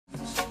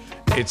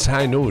It's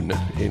high noon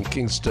in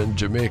Kingston,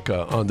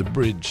 Jamaica on the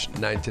Bridge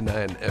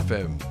 99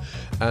 FM,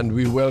 and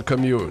we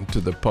welcome you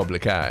to the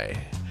public eye.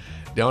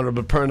 The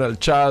Honorable Pearnel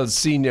Charles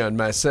Sr. and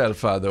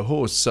myself are the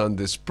hosts on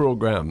this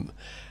program,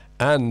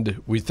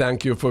 and we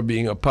thank you for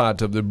being a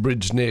part of the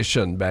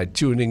BridgeNation by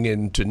tuning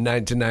in to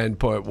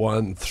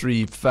 99.1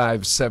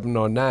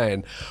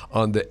 35709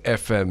 on the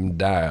FM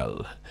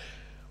dial.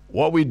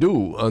 What we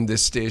do on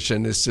this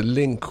station is to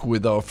link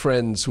with our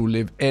friends who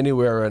live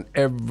anywhere and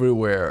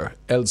everywhere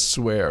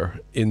elsewhere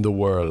in the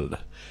world.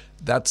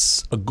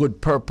 That's a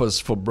good purpose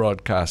for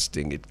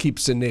broadcasting. It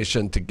keeps the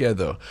nation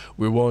together.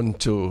 We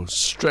want to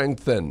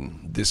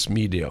strengthen this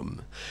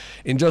medium.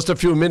 In just a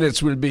few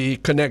minutes, we'll be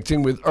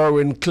connecting with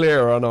Irwine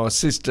Clare on our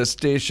sister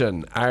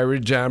station,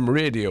 Irie Jam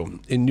Radio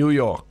in New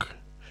York,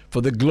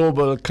 for the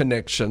Global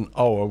Connection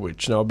Hour,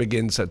 which now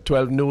begins at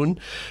 12 noon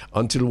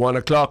until 1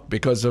 o'clock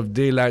because of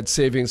daylight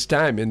savings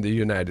time in the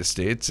United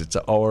States. It's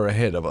an hour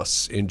ahead of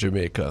us in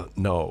Jamaica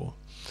now.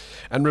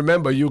 And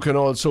remember, you can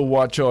also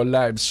watch our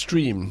live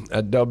stream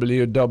at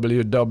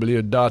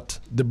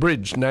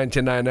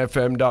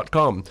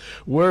www.thebridge99fm.com,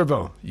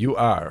 wherever you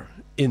are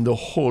in the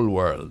whole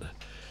world.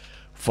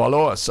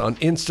 Follow us on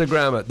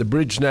Instagram at the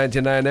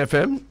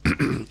BridgeNation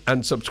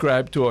and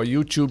subscribe to our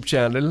YouTube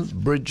channel,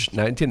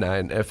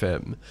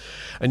 Bridge99FM.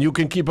 And you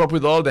can keep up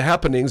with all the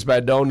happenings by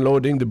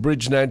downloading the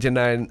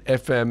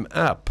Bridge99FM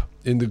app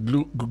in the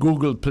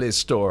Google Play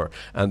Store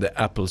and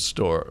the Apple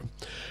Store.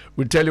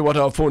 We'll tell you what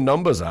our phone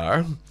numbers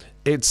are: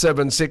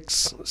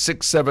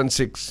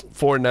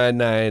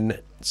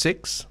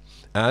 876-676-4996.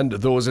 And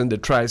those in the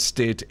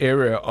tri-state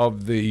area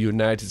of the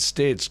United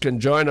States can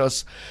join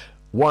us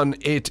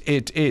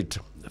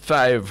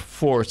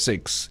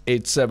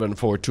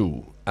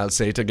 1-888-546-8742. I'll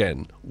say it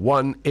again,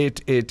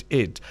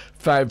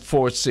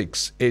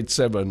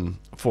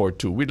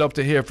 1-888-546-8742. We'd love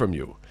to hear from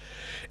you.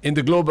 In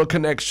the Global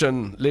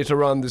Connection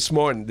later on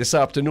this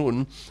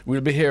afternoon,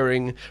 we'll be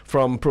hearing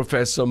from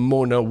Professor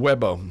Mona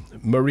Weber,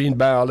 marine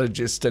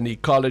biologist and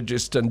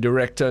ecologist and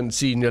director and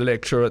senior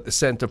lecturer at the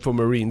Center for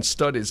Marine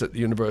Studies at the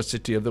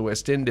University of the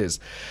West Indies.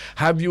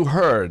 Have you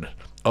heard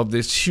of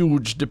this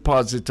huge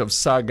deposit of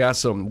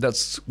sargassum?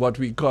 That's what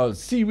we call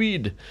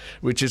seaweed,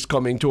 which is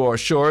coming to our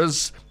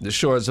shores, the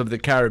shores of the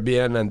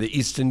Caribbean and the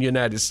eastern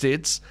United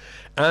States,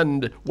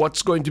 and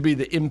what's going to be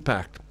the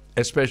impact,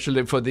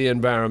 especially for the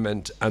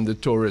environment and the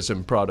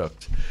tourism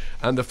product.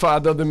 And the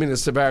father of the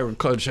Minister of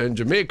Agriculture in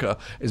Jamaica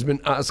has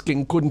been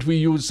asking, couldn't we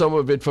use some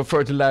of it for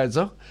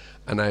fertilizer?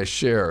 And I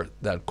share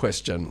that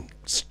question.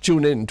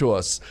 Tune in to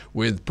us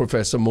with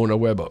Professor Mona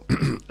Weber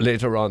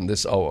later on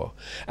this hour.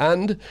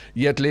 And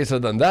yet later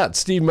than that,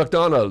 Steve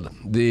MacDonald,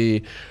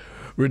 the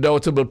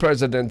redoubtable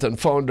president and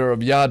founder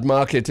of Yard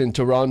Market in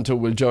Toronto,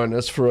 will join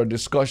us for a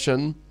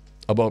discussion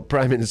about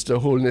Prime Minister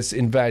Holness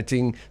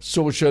inviting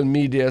social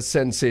media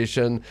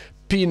sensation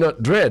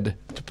Peanut Dread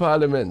to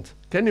Parliament.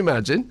 Can you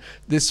imagine?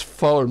 This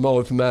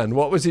foul-mouthed man,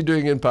 what was he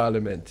doing in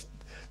Parliament?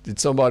 Did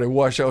somebody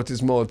wash out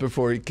his mouth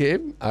before he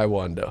came? I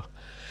wonder.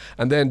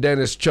 And then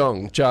Dennis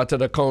Chung,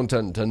 chartered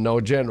accountant and now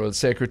General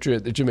Secretary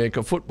at the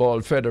Jamaica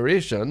Football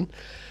Federation,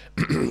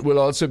 will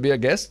also be a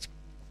guest.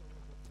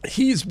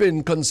 He's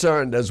been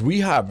concerned, as we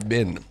have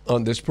been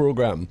on this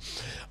program,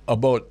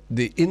 about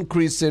the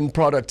increase in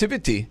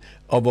productivity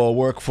of our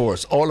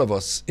workforce, all of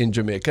us in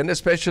Jamaica, and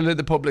especially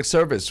the public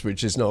service,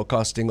 which is now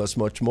costing us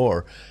much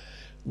more.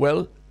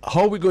 Well,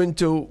 how are we going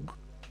to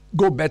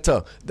go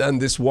better than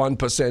this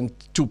 1%,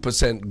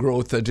 2%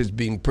 growth that is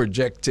being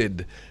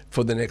projected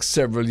for the next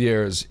several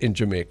years in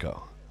Jamaica?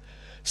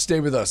 Stay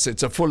with us.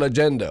 It's a full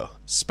agenda,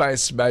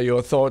 spiced by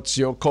your thoughts,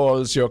 your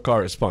calls, your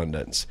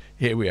correspondence.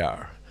 Here we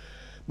are.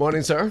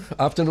 Morning, sir.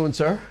 Afternoon,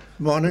 sir.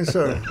 Morning,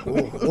 sir.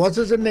 What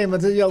is the name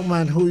of the young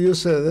man who you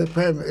said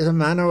is a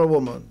man or a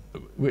woman?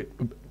 Wait.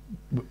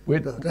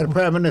 The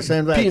Prime Minister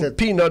invited.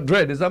 Peanut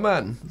Dread is a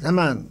man. A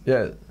man?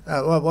 Yeah.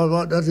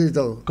 What does he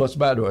do? Cuss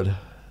bad word.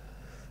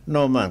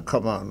 No, man,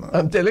 come on. Man.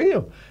 I'm telling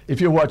you, if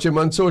you watch him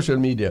on social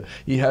media,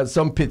 he has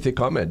some pithy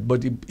comment,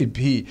 but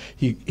he's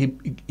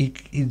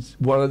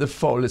one of the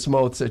foulest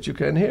mouths that you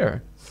can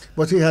hear.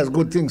 But he has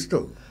good things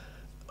too.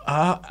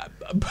 I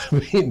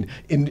mean,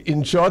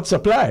 in short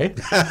supply.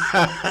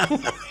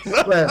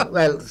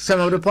 well, some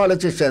of the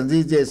politicians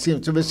these days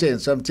seem to be saying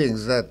some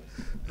things that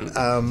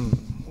are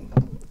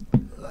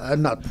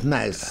not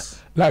nice.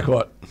 Like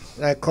what?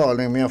 Like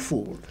calling me a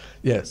fool.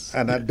 Yes.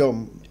 And a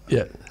dumb.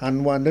 Yeah.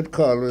 And one that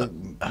called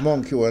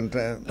monkey one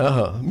time.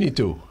 Me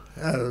too.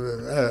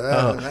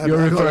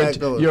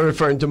 You're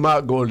referring to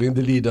Mark Golding,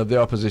 the leader of the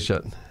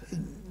opposition.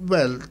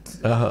 Well.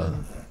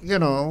 You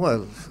know,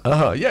 well.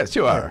 Yes,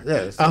 you are.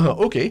 Yes.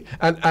 Okay.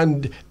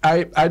 And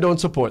I don't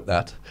support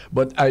that,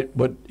 but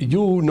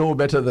you know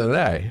better than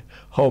I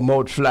how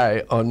mouth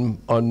fly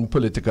on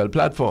political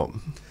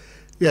platform.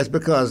 Yes,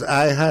 because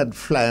I had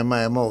fly in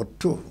my mouth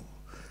too.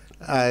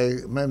 I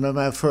remember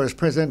my first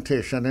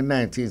presentation in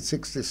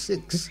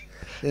 1966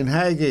 in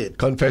Highgate.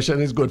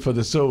 Confession is good for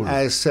the soul.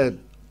 I said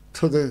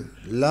to the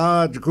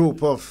large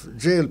group of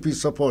JLP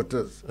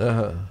supporters,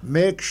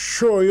 make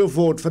sure you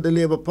vote for the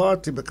Labour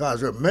Party,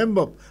 because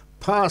remember,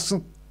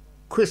 Parson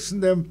christen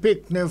them,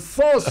 picnic,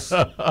 fuss,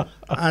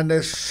 and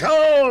they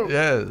shout.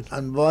 Yes.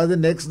 And boy, the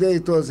next day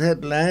it was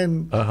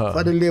headline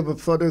for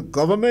the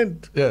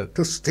government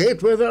to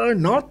state whether or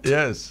not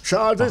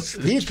Charles is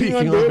speaking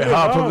on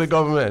behalf of the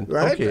government.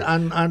 Right? Okay.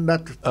 And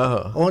that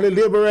only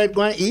Labour right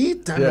going to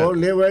eat and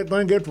only Labour right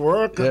going to get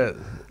work.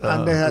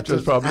 And they had which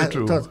was probably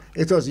true.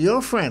 It was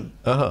your friend,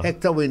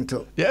 Hector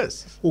Winter,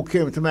 who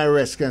came to my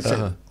rescue and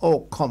said, oh,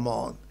 come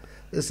on.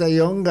 It's a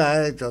young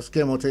guy, just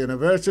came out of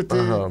university,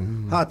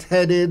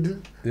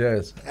 hot-headed.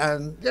 Yes.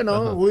 And, you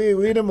know,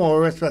 we the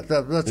more respect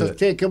that. Let's just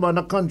take him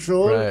under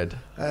control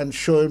and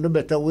show him the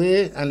better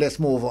way, and let's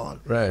move on.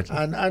 Right.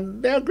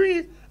 And they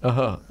agree.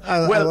 I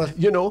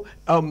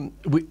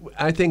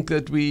think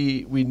that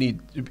we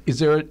need. Is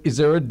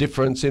there a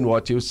difference in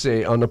what you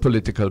say on a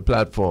political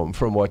platform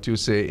from what you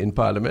say in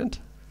Parliament?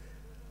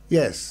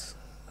 Yes.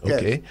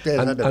 Okay.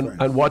 Yes,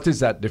 and what is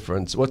that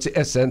difference? What's the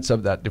essence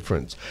of that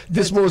difference?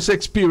 This most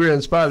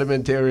experienced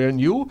parliamentarian,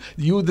 you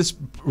this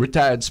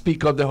retired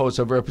Speaker of the House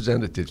of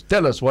Representatives.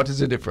 Tell us, what is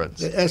the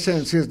difference? The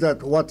essence is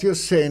that what you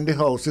say in the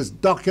House is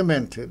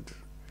documented.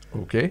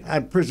 Okay.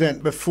 And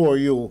present before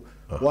you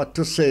what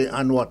to say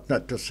and what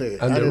not to say.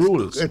 And the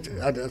rules.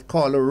 It's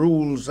called the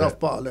rules of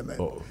Parliament.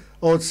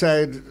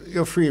 Outside,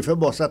 you're free for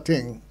bust a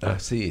thing. I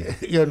see.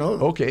 You know?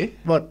 Okay.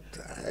 But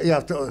you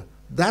have to.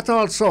 That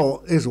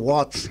also is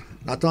watched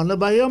not only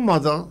by your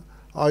mother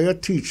or your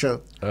teacher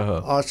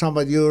or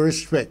somebody you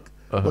respect,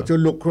 but you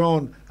look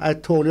around. I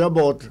told you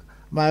about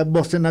my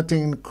busting a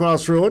thing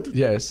crossroad.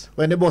 Yes.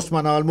 When the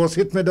busman almost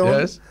hit me down.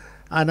 Yes.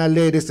 And a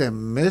lady said,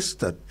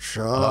 Mr.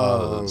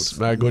 Charles.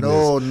 My goodness.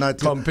 No, not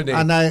company.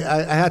 And I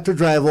had to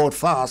drive out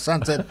fast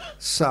and said,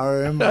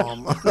 sorry,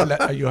 Mom.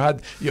 You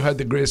had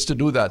the grace to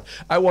do that.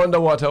 I wonder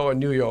what our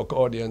New York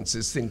audience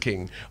is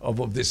thinking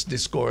of this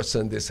discourse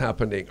and this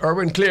happening.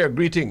 Irwine Clare,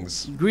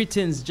 greetings.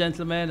 Greetings,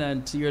 gentlemen,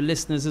 and to your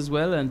listeners as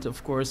well. And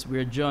of course,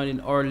 we're joining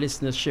our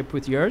listenership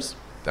with yours.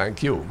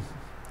 Thank you.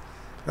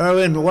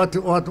 Irwine,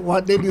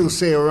 what did you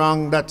say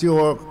wrong that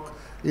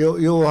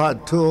you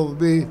had to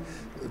be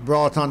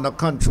brought under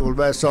control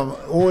by some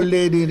old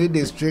lady in the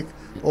district,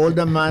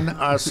 older man,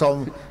 or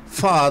some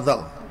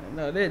father?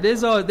 No,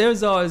 there's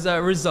always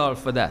a result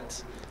for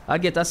that. I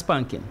get a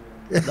spanking.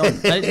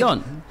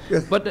 Done.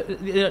 But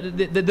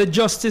the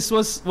justice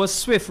was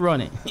swift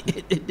running.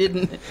 It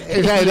didn't.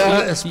 It's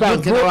either a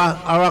spanking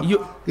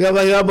you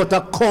ever hear about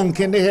a conk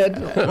in the head?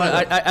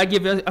 Well, I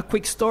give you a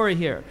quick story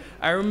here.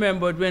 I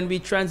remembered when we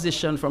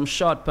transitioned from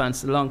short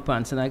pants to long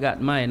pants, and I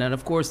got mine. And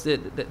of course,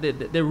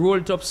 they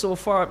rolled up so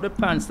far up the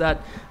pants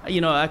that,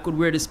 you know, I could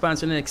wear this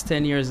pants for the next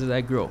 10 years as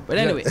I grow. But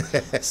anyway,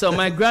 so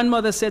my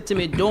grandmother said to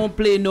me, don't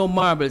play no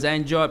marbles. I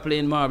enjoy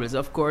playing marbles.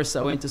 Of course,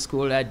 I went to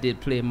school, I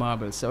did play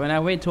marbles. So when I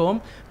went home,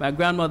 my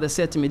grandmother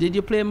said to me, did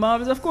you play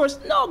marbles? Of course,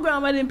 no,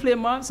 Grandma, I didn't play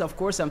marbles. Of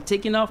course, I'm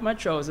taking off my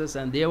trousers,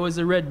 and there was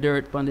the red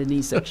dirt on the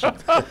knee section.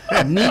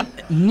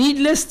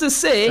 Needless to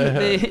say,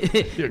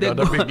 you got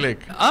a big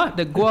lick.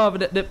 The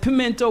guava, the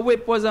pimento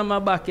whip was on my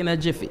back in a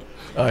jiffy.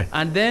 Aye.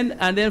 And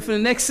then for the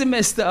next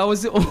semester, I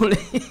was the only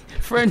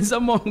friends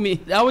among me.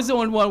 I was the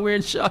only one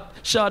wearing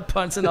short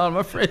pants, and all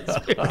my friends.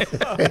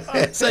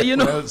 So you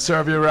know, well,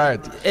 serve you right.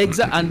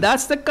 Exactly, and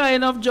that's the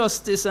kind of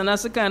justice, and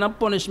that's the kind of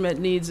punishment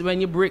needs when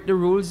you break the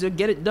rules. You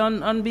get it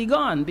done and be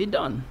gone, be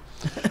done.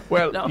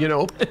 Well, No. you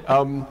know,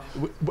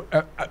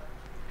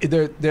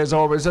 there's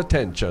always a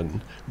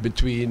tension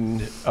between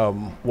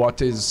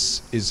what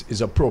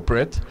is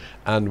appropriate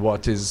and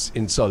what is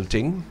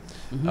insulting.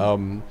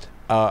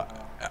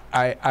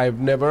 I've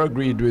never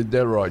agreed with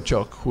Delroy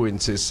Chuck, who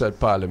insists that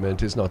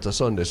Parliament is not a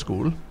Sunday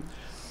school.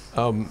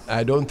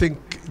 I don't think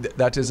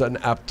that is an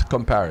apt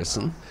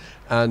comparison,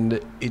 and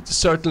it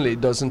certainly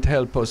doesn't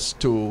help us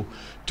to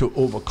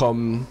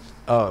overcome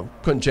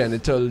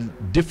congenital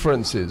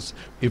differences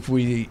if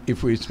we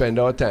spend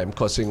our time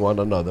cussing one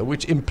another,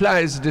 which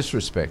implies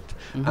disrespect.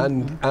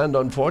 And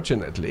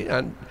unfortunately,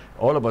 and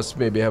all of us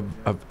maybe have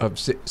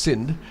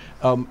sinned,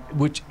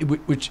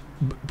 which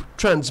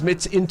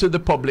transmits into the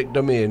public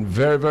domain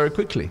very, very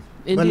quickly.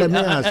 Well, let me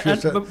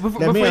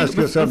ask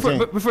you something.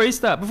 Before you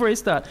start,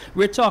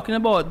 we're talking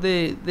about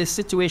the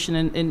situation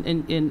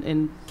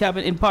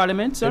in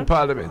Parliament, sir? In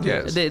Parliament,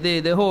 yes.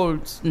 The whole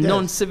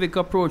non-civic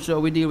approach that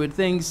we deal with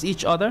things,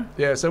 each other.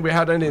 Yes, and we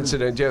had an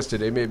incident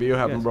yesterday. Maybe you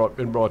haven't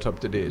been brought up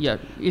to date. Yeah,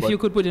 if you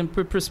could put in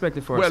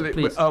perspective for us,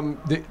 please.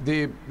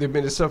 The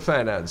Minister of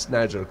Finance,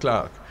 Nigel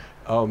Clark,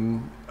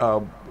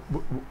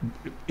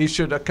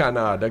 issued a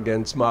canard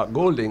against Mark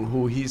Golding,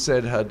 who he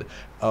said had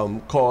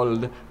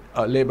called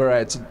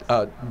Labourites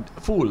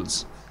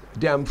fools,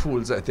 damn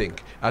fools, I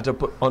think,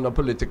 on a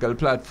political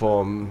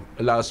platform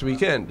last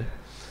weekend.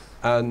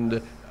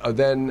 And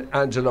then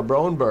Angela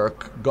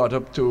Brown-Burke got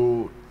up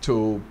to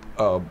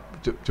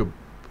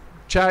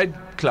chide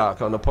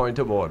Clark on a point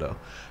of order.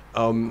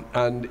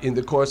 And in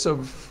the course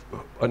of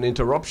an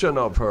interruption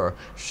of her,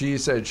 she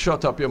said,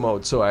 "Shut up your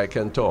mouth so I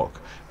can talk."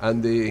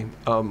 And the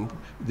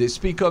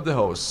Speaker of the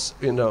House,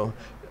 you know,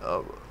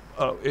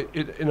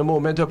 in a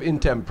moment of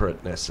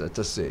intemperateness, let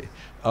us say,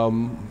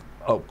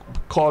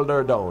 called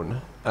her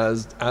down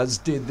as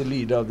did the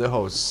leader of the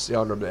House, the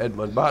Honorable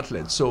Edmund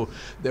Bartlett. So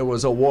there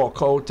was a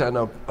walkout and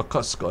a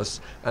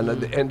cuss, and at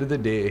the end of the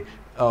day,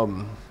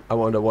 I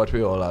wonder what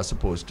we all are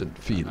supposed to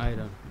feel. I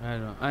don't.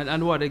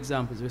 And what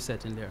examples we're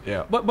setting there.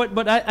 Yeah.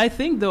 But I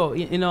think, though,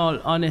 in all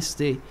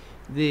honesty,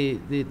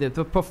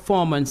 the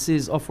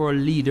performances of our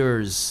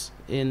leaders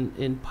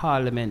in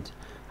Parliament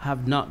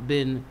have not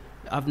been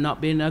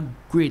a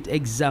great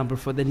example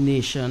for the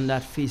nation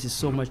that faces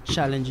so much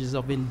challenges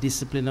of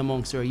indiscipline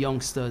amongst our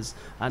youngsters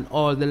and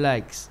all the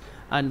likes.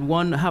 And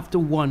one have to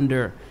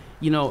wonder,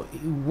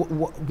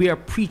 we are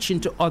preaching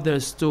to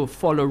others to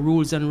follow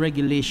rules and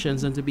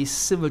regulations and to be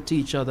civil to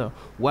each other,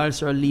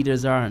 whilst our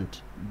leaders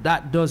aren't.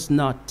 That does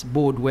not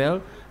bode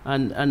well.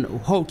 And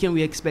how can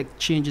we expect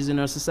changes in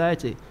our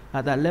society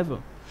at that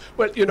level?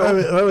 Well,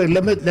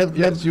 let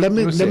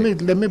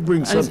me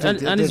bring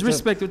something and his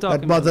respect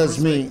that bothers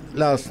me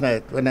last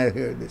night when I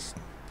heard this.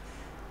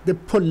 The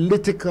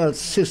political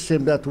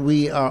system that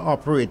we are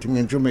operating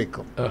in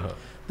Jamaica,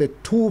 the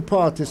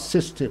two-party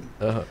system,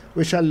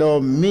 which allow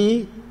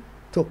me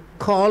to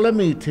call a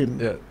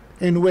meeting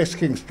in West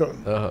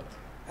Kingston,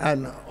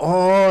 and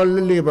all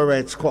the labor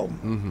rights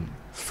come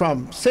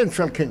from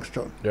Central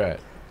Kingston. Right.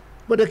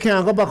 But they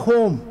can't go back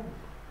home.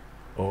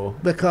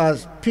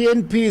 Because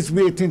PNP is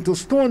waiting to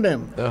stone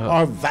them,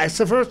 or vice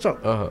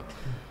versa.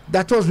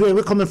 That was where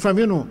we're coming from,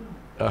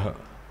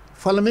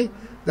 Follow me?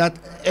 That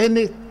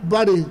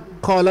anybody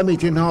call a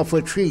meeting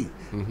halfway through,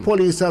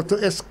 police have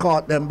to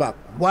escort them back.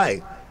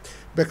 Why?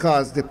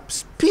 Because the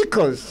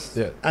speakers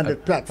and the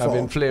platform have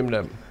inflamed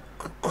them,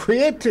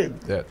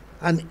 created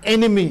an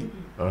enemy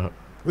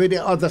with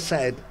the other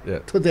side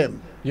to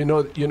them.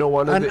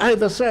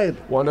 Either side.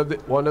 One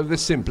of the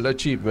simple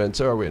achievements,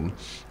 Irwine,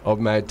 of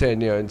my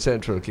tenure in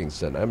Central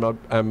Kingston,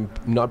 I'm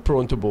not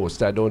prone to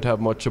boast, I don't have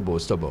much to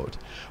boast about,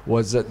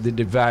 was that the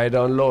divide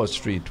on Law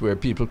Street, where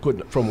people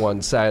couldn't,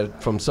 from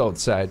south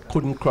side,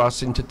 couldn't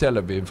cross into Tel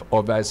Aviv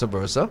or vice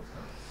versa,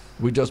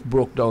 we just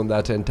broke down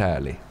that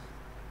entirely.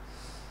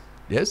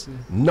 Yes?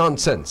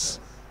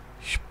 Nonsense.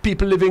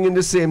 People living in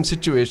the same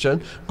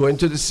situation, going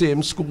to the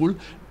same school,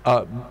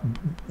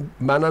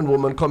 man and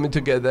woman coming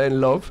together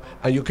in love,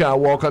 and you can't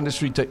walk on the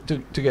street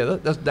together.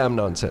 That's damn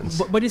nonsense.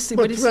 But is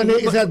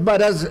that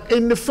bad as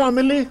in the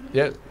family?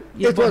 Yeah.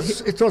 It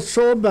was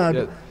so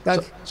bad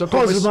that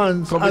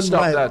husbands and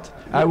stop wives. that.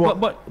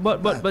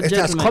 But it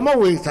has come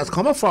away. It has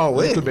come a far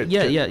way.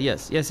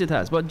 Yes, it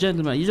has. But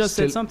gentlemen, you just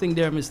said something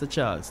there, Mr.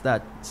 Charles,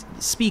 that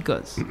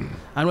speakers,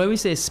 and when we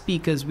say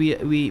speakers,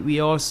 we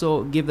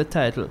also give the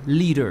title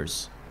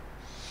leaders.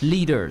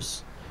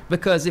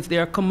 Because if they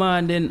are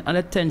commanding an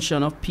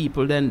attention of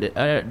people, then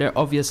they're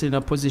obviously in a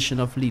position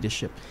of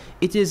leadership.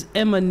 It is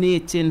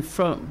emanating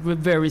from the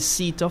very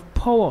seat of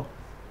power.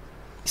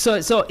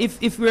 So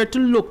if we are to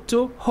look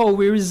to how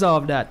we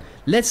resolve that,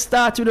 let's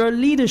start with our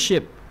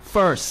leadership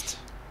first.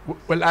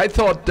 Well, I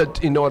thought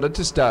that in order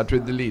to start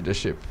with the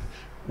leadership,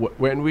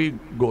 when we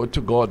go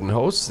to Gordon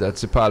House,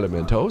 that's the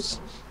Parliament House,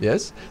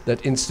 yes,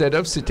 that instead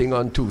of sitting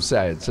on two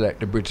sides like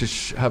the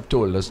British have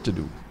told us to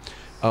do,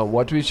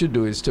 what we should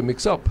do is to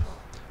mix up.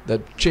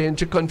 That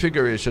change the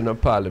configuration of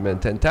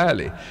Parliament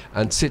entirely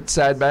and sit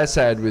side by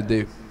side with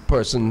the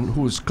person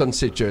whose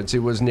constituency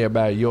was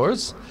nearby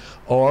yours,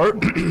 or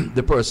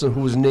the person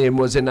whose name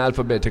was in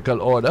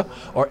alphabetical order,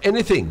 or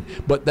anything,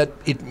 but that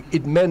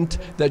it meant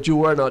that you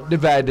were not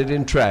divided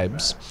in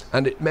tribes,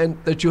 and it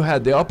meant that you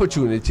had the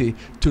opportunity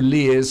to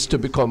liaise, to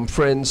become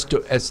friends,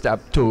 to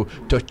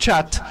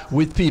chat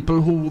with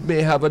people who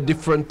may have a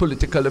different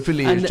political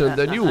affiliation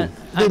than you.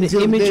 And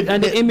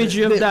the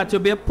imagery of that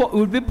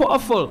would be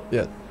powerful.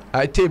 Yeah.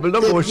 I tabled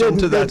a motion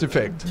to that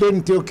effect.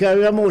 Didn't you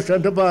carry a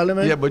motion to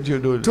Parliament? Yeah, but you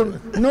do.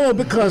 No,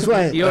 because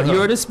why?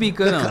 You're the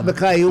speaker now.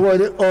 Because you were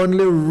the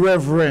only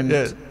reverend.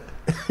 Yes.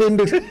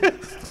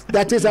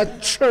 That is a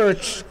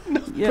church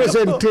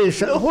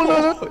presentation. Hold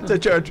on. The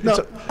church. No,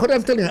 could I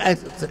tell you?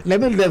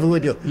 Let me level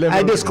with you.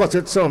 I discussed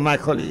it with my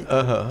colleague.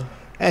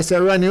 I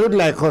said, Ronnie, would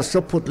like us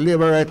to put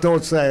labor right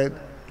outside.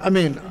 I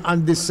mean,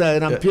 on this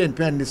side, and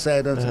PNP on this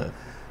side.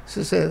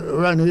 She said,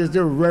 Ronnie is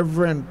the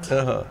Reverend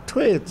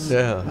Thwaites,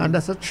 and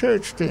that's a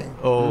church thing.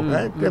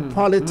 Right? The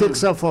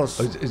politics of us.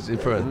 It's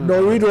different.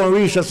 No, we don't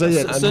reach us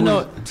yet.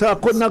 So I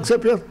couldn't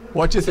accept you.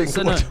 What do you think?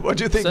 What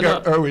do you think,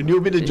 Irwine? You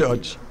be the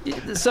judge.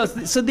 So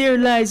there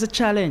lies a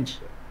challenge.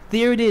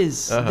 There it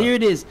is. There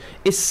it is.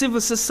 Is civil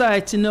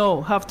society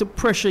now have to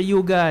pressure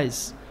you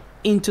guys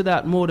into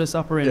that modus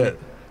operandi?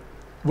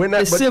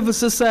 The civil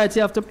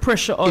society have to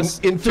pressure us.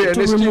 In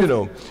fairness,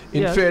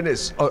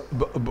 fairness,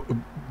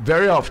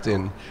 very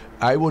often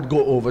I would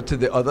go over to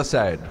the other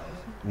side,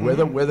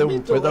 whether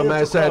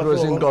my side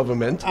was in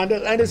government.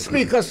 And the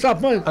speaker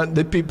stopped me. And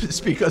the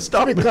speaker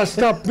stopped me. Speaker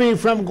stopped me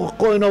from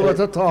going over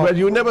to talk. Well,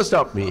 you never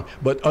stopped me,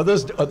 but other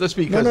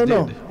speakers did.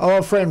 No.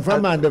 Our friend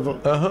from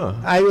Mandeville.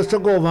 I used to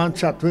go over and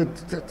chat with.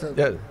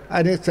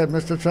 And he said,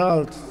 Mr.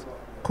 Charles,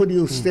 could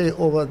you stay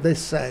over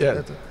this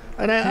side?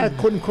 and I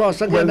couldn't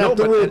cross again. I have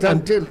to wait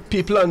until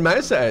people on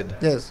my side.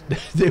 Yes,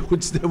 they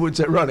would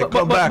say, "Ronnie,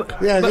 come back."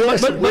 But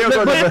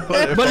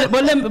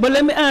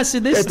let me ask you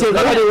this.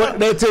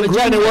 They think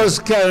Ronnie was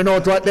carrying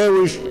out what they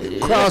were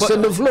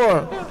crossing the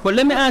floor. But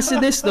let me ask you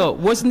this though: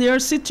 wasn't there a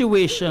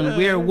situation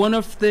where one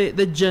of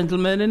the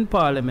gentlemen in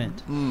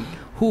Parliament,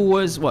 who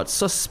was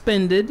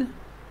suspended,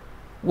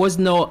 was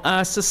now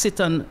asked to sit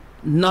on,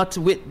 not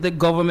with the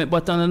government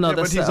but on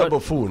another side? But he's a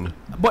buffoon.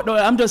 But no,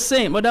 I'm just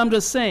saying.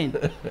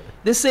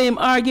 The same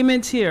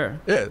argument here.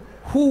 Yeah.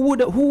 Who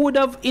would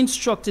have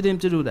instructed him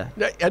to do that?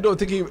 I don't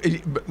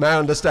think my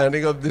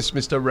understanding of this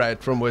Mr.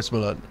 Wright from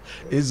Westmoreland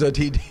is that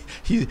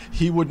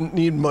he wouldn't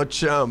need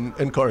much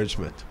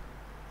encouragement.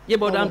 Yeah,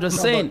 but I'm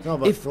just saying,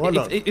 if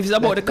it's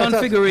about the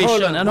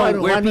configuration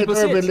and where people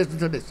see it. Listen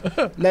to this.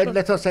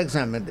 Let us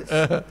examine this.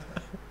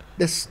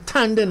 The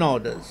standing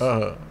orders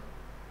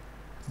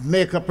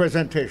make a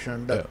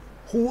presentation that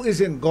who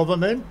is in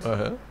government,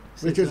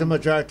 which is the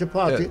majority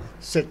party,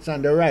 sits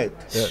on the right.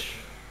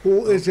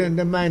 Who is in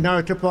the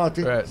minority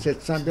party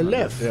sits on the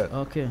left.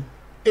 Okay.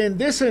 In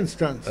this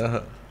instance,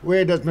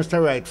 where does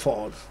Mr. Wright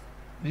fall?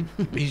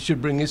 He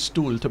should bring his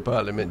stool to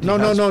Parliament. No.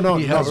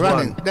 He has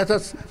Running. one. Let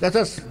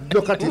us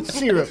look at it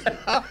seriously.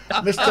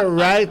 Mr.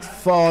 Wright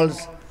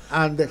falls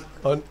on the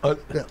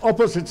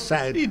opposite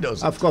side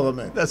of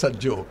government. That's a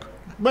joke.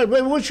 But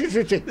what should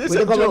you think? With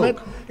the government?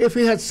 Joke. If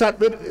he had sat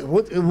with,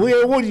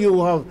 where would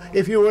you have,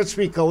 if you were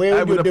speaker,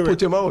 where would you do it? I would have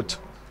put him out.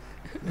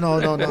 No.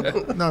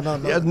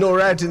 He has no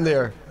right in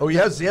there. Oh, he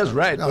has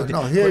right. No,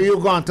 here you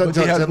gone to but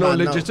judge he has him. No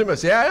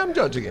legitimacy. Yeah, I am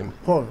judging him.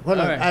 Hold on.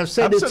 Right. I've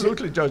said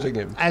absolutely judging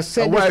him. I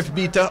said a wife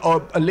beater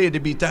or a lady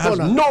beater has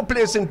no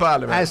place in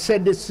Parliament. I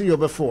said this to you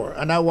before,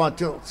 and I want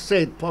to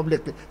say it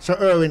publicly so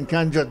Irwine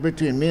can judge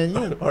between me and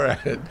you. All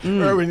right.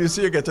 Irwine, you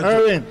see you get a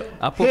Irwine,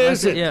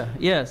 here's it. Yeah,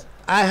 yes.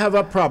 I have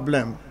a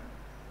problem,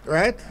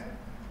 right?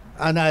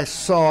 And I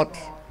sought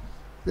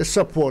the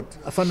support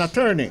of an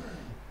attorney.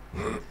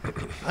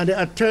 And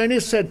the attorney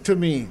said to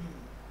me,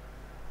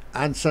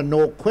 answer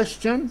no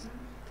question,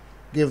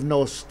 give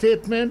no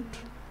statement.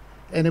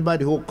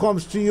 Anybody who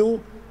comes to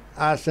you,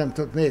 ask them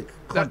to make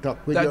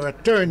contact with your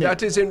attorney.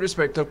 That is in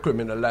respect of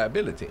criminal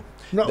liability.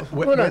 No,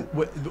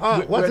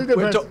 what's the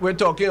difference? We're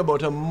talking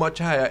about a much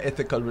higher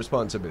ethical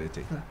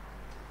responsibility.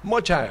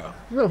 Much higher.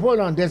 No, hold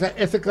on, there's an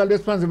ethical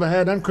responsibility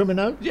higher than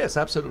criminal? Yes,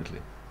 absolutely.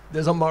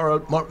 There's a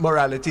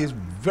morality is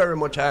very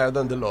much higher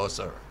than the law,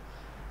 sir.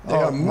 There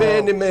are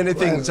many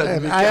things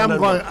that I'm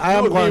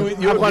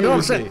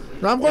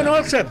going to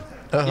accept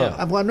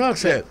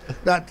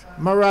that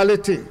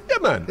morality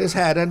is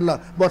higher than law.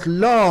 But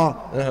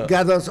law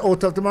gathers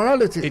out of the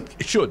morality.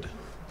 It should.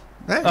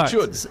 It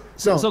should.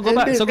 So go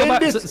back to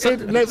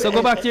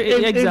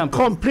your example. In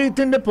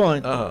completing the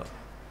point,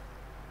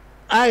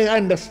 I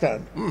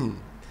understand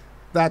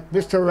that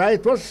Mr.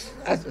 Wright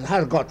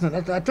has gotten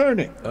an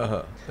attorney.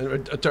 And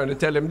the attorney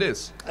tell him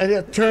this. And the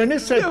attorney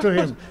said to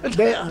him,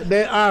 they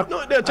are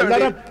the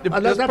attorney,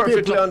 that's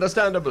perfectly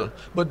understandable.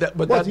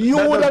 But you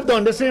would have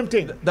done the same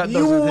thing.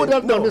 You would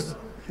have done this.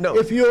 No.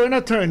 If you're an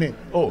attorney,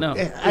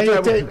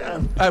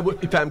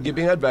 if I'm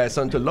giving advice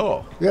on the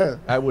law,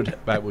 I would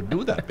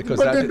do that because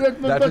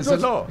that is the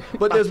law.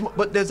 But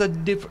there's a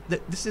different.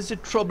 This is the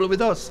trouble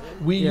with us.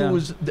 We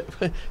use.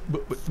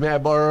 May I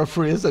borrow a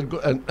phrase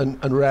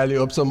and rally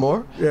up some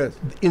more? Yes.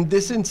 In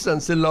this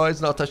instance, the law is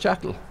not a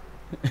shackle.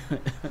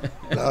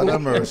 Lord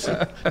have mercy.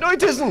 No,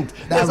 it isn't.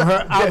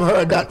 I've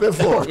heard that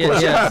before.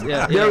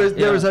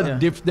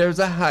 There's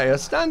a higher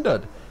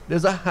standard.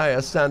 There's a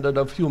higher standard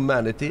of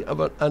humanity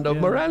and of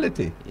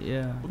morality.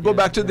 Go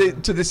back to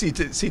the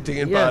seating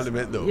in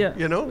Parliament, though.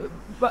 You know.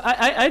 But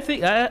I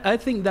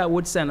think that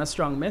would send a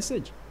strong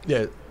message.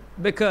 Yeah.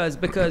 Because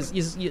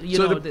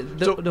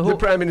the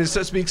Prime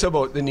Minister speaks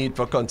about the need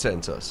for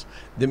consensus.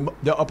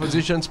 The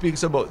opposition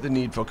speaks about the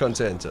need for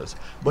consensus.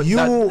 But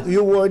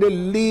you were the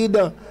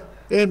leader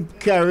in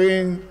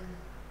carrying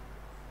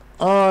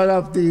all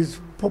of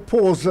these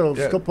proposals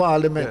to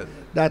Parliament.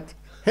 That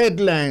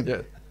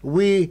headline.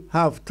 We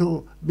have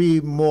to be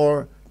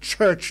more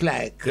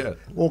church-like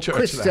or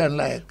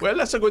Christian-like. Well,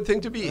 that's a good thing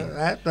to be.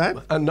 Right.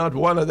 And not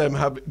one of them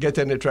get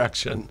any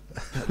traction.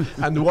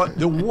 And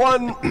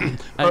Irwine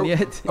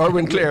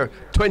Clare,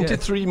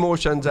 23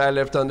 motions I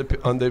left on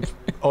the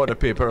order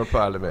paper of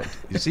Parliament,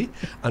 you see?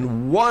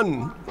 And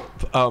one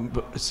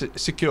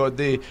secured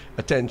the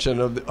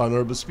attention of the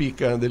Honourable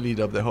Speaker and the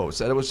Leader of the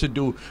House. And it was to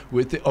do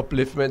with the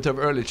upliftment of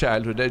early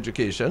childhood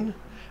education.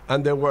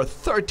 And there were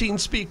 13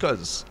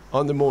 speakers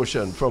on the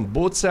motion from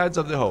both sides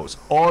of the House,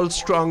 all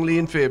strongly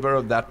in favor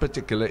of that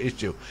particular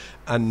issue.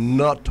 And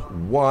not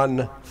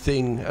one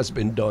thing has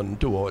been done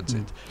towards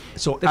it.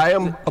 So I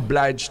am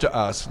obliged to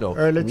ask now,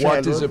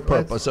 what is the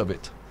purpose of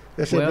it?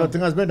 They say nothing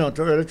has been done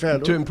to early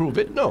childhood. To improve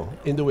it? No,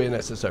 in the way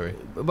necessary.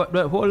 But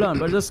hold on,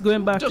 but just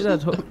going back to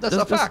that. That's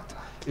a fact.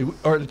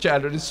 Early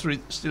childhood is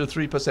still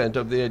 3%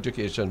 of the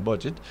education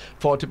budget.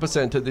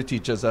 40% of the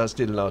teachers are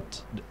still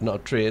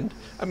not trained.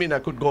 I mean, I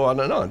could go on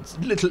and on.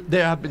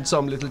 There have been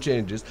some little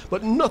changes,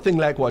 but nothing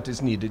like what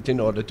is needed in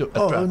order to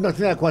attract. Oh,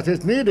 nothing like what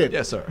is needed.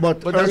 Yes, sir.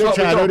 But early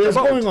childhood is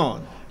going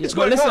on. It's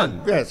going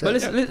on. Yes. But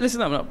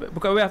listen up,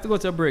 because we have to go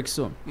to a break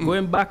soon.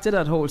 Going back to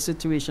that whole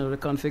situation of the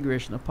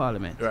configuration of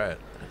Parliament. Right.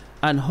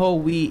 And how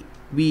we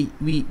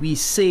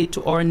say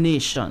to our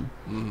nation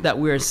that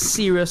we're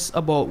serious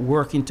about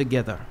working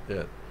together.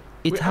 Yeah.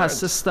 It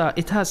has to start.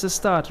 It has to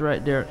start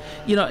right there.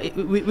 You know,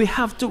 we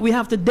have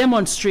to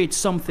demonstrate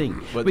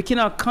something. But we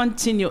cannot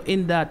continue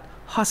in that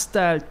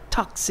hostile,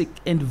 toxic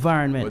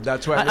environment. But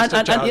that's why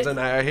Mr. Charles and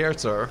I are here,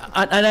 sir.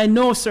 And I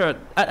know, sir.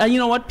 And you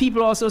know what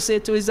people also say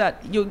too is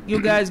that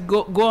you guys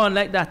go on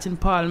like that in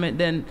Parliament.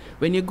 Then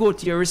when you go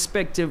to your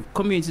respective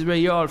communities where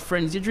you're all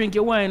friends, you drink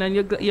your wine and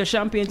your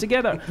champagne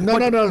together. No.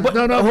 Hold on.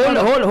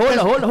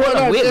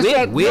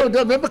 Wait.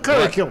 Let me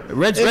correct you.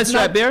 Red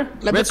stripe beer.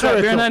 Red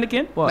stripe beer,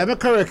 Anakin. Let me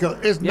correct you.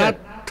 It's not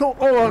too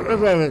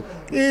over.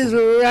 He's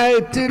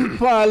right in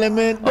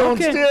Parliament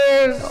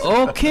downstairs.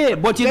 Okay,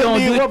 but you don't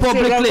do it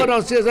publicly.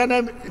 Downstairs and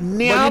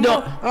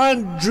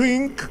and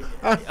drink.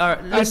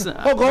 Listen,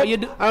 why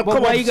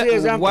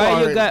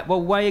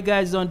you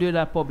guys don't do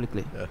that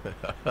publicly?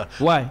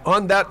 Why?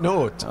 On that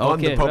note, on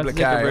the public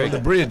eye, on the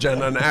bridge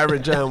and on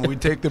Irie Jam, we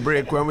take the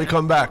break. When we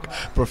come back,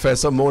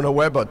 Professor Mona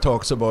Weber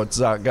talks about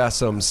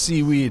sargassum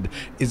seaweed.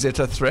 Is it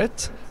a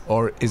threat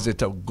or is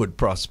it a good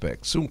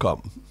prospect? Soon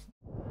come.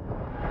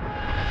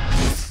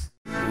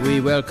 We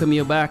welcome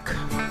you back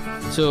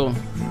to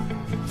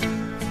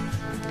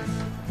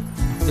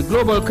the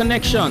Global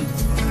Connection,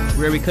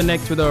 where we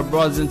connect with our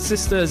brothers and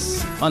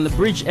sisters on the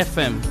Bridge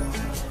FM.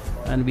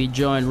 And we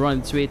join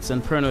Ron Thwaites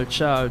and Pearnel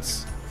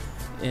Charles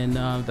in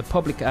the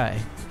public eye.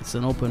 It's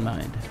an open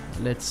mind.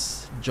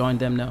 Let's join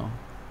them now.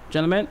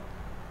 Gentlemen.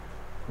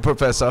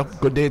 Professor,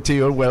 good day to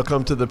you and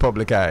welcome to the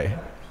public eye.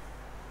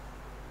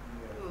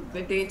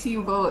 Good day to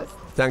you both.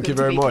 Thank you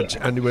very much.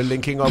 And we're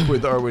linking up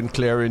with Irwine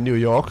Clare in New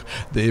York.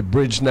 The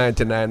Bridge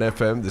 99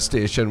 FM, the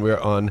station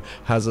we're on,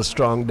 has a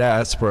strong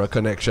diaspora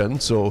connection.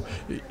 So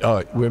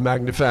we're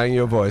magnifying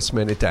your voice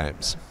many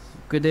times.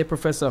 Good day,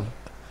 Professor.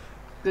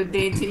 Good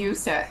day to you,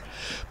 sir.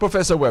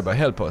 Professor Weber,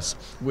 help us.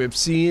 We've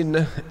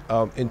seen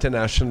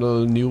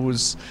international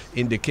news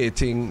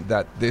indicating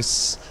that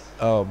this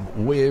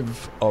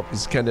wave of,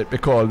 can it be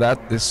called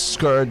that, this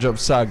scourge of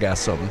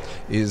sargassum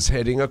is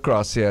heading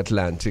across the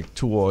Atlantic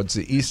towards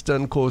the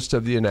eastern coast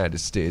of the United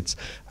States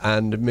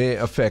and may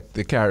affect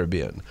the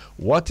Caribbean.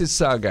 What is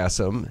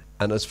sargassum,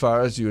 and as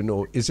far as you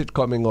know, is it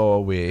coming our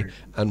way,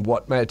 and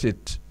what might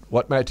it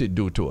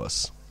do to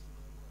us?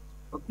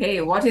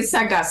 Okay, what is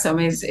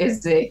sargassum is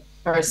the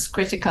first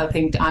critical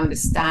thing to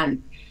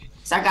understand.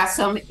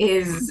 Sargassum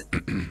is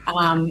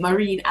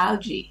marine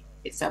algae.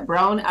 It's a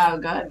brown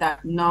alga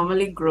that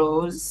normally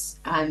grows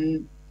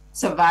and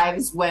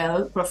survives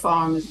well,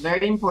 performs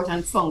very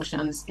important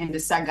functions in the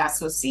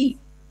Sargasso Sea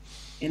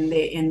in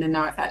the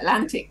North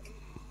Atlantic.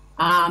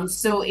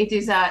 So it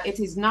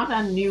is not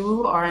a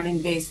new or an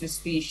invasive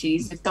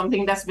species. It's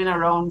something that's been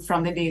around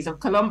from the days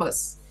of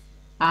Columbus,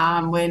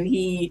 when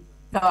he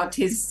thought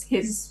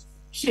his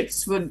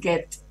ships would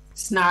get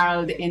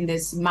snarled in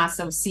this mass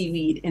of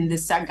seaweed in the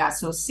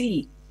Sargasso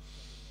Sea.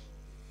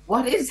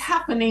 What is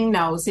happening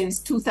now since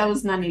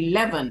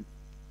 2011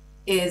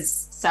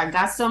 is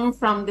sargassum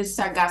from the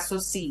Sargasso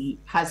Sea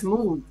has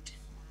moved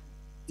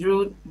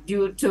due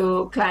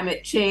to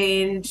climate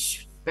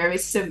change, very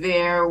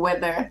severe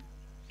weather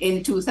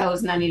in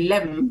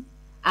 2011,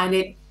 and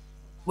it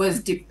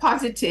was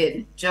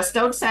deposited just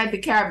outside the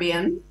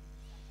Caribbean,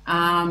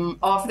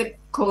 off the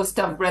coast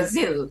of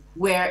Brazil,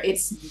 where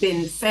it's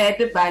been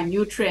fed by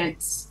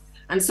nutrients.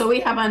 And so we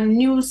have a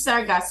new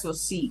Sargasso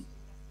Sea,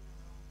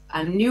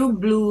 a new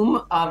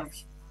bloom of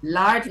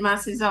large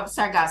masses of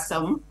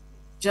sargassum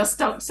just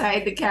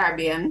outside the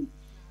Caribbean,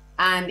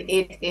 and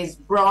it is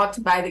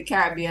brought by the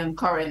Caribbean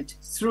current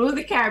through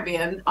the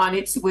Caribbean on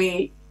its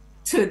way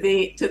to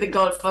the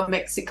Gulf of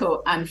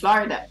Mexico and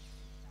Florida.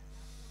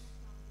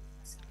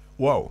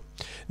 Whoa.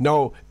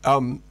 Now,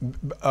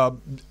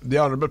 the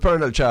Honorable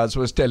Pearnel Charles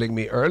was telling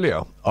me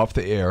earlier off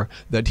the air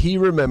that he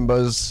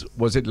remembers,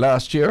 was it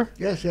last year?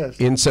 Yes.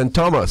 In St.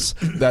 Thomas,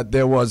 that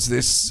there was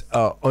this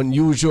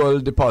unusual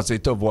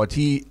deposit of what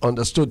he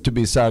understood to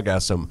be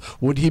sargassum.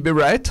 Would he be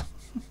right?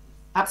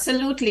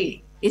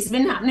 Absolutely. It's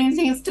been happening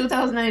since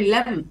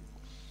 2011.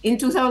 In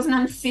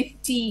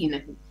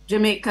 2015,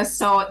 Jamaica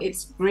saw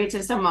its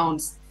greatest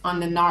amounts on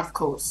the North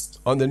Coast.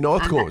 On the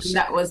North Coast?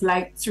 That was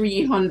like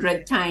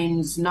 300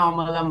 times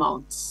normal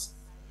amounts.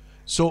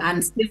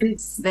 And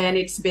since then,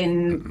 it's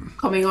been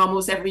coming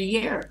almost every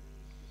year.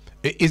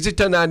 Is it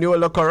an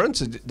annual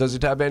occurrence? Does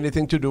it have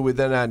anything to do with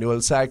an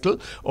annual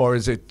cycle, or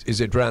is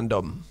it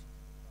random?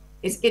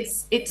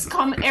 It's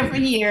come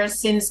every year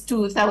since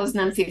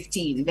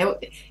 2015.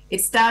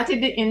 It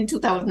started in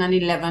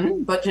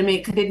 2011, but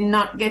Jamaica did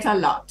not get a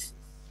lot.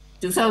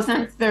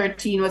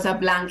 2013 was a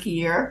blank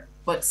year,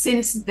 but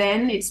since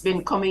then it's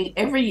been coming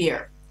every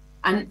year.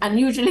 And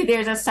usually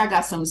there's a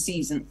sargassum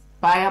season.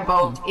 By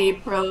about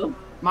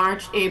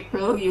March,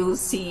 April, you'll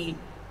see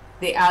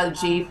the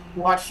algae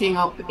washing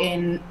up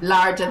in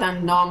larger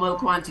than normal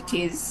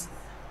quantities.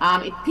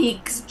 It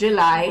peaks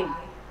July,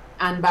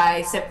 and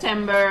by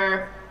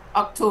September,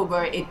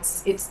 October,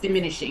 it's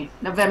diminishing.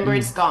 November,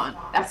 it's gone.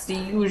 That's the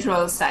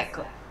usual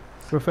cycle.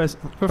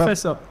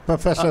 Professor.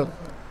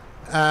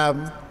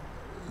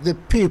 The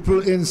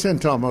people in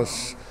St.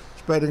 Thomas,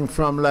 spreading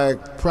from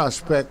like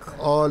Prospect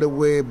all the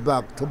way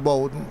back to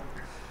Bowden,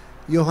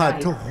 you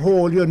had to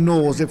hold your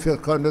nose if you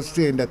can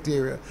stay in that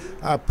area.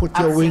 Put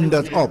your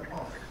windows up.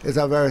 It's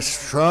a very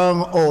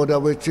strong odor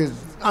which is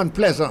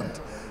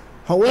unpleasant.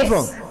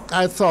 However,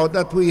 I thought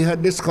that we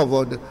had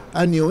discovered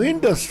a new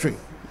industry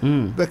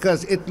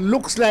because it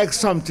looks like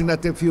something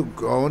that if you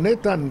grow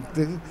it and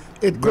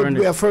it could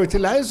be a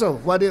fertilizer.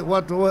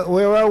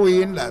 Where are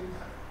we in that?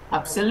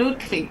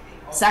 Absolutely.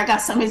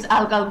 Sargassum is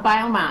algal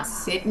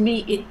biomass.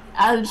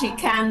 Algae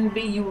can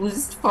be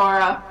used for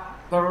a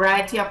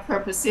variety of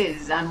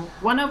purposes, and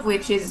one of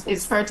which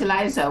is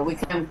fertilizer. We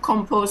can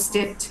compost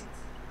it.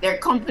 There are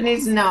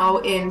companies now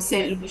in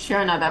St. Lucia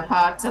and other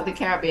parts of the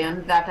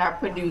Caribbean that are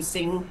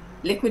producing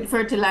liquid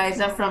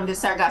fertilizer from the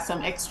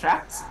sargassum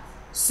extracts.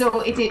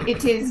 So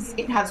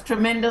it has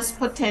tremendous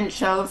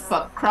potential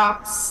for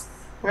crops.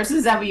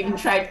 Persons have even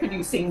tried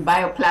producing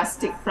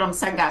bioplastic from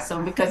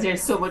sargassum because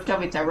there's so much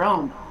of it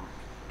around.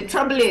 The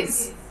trouble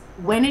is,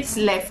 when it's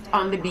left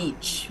on the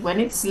beach, when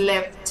it's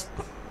left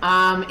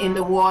in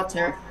the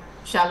water,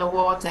 shallow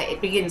water,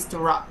 it begins to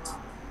rot.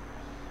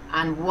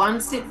 And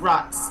once it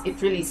rots,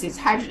 it releases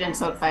hydrogen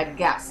sulfide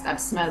gas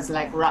that smells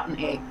like rotten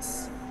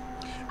eggs.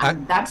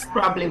 And that's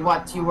probably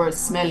what you were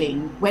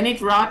smelling. When it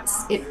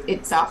rots,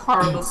 it's a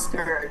horrible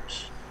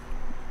scourge.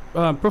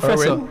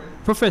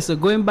 Professor,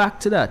 going back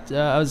to that,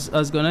 I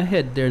was going to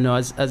head there now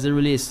as it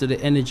relates to the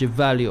energy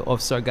value of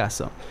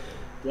sargassum.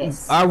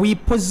 Yes. Are we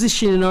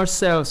positioning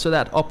ourselves for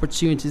that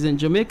opportunities in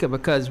Jamaica?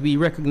 Because we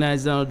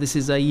recognize now this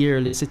is a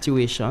yearly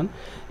situation.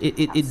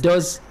 It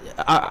does.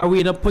 Are we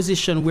in a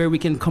position where we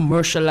can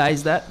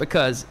commercialize that?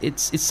 Because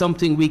it's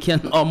something we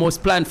can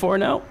almost plan for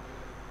now.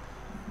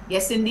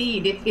 Yes,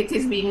 indeed. It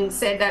is being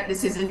said that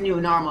this is a new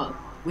normal.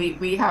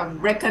 We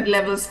have record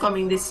levels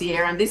coming this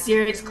year, and this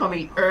year it's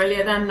coming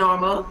earlier than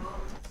normal.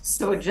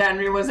 So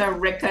January was a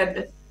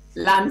record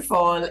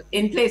landfall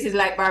in places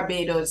like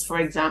Barbados,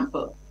 for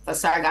example, for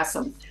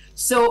sargassum.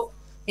 So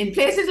in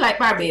places like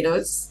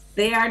Barbados,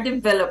 they are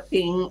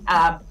developing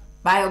a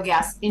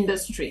biogas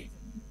industry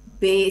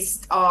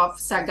based off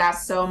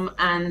sargassum,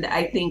 and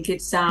I think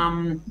it's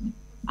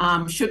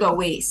sugar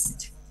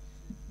waste.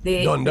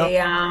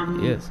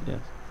 Yes.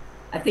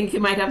 I think you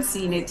might have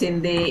seen it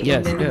in the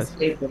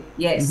newspaper.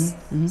 Yes.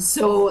 Mm-hmm.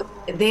 So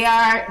they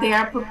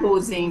are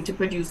proposing to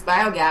produce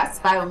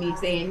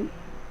biomethane,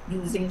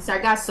 using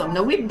sargassum.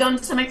 Now we've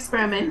done some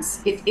experiments.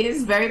 It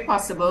is very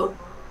possible.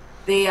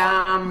 The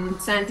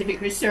Scientific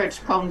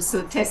Research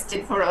Council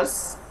tested for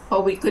us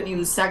how we could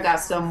use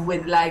sargassum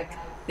with like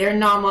their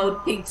normal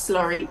pig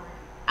slurry,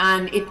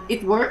 and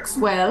it works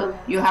well.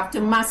 You have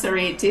to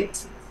macerate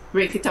it,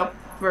 break it up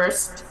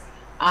first,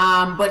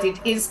 but it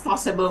is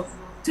possible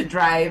to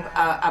drive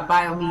a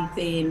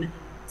biomethane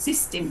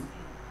system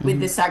with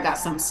the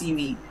sargassum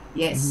seaweed.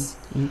 Yes.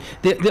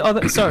 The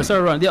other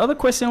sorry, Ron. The other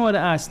question I want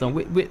to ask now,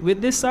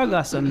 with this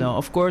sargassum now,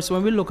 of course,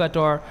 when we look at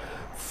our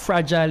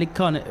fragile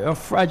economy or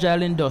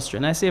fragile industry,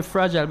 and I say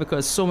fragile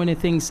because so many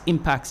things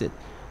impacts it.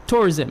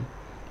 Tourism,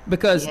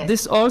 because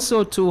this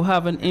also to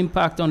have an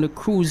impact on the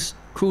cruise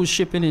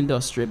shipping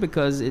industry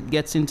because it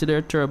gets into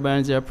their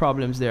turbines, there are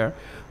problems there.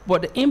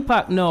 But the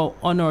impact now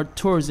on our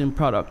tourism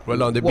product.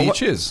 Well, on the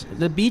beaches.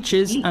 The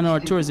beaches and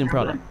our tourism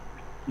product.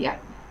 Yeah,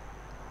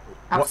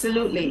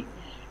 absolutely.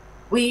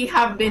 We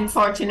have been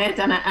fortunate,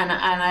 and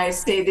I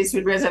say this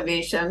with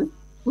reservation,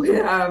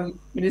 with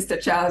Minister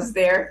Charles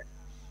there.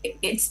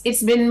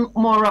 It's been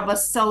more of a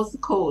South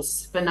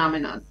Coast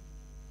phenomenon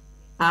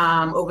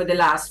over the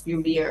last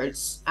few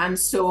years. And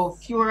so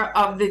fewer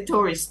of the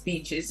tourist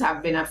beaches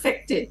have been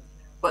affected.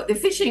 But the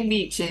fishing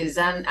beaches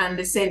and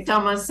the St.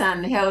 Thomas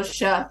and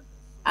Helsha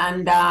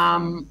and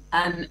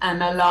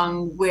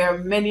along where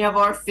many of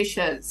our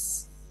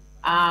fishers,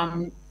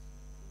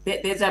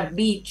 there's a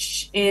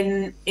beach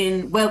in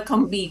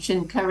Welcome Beach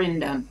in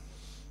Clarendon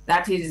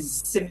that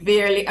is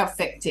severely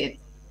affected.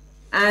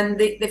 And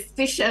the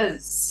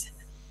fishers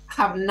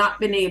have not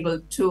been able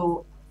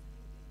to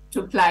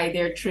ply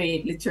their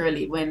trade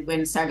literally when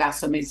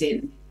sargassum is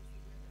in.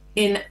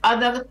 In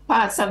other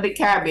parts of the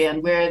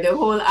Caribbean where the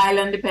whole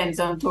island depends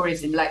on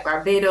tourism, like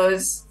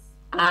Barbados,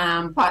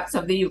 parts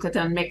of the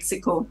Yucatan,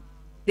 Mexico,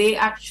 they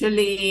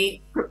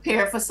actually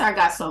prepare for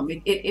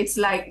sargassum. It's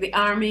like the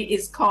army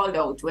is called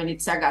out when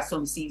it's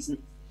sargassum season,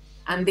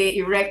 and they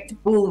erect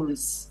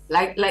booms,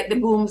 like the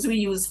booms we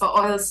use for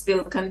oil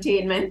spill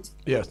containment.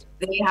 Yes.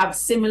 They have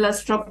similar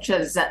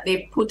structures that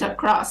they put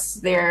across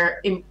their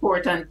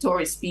important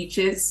tourist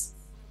beaches,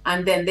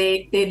 and then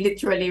they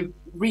literally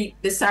reap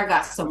the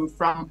sargassum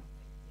from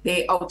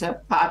the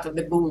outer part of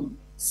the boom.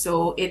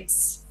 So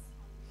it's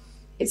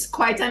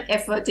quite an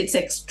effort. It's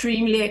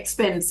extremely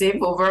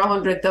expensive, over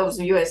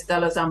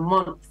 $100,000 a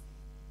month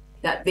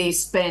that they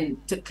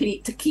spend to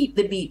keep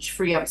the beach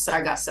free of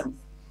sargassum.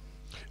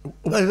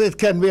 Well, it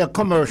can be a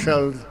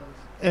commercial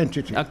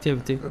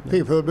activity.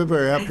 People will be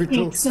very happy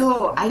to.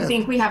 So I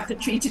think we have to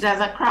treat it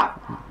as a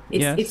crop.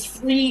 It's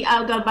free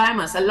algal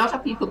biomass. A lot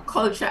of people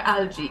culture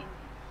algae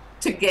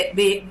to get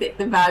the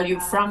value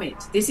from it.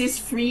 This is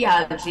free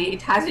algae.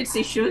 It has its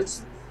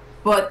issues,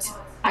 but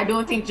I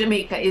don't think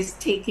Jamaica is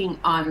taking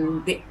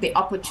on the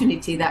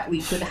opportunity that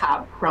we could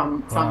have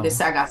from the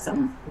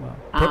sargassum.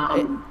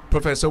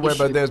 Professor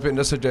Weber, there's been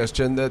a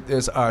suggestion that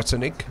there's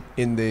arsenic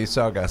in the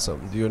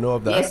sargassum. Do you know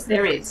of that? Yes,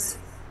 there is.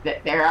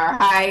 There are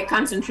high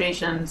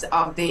concentrations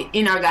of the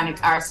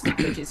inorganic arsenic,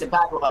 which is a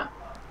bad one.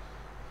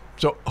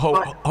 So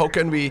how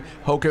can we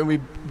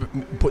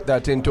put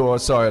that into our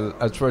soil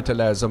as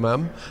fertilizer,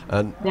 ma'am?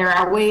 And there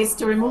are ways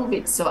to remove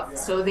it.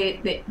 So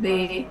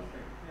the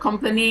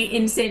company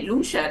in St.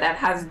 Lucia that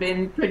has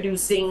been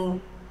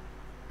producing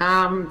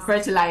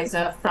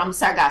fertilizer from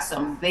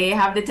sargassum, they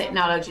have the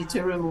technology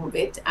to remove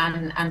it,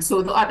 and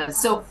so do others.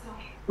 So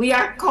we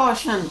are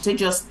cautioned to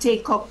just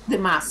take up the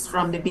mass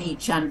from the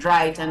beach and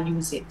dry it and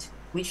use it.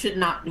 We should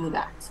not do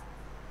that.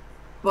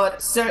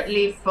 But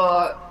certainly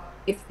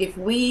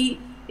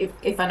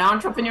if an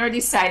entrepreneur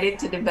decided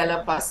to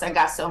develop a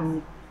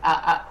sargassum,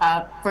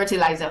 a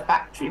fertilizer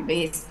factory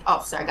based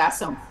off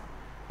sargassum,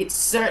 it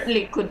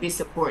certainly could be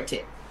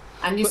supported.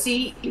 And you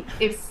see,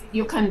 if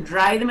you can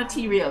dry the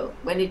material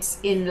when it's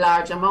in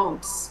large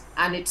amounts,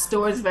 and it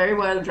stores very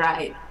well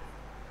dried,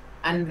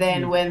 and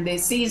then when the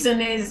season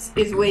is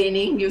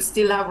waning, you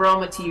still have raw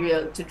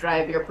material to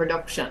drive your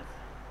production.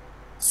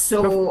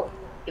 So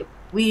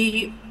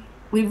we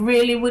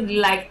really would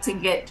like to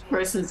get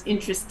persons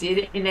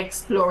interested in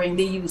exploring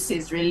the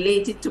uses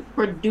related to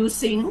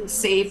producing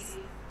safe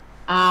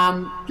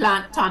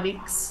plant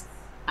tonics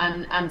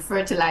and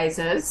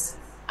fertilizers,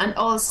 and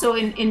also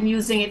in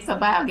using it for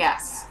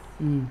biogas.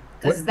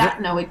 Because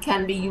now it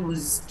can be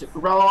used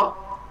raw.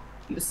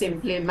 You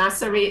simply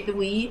macerate the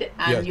weed,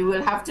 and you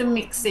will have to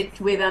mix it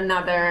with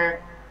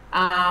another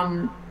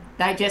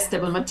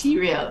digestible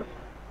material.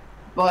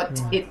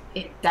 But it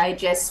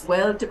digests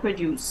well to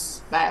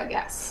produce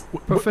biogas.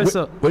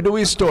 Professor, where do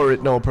we store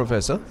it now,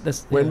 Professor?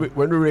 When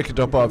we rake it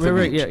up off the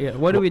beach?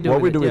 What do we do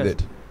with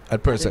it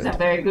at present? That's a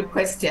very good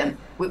question.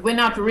 We're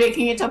not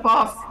raking it up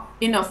off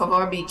enough of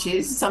our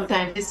beaches.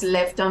 Sometimes it's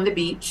left on the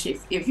beach.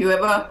 If you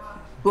ever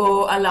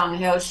go along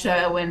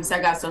Hellshire when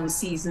sargassum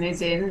season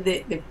is in,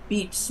 the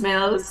beach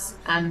smells,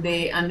 and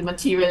the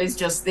material is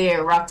just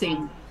there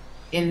rotting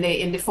in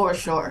the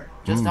foreshore,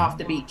 just off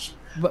the beach.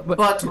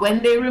 But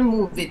when they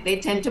remove it, they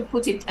tend to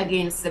put it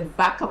against the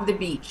back of the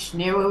beach,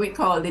 near what we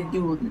call the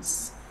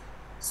dunes.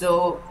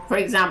 So, for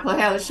example,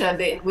 Hellshire,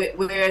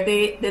 where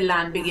the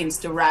land begins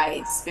to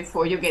rise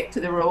before you get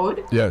to the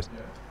road, yes,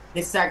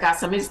 the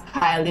sargassum is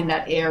piled in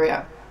that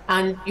area.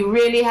 And you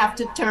really have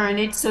to turn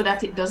it so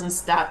that it doesn't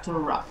start to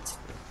rot.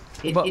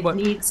 It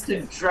needs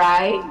to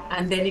dry,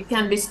 and then it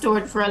can be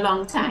stored for a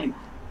long time.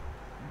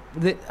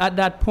 At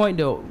that point,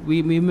 though,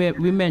 we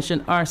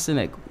mentioned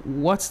arsenic.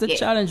 What's the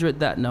challenge with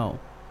that now?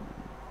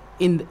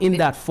 In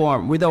that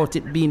form, without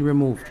it being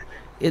removed,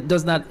 it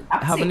does not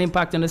have an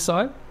impact on the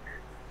soil.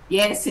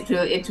 Yes, it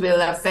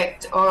will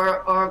affect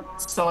our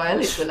soil.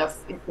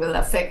 It will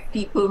affect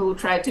people who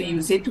try to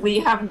use it. We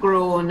have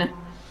grown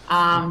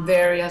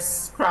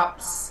various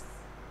crops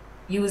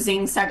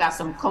using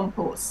sargassum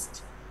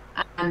compost,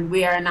 and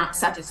we are not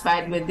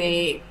satisfied with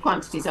the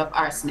quantities of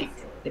arsenic,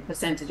 the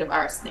percentage of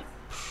arsenic.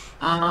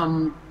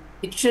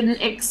 It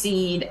shouldn't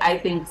exceed, I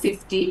think,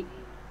 50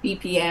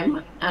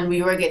 ppm, and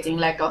we were getting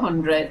like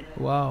 100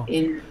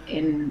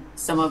 in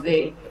some of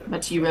the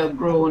material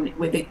grown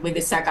with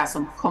the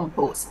sargassum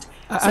compost.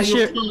 So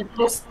you can't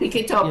just pick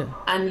it up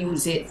and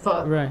use it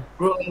for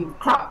growing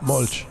crops.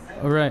 Mulch.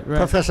 Right.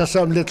 Professor,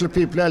 some little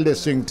people are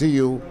listening to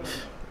you,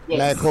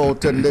 like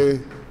out in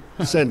the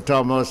St.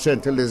 Thomas,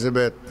 St.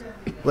 Elizabeth,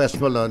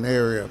 Westmoreland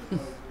area.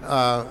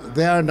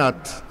 They are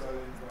not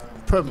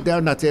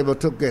able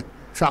to get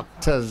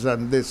tractors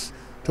and this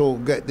to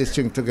get this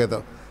thing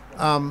together.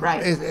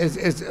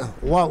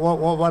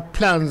 What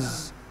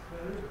plans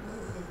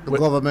the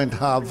government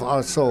have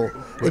also,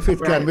 if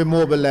it can be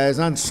mobilized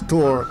and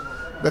stored,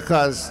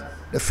 because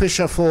the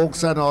fisher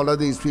folks and all of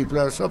these people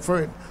are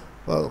suffering.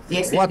 Well,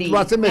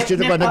 what's the message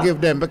you're going to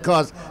give them?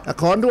 Because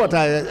according to what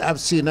I have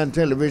seen on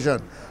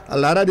television, a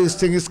lot of these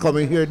things is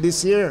coming here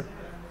this year,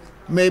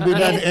 maybe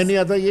not any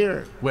other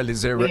year. Well,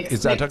 is that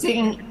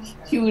expecting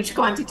huge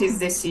quantities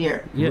this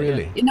year?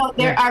 Really? You know,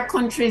 there are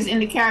countries in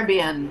the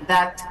Caribbean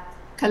that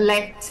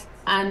collect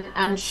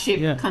and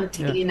ship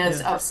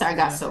containers of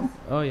sargassum.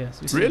 Oh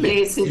yes, really?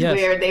 Places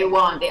where they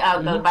want the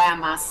algal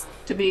biomass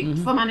to be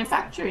for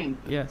manufacturing.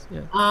 Yes.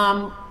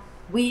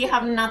 We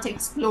have not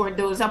explored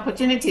those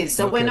opportunities.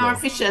 So when our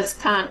fishers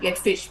can't get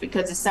fish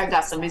because the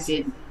sargassum is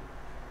in,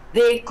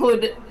 they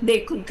could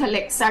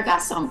collect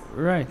sargassum.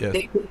 Right. Yes.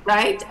 They could,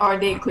 or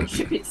they could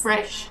ship it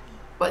fresh.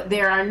 but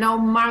there are no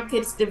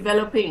markets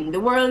developing. The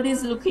world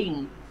is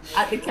looking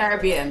at the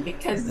Caribbean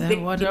because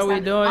what it's are we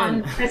an doing?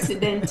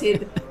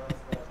 unprecedented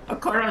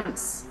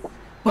occurrence.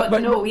 But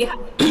no, we are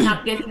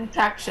not getting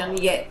traction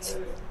yet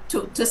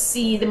to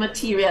see the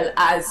material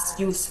as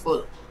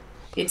useful.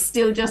 It's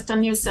still just a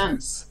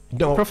nuisance.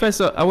 No.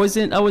 Professor, I was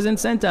in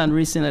St. Anne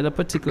recently at a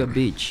particular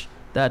beach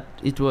that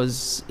it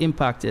was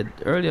impacted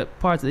earlier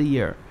part of the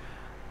year,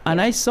 and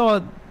I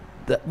saw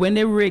that when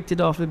they raked it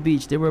off the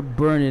beach, they were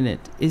burning it.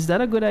 Is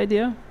that a good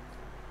idea?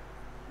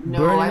 No,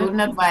 Burning I it?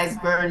 wouldn't advise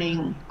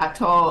burning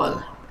at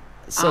all.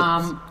 So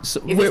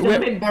If it's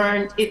going to be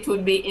burned, it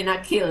would be in a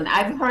kiln.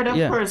 I've heard of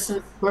Yeah.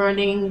 persons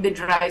burning the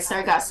dry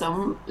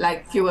sargassum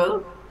like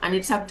fuel, and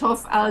it's a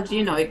tough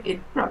algae, it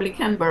probably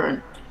can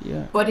burn.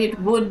 Yeah. But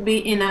it would be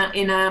in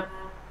a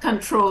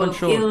controlled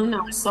kiln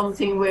or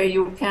something where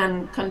you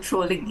can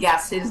control the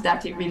gases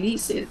that it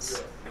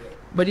releases.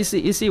 But you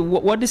see,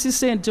 what this is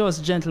saying to us,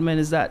 gentlemen,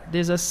 is that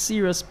there's a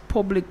serious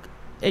public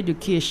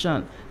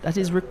education that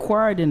is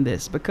required in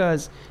this,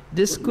 because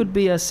this could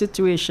be a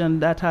situation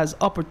that has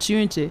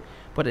opportunity,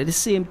 but at the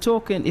same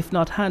token, if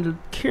not handled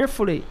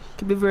carefully,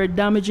 can be very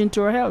damaging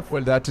to our health.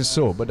 Well, that is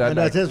so, but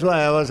that is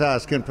why I was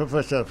asking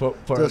Professor for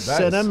to advice.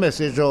 send a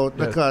message out,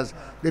 because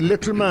the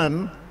little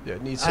man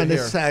needs to and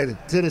hear. his side,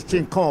 till this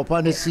thing come up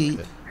on the sea,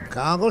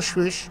 can't go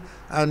swish,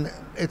 and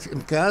it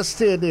can't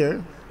stay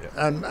there.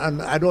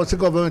 And I don't see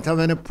government have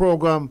any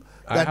program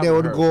that they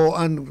would go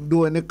and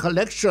do any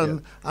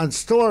collection and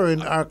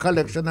storing our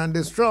collection and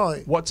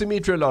destroy. What's a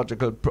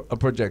meteorological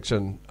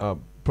projection,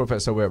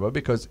 Professor Weber?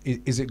 Because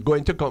is it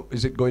going to come?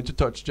 Is it going to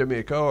touch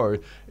Jamaica, or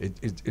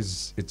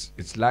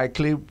it's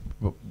likely?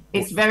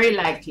 It's very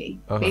likely,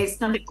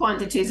 based on the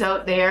quantities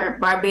out there.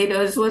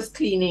 Barbados was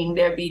cleaning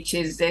their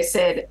beaches. They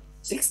said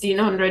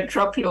 1,600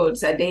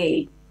 truckloads a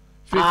day.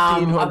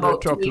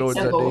 1,500 truckloads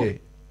a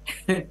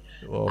day.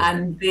 Whoa.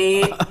 And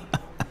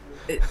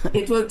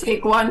it will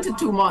take 1 to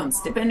 2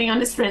 months, depending on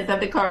the strength of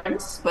the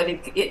currents. But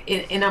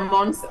in a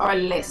month or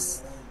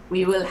less,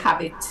 we will have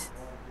it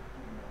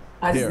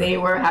as they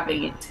were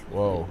having it.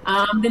 Whoa.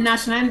 The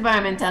National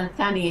Environment and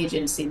Planning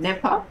Agency,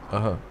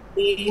 NEPA,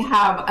 they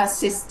have a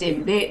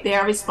system. They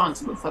are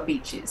responsible for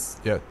beaches.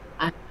 Yeah.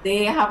 And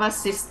they have a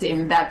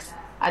system that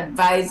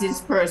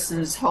advises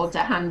persons how to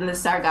handle the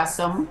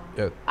sargassum.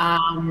 Yeah.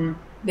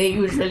 They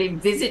usually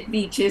visit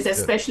beaches,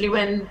 especially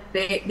when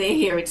they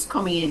hear it's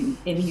coming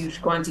in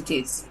huge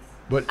quantities.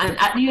 And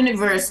at the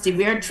university,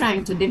 we are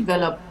trying to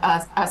develop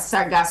a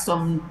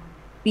sargassum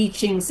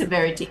beaching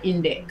severity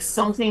index,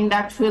 something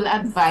that will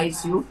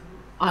advise you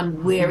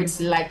on where it's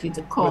likely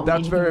to come. Well,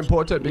 that's very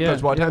important,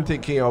 because what I'm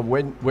thinking of,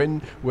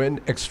 when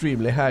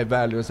extremely high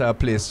values are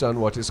placed on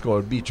what is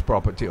called beach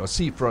property or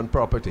seafront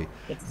property,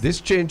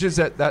 this changes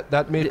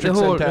that matrix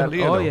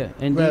entirely.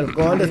 Well,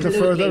 go a little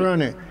further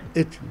on it.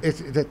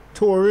 It's the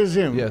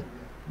tourism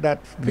that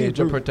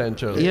major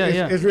potential.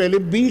 It's really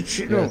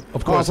beach,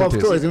 of course it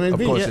is. Tourism of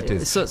course it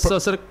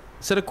is.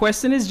 So the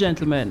question is,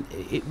 gentlemen,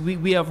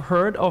 we have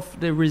heard of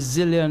the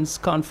resilience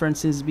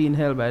conferences being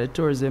held by the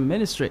tourism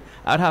ministry.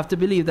 I'd have to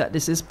believe that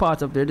this is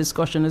part of their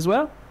discussion as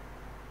well.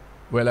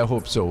 Well, I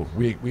hope so.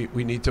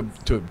 We need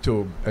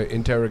to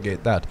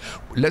interrogate that.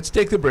 Let's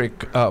take the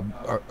break,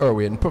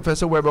 Irwine.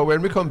 Professor Weber,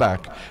 when we come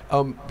back,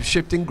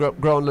 shifting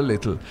ground a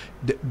little,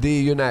 the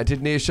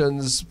United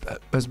Nations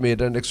has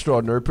made an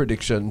extraordinary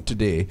prediction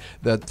today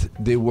that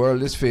the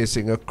world is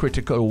facing a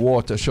critical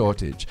water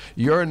shortage.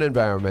 You're an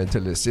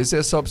environmentalist. Is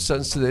there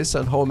substance to this,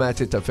 and how might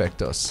it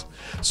affect us?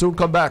 Soon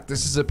come back.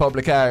 This is a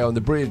Public Eye on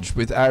the Bridge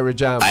with Irie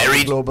Jam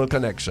Global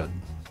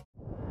Connection.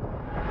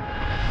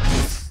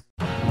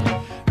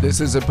 This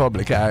is a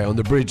Public Eye on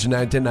the Bridge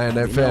 99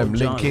 FM,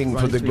 linking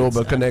for the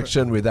Global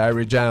Connection with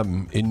Irie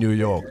Jam in New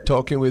York.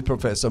 Talking with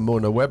Professor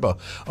Mona Weber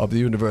of the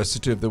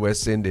University of the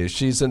West Indies.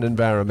 She's an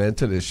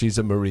environmentalist. She's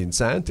a marine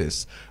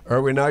scientist.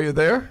 Irwine, are you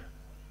there?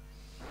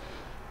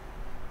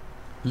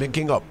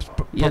 Linking up.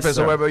 Yes,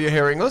 Professor sir. Weber, you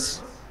hearing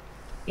us?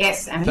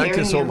 Yes, I'm Thank hearing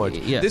you so much.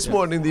 This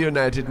morning, the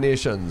United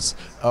Nations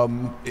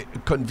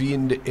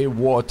convened a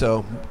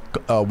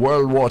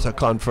World Water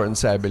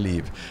Conference, I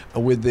believe,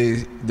 with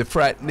the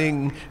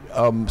frightening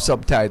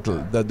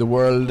subtitle that the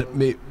world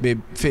may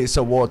face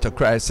a water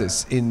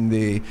crisis in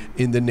the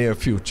near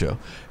future.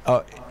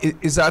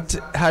 Is that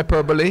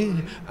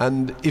hyperbole?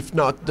 And if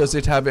not, does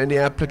it have any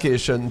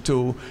application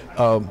to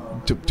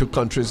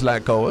countries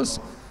like ours?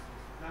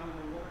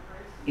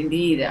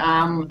 Indeed,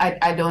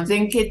 I don't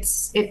think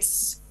it's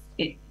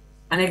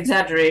an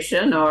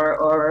exaggeration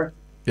or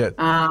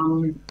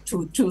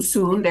too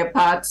soon. There are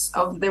parts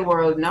of the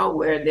world now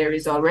where there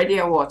is already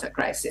a water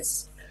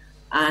crisis,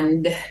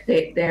 and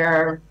there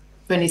are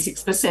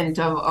 26%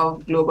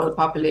 of global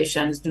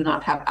populations do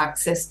not have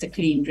access to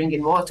clean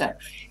drinking water.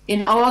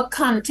 In our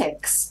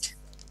context,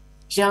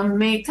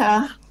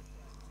 Jamaica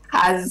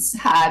has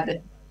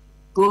had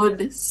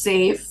good,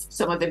 safe,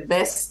 some of the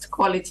best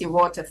quality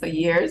water for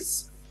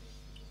years,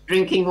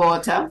 drinking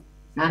water,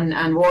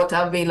 and water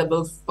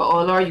available for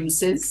all our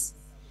uses,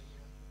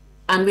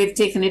 and we've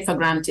taken it for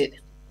granted.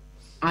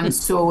 And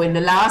so in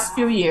the last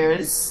few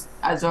years,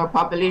 as our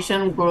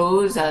population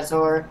grows, as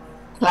our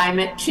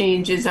climate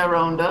changes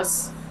around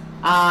us,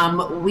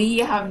 we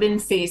have been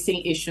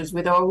facing issues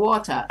with our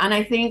water. And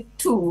I think,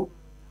 too,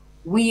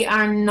 we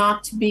are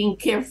not being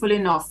careful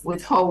enough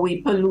with how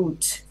we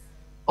pollute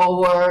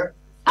our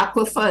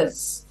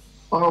aquifers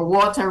or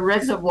water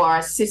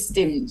reservoir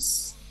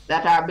systems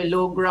that are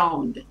below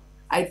ground.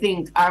 I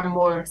think are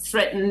more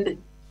threatened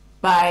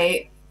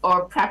by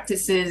our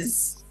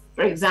practices.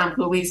 For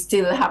example, we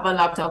still have a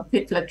lot of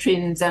pit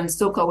latrines and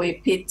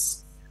soakaway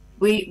pits.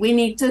 We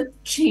need to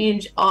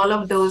change all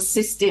of those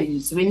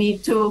systems. We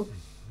need to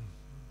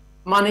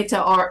monitor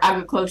our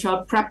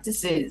agricultural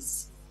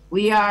practices.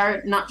 We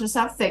are not just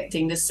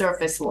affecting the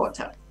surface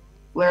water,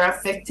 we're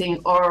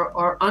affecting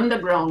our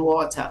underground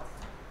water.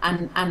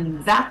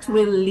 And that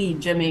will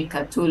lead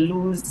Jamaica to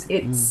lose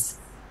its,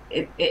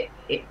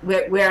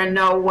 we are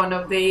now one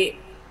of the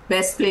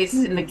best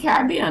places in the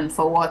Caribbean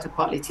for water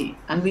quality.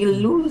 And we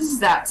lose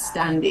that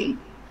standing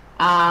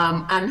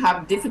and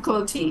have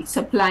difficulty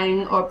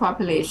supplying our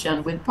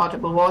population with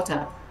potable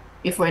water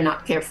if we're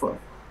not careful.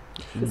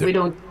 If we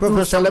don't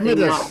Professor, let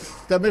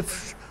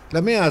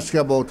me ask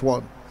you about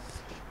one.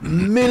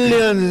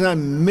 Millions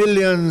and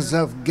millions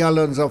of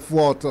gallons of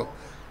water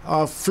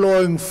are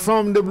flowing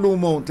from the Blue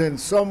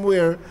Mountains,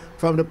 somewhere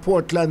from the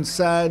Portland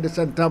side, the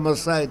St.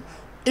 Thomas side,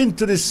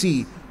 into the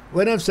sea.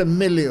 When I say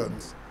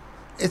millions,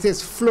 it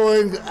is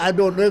flowing. I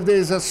don't know if there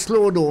is a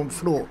slow down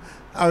flow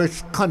or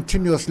it's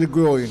continuously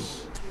growing.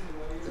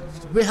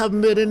 We haven't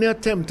made any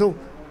attempt to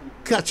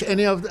catch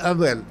any of the,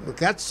 well, we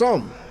catch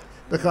some,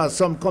 because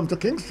some come to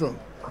Kingston,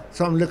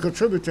 some little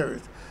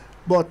tributaries.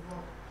 But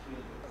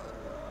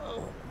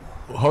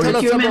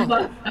if you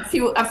remember a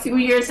few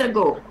years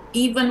ago,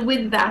 even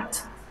with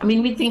that, I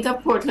mean, we think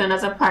of Portland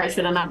as a parish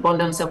with an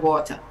abundance of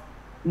water.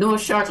 No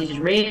shortage, it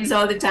rains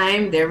all the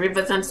time, there are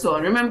rivers and so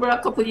on. Remember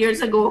a couple of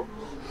years ago,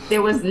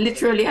 there was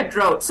literally a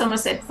drought.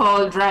 Somerset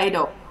Fall dried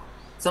up,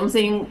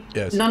 something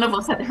none of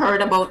us had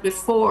heard about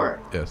before.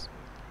 Yes.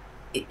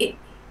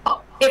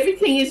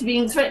 Everything is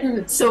being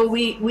threatened. So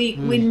we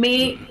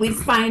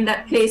find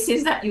that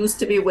places that used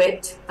to be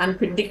wet and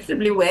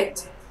predictably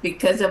wet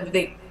because of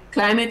the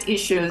climate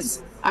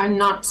issues are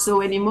not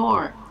so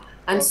anymore.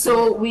 And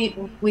so we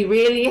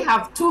really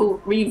have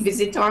to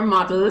revisit our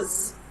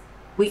models.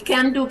 We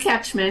can do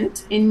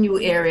catchment in new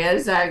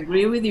areas. I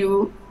agree with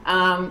you,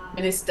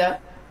 Minister,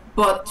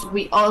 but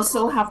we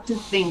also have to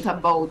think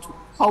about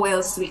how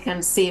else we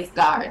can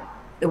safeguard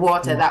the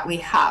water that we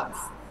have.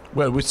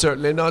 Well, we're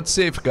certainly not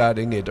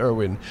safeguarding it,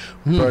 Irwine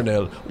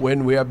Pearnel,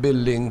 when we are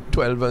building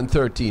 12 and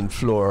 13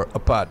 floor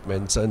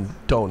apartments and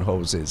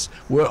townhouses.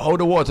 How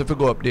the water will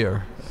go up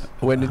there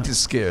when it is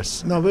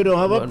scarce? No, we don't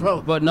have a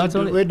problem. But not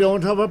only we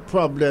don't have a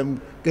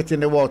problem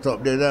getting the water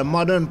up there. There are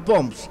modern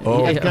pumps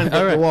that can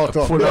get the water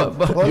up full there. of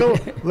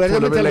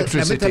Let me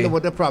electricity. tell you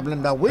what the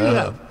problem that we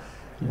have.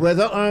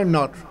 Whether or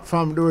not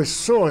from the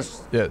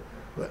resource,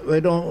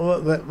 we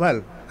don't.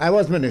 Well, I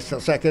was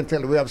minister, so I can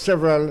tell you we have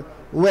several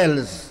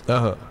wells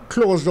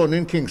closed down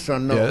in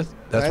Kingston now. Yes,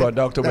 that's what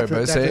Dr. Weber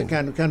is saying.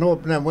 We can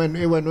open them when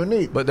we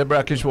need. But the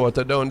brackish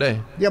water down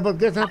there. Yeah, but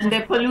guess what? And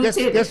they're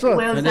polluted. Guess what?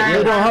 Wells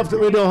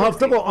We don't have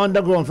to go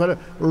underground for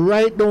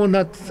right down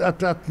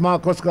at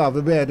Marcus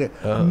Garvey Bay.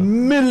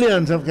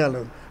 Millions of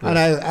gallons. And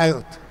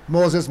I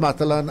Moses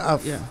Matalan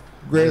of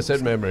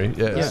great memory,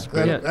 yes,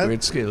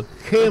 great skill,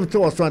 came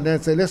to us one day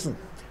and said, listen,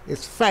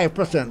 it's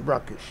 5%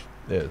 brackish.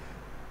 Yes.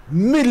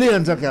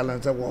 Millions of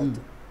gallons of water.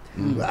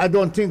 I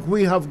don't think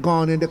we have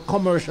gone in the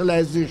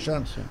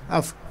commercialization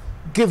of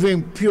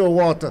giving pure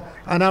water.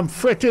 And I'm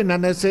fretting,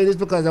 and I say this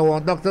because I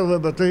want Dr.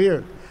 Weber to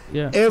hear.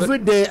 Every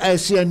day I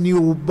see a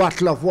new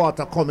bottle of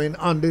water coming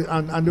on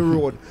the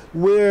road.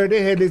 Where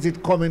the hell is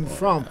it coming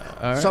from?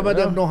 Some of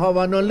them don't have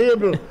a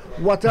label.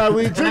 What are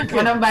we drinking?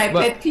 One of my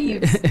pet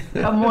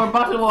peeves. More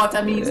bottled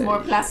water means more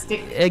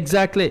plastic.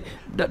 Exactly.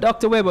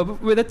 Dr. Weber,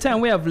 with the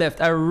time we have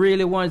left, I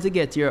really wanted to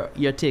get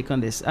your take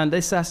on this. And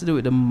this has to do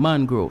with the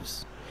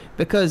mangroves.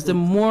 Because the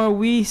more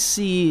we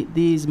see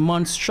these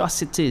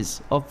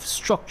monstrosities of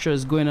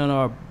structures going on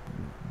our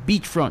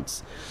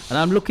beachfronts, and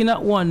I'm looking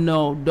at one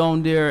now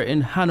down there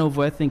in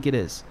Hanover, I think it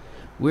is,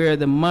 where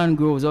the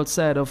mangroves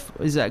outside of,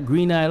 is that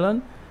Green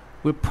Island,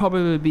 will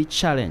probably be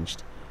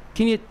challenged.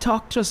 Can you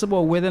talk to us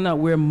about whether or not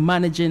we're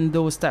managing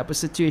those type of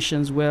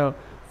situations well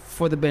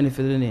for the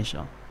benefit of the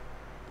nation?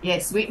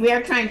 Yes, we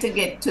are trying to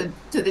get to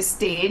the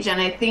stage,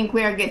 and I think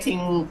we are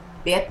getting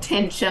the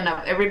attention of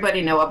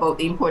everybody now about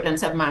the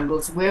importance of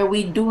mangroves, where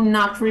we do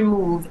not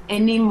remove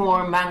any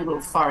more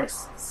mangrove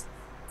forests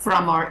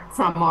from our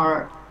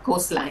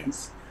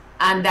coastlines.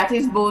 And that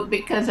is both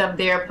because of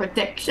their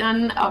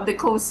protection of the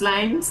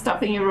coastline,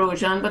 stopping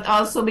erosion, but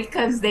also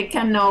because they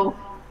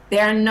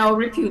are now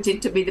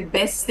reputed to be the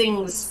best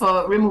things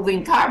for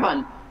removing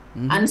carbon.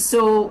 And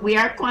so we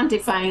are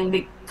quantifying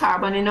the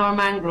carbon in our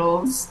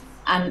mangroves,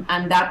 and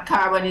that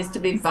carbon is to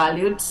be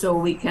valued, so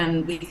we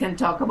can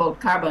talk about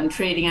carbon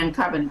trading and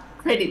carbon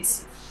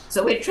credits.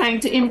 So we're trying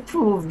to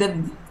improve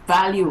the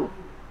value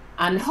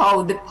and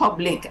how the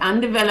public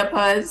and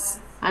developers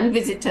and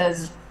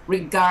visitors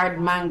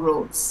regard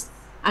mangroves.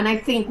 And I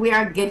think we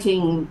are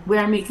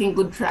making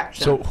good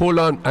traction. So hold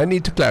on, I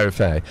need to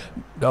clarify.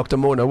 Dr.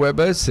 Mona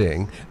Weber is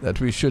saying that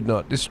we should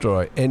not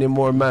destroy any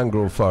more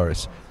mangrove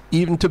forests,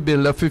 even to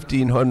build a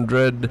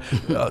 1,500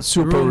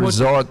 super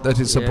resort that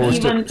is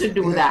supposed even to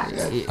do that.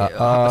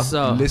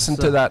 Listen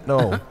to that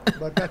now.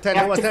 But I tell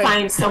You you have what to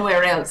find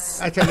somewhere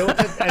else. I tell you what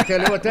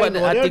I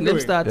know I they're think them doing.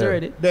 start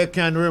already. They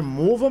can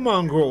remove a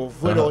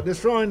mangrove without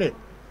destroying it,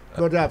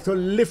 but they have to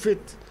lift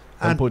it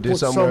and put it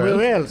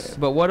somewhere else.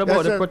 But what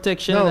about the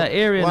protection of that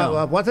area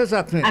now? What is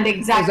happening? And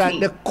exactly. Is that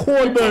the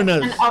coal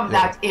burners of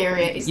that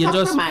area is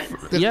compromised.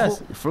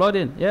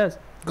 Flooding, yes.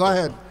 Go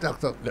ahead,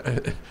 Doctor.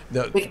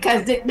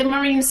 Because the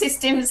marine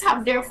systems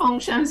have their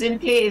functions in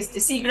place. The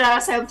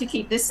seagrass help to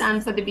keep the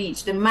sand for the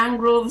beach. The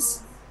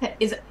mangroves,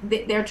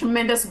 they're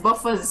tremendous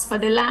buffers for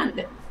the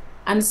land.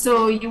 And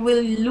so you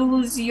will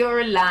lose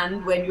your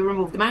land when you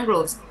remove the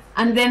mangroves.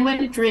 And then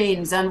when it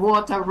rains and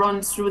water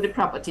runs through the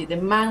property, the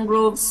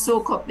mangroves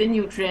soak up the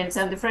nutrients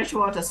and the fresh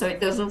water so it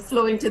doesn't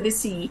flow into the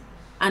sea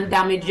and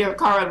damage your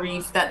coral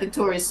reef that the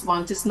tourists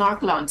want to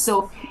snorkel on.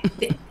 So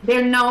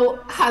there now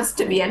has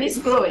to be, and it's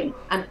growing,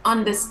 an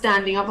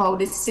understanding of how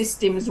the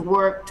systems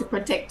work to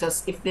protect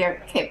us if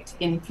they're kept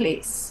in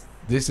place.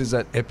 This is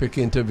an epic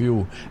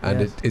interview,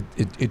 and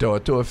it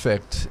ought to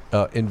affect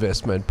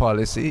investment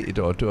policy. It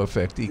ought to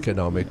affect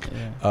economic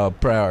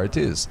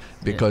priorities,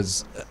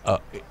 because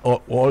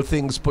all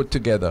things put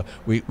together,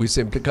 we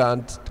simply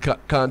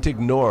can't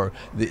ignore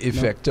the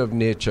effect of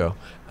nature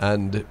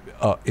and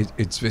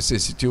its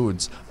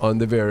vicissitudes on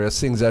the various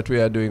things that we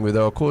are doing with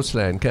our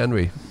coastline, can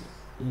we?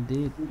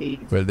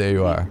 Indeed. Well, there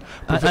you are.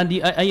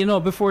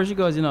 And before she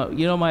goes,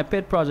 my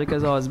pet project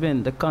has always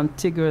been the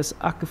contiguous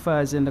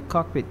aquifers in the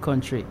cockpit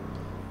country.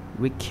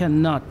 We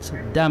cannot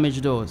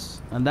damage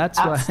those, and that's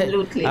why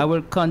I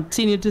will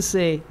continue to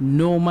say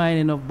no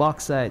mining of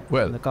bauxite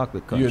in the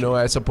cockpit country.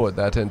 I support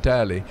that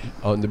entirely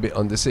on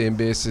the same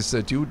basis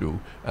that you do,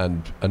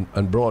 and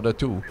broader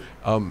too.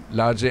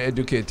 Largely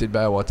educated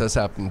by what has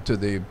happened to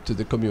the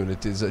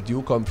communities that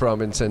you come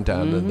from in St.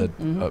 Anne, and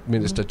that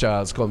Minister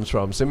Charles comes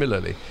from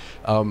similarly.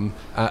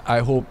 I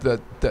hope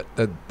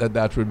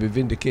that will be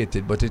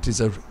vindicated, but it is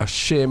a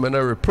shame and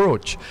a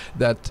reproach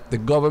that the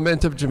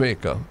government of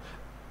Jamaica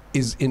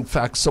is in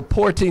fact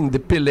supporting the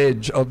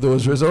pillage of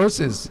those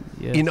resources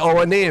in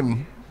our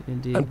name.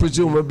 Indeed. And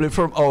presumably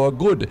from our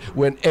good,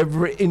 when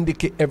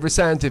every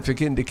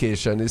scientific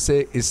indication is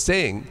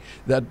saying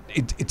that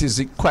it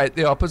is quite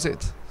the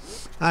opposite.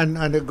 And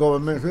the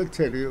government will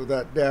tell you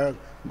that they're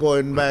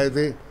going by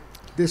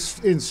this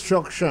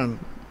instruction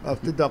of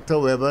the Dr.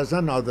 Webers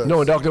and others.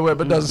 No, Dr.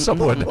 Weber doesn't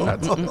support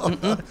that.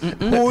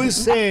 Who is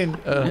saying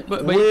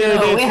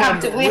we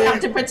have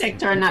to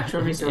protect our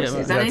natural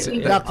resources? And I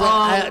think Doctor,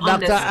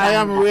 I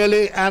am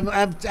really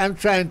I'm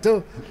trying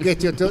to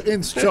get you to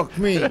instruct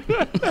me,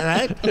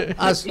 right?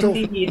 As to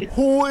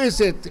who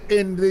is it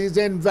in these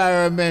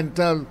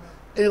environmental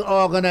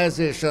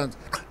organizations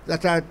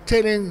that are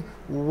telling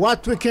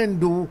what we can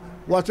do,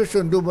 what we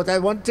shouldn't do. But I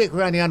want to take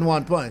Ronnie on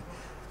one point.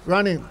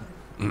 Ronnie,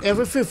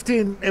 every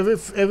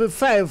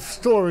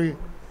 5-story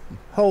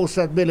house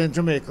that built in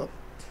Jamaica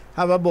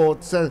have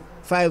about 5,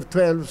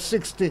 12,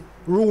 60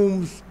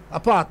 rooms,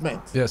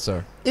 apartments. Yes,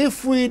 sir.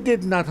 If we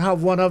did not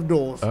have one of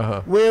those,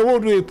 where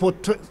would we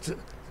put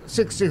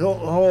 60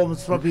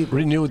 homes for people?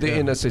 Renew the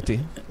inner city.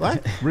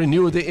 What?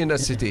 Renew the inner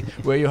city,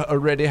 where you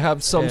already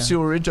have some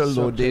sewerage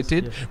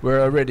located,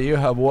 where already you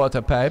have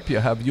water pipe, you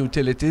have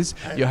utilities,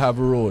 you have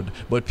road.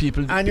 But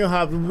people... And you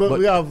have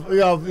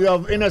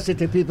inner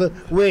city people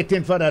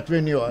waiting for that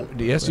renewal.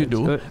 Yes, you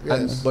do.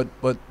 Yes.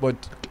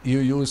 But you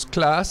use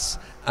class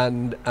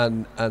and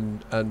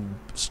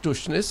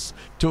stushness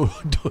to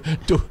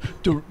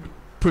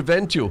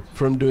prevent you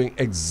from doing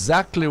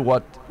exactly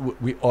what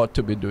we ought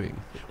to be doing.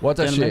 What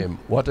a shame.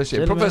 What a shame.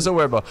 Gentlemen. Professor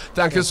Weber,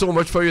 thank you so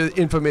much for your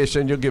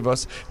information you give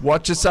us.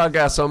 Watch the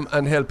sargassum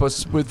and help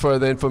us with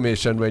further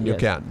information when you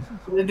can.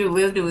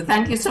 We'll do.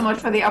 Thank you so much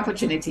for the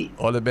opportunity.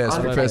 All the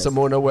best. Professor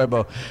Mona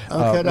Weber,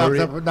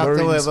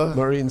 Dr. Weber.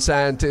 Marine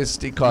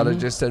scientist,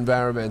 ecologist,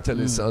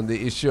 environmentalist on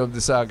the issue of the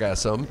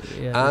sargassum,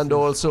 and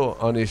also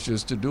on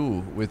issues to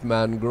do with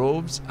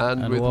mangroves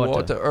and with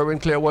water. Irwine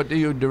Clare, what do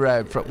you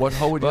derive from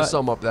how would you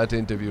sum up that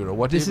interview?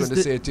 What are you going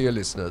to say to your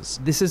listeners?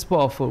 This is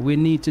powerful. We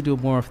need to do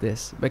more of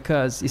this,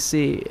 because you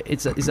see,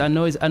 I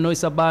know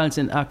it's a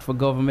balancing act for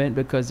government,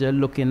 because they're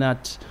looking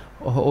at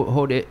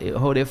how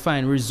they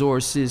find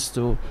resources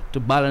to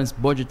balance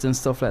budgets and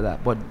stuff like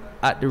that. But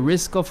at the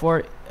risk of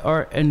our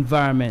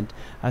environment,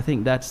 I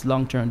think that's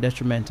long-term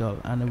detrimental,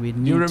 and we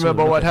need. You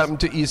remember what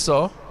happened to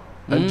Esau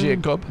and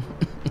Jacob?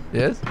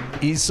 Yes,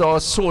 Esau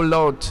sold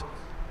out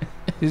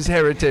his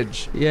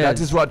heritage. Yes.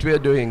 That is what we are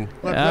doing.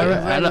 When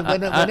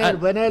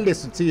I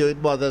listen to you,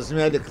 it bothers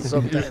me a little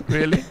sometimes.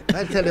 Really?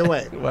 I'll tell you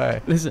why.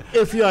 Why? Listen,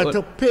 if you are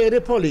to pay the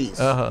police,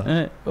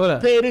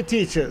 pay the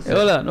teachers,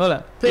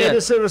 pay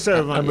the civil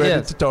servants, I'm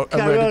ready to talk.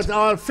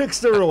 Fix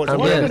the roads.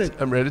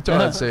 I'm ready to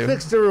answer you.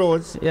 Fix the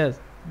roads. Yes.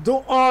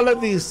 Do all of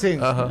these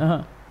things.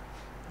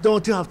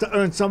 don't you have to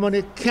earn some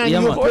money? Can Yeah,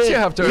 you man. Of course pay? you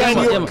have to earn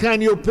money.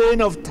 Can you pay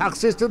enough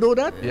taxes to do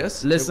that?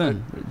 Yes.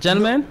 Listen,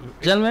 gentlemen,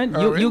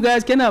 you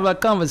guys can have a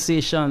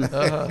conversation,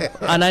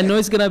 and I know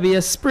it's gonna be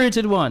a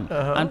spirited one.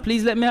 And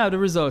please let me have the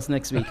results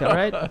next week. All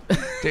right.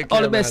 Take All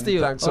care, the best man. to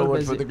you. Thanks All so the much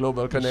best for to the you.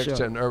 global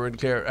connection, Irwine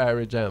Clare,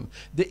 Irie Jam.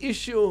 The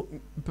issue,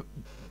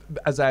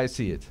 as I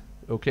see it,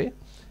 okay,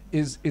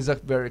 is a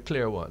very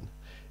clear one.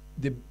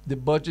 The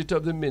budget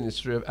of the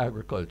Ministry of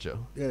Agriculture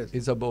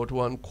is about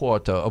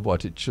 1/4 of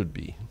what it should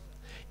be.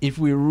 If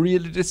we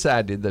really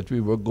decided that we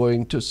were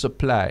going to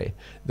supply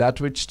that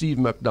which Steve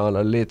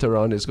McDonald later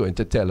on is going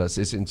to tell us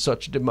is in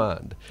such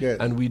demand,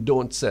 and we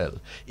don't sell,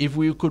 if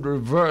we could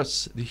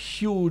reverse the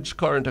huge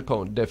current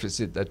account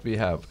deficit that we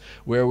have,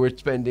 where we're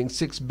spending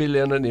 $6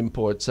 billion on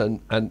imports and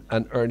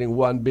earning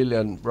 $1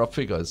 billion, rough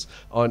figures,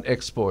 on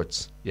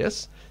exports,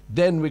 yes,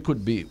 then we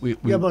could be we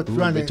would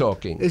be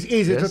talking. It's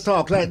easy to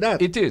talk like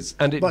that. It is,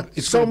 and but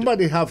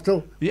somebody have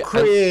to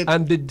create.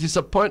 And the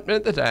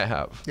disappointment that I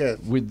have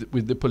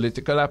with the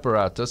political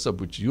apparatus of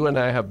which you and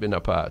I have been a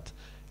part,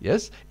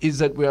 yes, is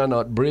that we are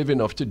not brave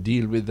enough to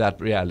deal with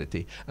that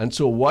reality. And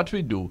so what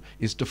we do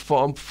is to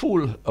form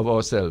fool of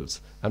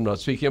ourselves. I'm not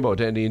speaking about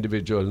any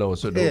individual now,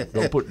 so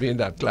don't put me in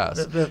that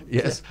class.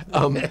 Yes,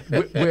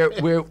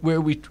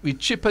 where we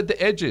chip at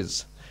the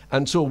edges.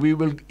 And so we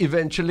will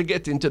eventually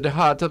get into the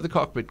heart of the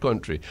cockpit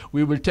country.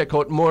 We will take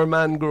out more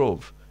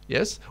mangrove.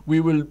 Yes, we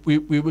will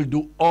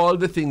do all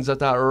the things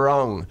that are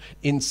wrong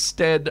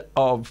instead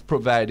of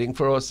providing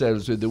for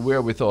ourselves with the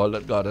wherewithal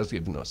that God has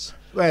given us.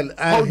 Well,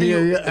 I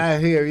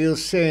hear you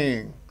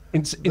saying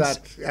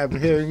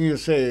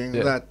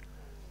that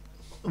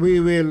we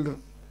will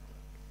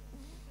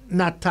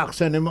not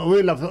tax anymore.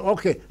 We'll have to,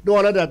 do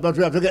all of that, but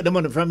we have to get the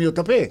money from you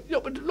to pay. Yeah,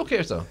 but look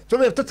here, sir. So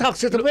we have to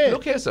tax it to pay.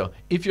 Look here, sir.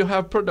 If you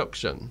have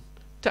production,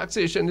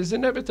 taxation is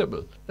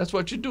inevitable. That's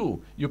what you do.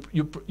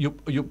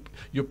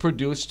 You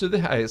produce to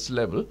the highest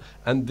level,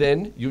 and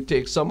then you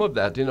take some of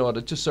that in order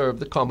to serve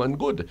the common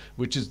good,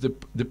 which is the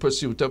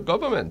pursuit of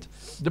government.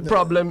 The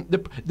problem,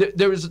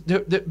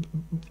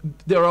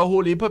 there are a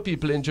whole heap of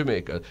people in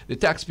Jamaica. The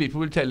tax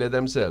people will tell you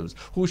themselves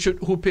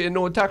who pay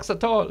no tax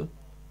at all,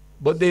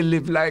 but they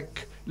live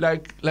like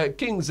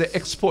kings. They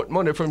export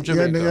money from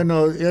Jamaica. You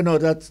know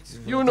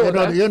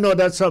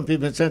that some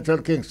people in Central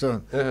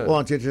Kingston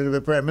want you to be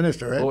Prime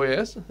Minister, right? Oh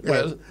yes.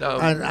 Well,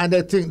 and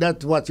I think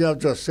that what you have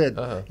just said,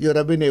 you'd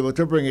have been able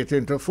to bring it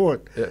into force,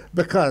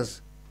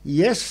 because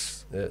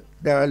there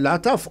are a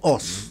lot of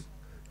us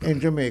in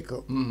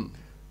Jamaica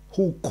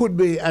who could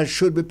be and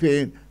should be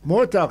paying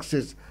more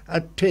taxes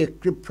and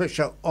take the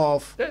pressure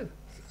off.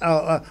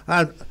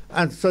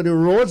 And so the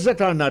roads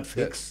that are not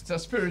fixed,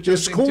 the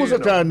schools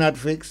that are not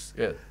fixed,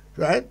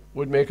 right,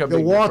 would make a the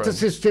big water difference.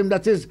 System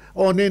that is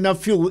only in a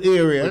few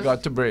areas. We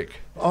got to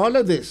break. All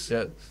of this.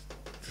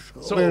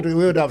 So we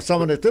would have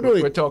someone to do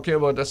it. We're talking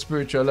about a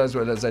spiritual as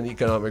well as an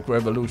economic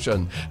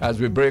revolution as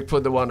we break for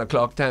the 1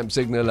 o'clock time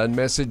signal and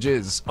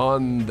messages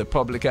on the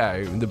public eye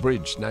in the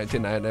Bridge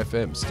 99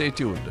 FM. Stay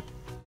tuned.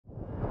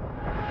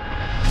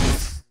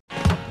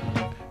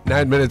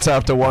 9 minutes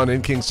after 1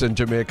 in Kingston,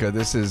 Jamaica.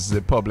 This is the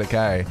Public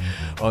Eye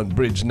on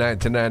Bridge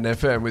 99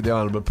 FM with the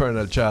Honorable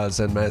Pearnel Charles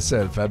and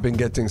myself. I've been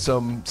getting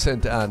some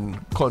St.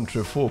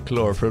 country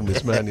folklore from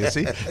this man, you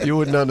see. You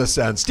wouldn't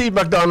understand. Steve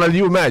McDonald,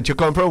 you might. You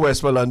come from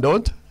Westmoreland,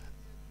 don't?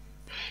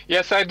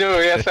 Yes, I do.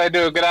 Yes, I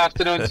do. Good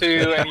afternoon to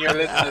you and your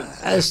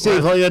listeners. Hi,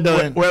 Steve. How you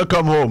doing?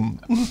 Welcome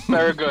home.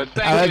 Very good.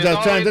 Thank you. I was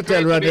just trying to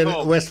tell you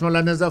that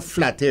Westmoreland is a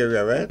flat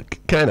area,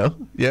 right? Kind of,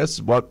 yes.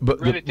 But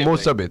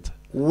most of it.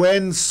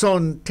 When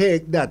sun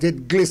take that,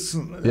 it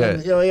glisten. Yeah.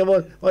 You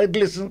know how it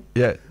glisten?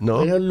 Yeah, no.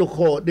 When you look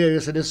out there,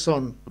 you see the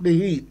sun, the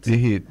heat. The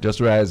heat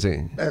just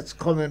rising. That's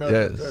coming up.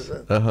 Yes.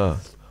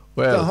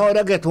 Well, so how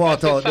they get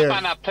water out there?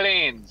 Savannah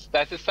Plains.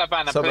 That's the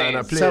Savannah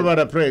Plains.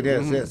 Savannah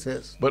Plains,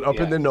 yes. But up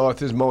in the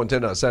north is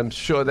mountainous. I'm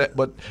sure that,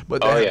 but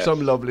they have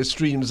some lovely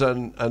streams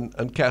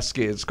and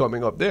cascades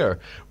coming up there,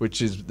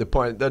 which is the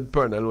point that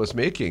Pearnel was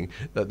making,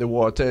 that the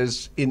water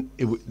is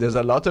there's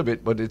a lot of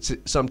it, but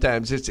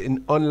sometimes it's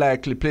in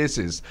unlikely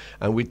places,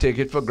 and we take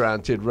it for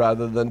granted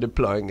rather than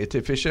deploying it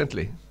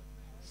efficiently.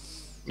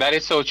 That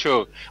is so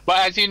true. But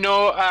as you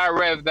know,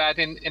 Rev, that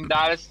in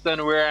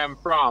Darlaston, where I'm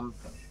from,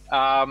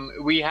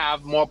 we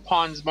have more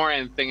ponds, more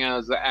anything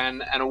else,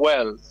 and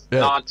wells,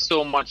 not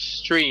so much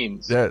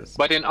streams. Yes.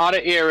 But in other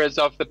areas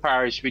of the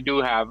parish, we do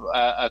have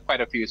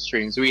quite a few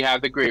streams. We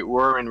have the Great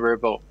Warren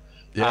River,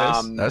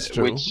 that's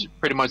true, which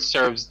pretty much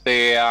serves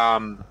the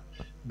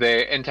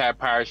entire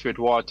parish with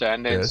water,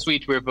 and then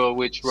Sweet River,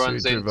 which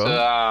runs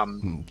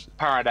into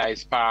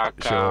Paradise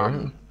Park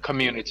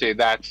community,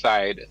 that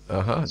side.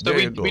 So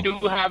we do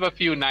have a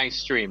few nice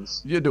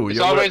streams. You do. It's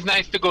always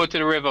nice to go to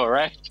the river,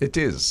 right? It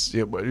is.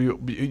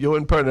 You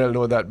and Pearnel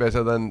know that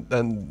better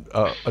than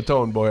a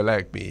town boy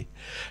like me.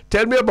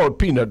 Tell me about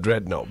Peanut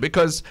Dread now,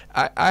 because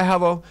I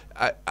have a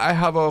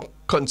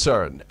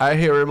concern. I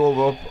hear him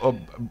over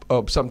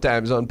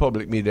sometimes on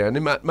public media, and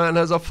the man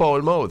has a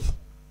foul mouth.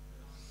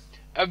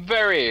 A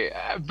very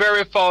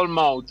foul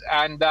mouth,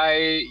 and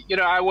I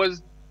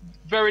was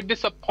very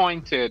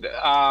disappointed.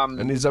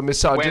 And he's a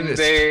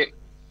misogynist.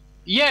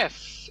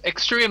 Yes,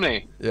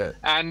 extremely. Yeah.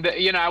 And,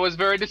 I was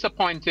very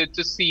disappointed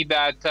to see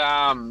that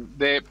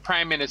the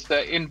Prime Minister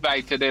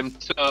invited him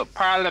to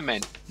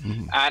Parliament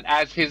and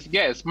as his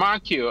guest.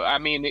 Mark you, I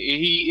mean,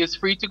 he is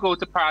free to go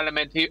to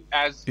Parliament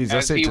as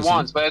he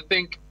wants. But I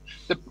think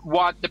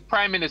what the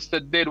Prime Minister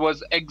did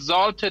was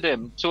exalted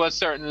him to a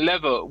certain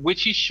level,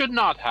 which he should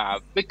not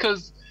have,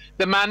 because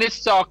the man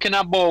is talking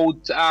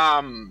about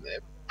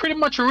pretty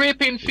much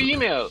raping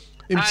female.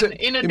 And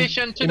in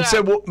addition to that,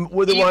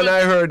 the one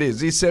I heard is,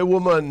 he said,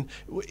 woman,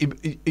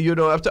 you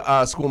don't have to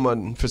ask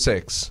woman for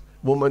sex.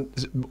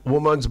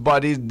 Woman's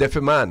body is deaf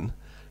a man.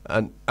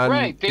 And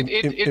right,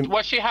 it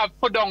what she have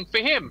put on for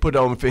him.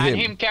 And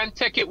him can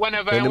take it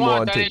whenever he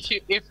want. And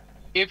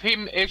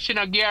if she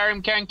not gear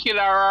him, can kill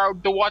her or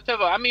do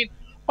whatever. I mean,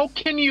 how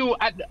can you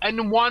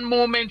in one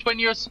moment when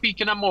you're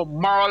speaking about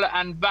moral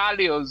and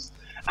values,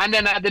 and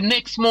then at the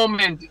next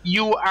moment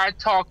you are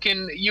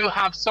talking, you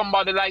have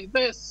somebody like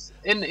this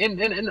don't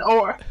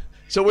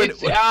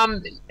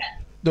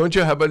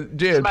you have a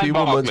JLP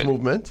women's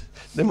movement?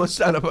 They must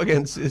stand up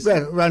against this.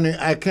 Well, Ronnie,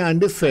 I can't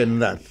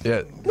defend that.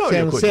 Yeah.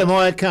 No, same how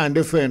I can't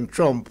defend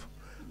Trump.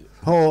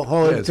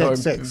 How it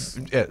takes sex.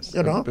 Yes.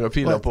 A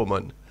female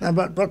woman.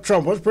 But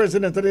Trump was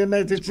president of the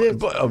United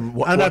States. And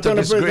not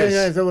only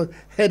president, he was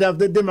head of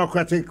the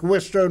democratic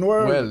Western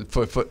world.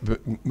 Well,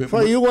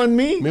 for you and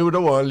me? Me would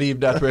want to leave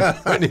that when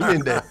he's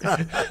in there.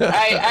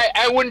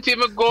 I wouldn't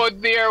even go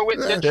there with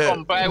the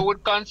Trump. I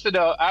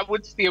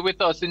would stay with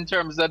us in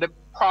terms of the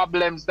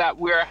problems that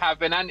we're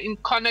having. And in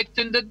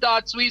connecting the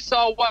dots, we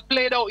saw what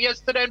played out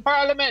yesterday in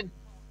Parliament.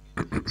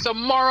 So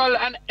moral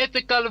and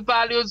ethical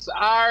values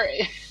are...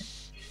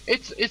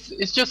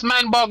 It's just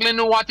mind-boggling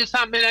what is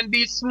happening, and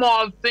these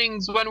small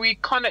things, when we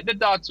connect the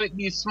dots with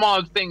these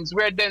small things,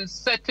 we're then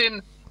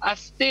setting a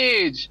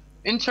stage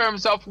in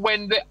terms of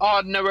when the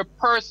ordinary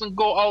person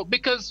go out.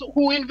 Because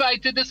who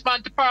invited this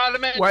man to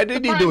Parliament? Why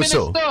did he do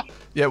so?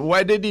 Yeah,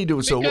 why did he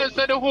do so? Because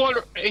of the whole,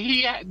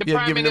 the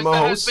Prime Minister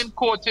has been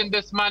quoting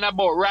this man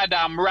about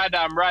Radam,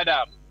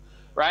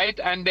 right?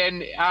 And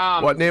then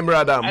what name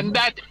Radam? And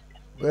that.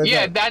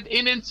 That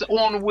in its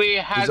own way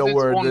has its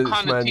own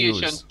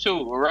connotation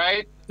too,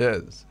 right?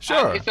 Yes,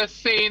 sure. And it's a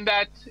saying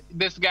that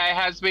this guy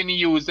has been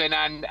using,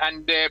 and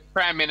the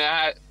Prime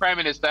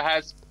Minister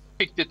has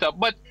picked it up.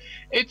 But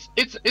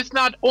it's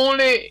not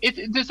only it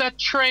is a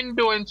trend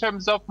though in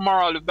terms of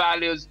moral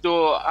values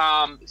though,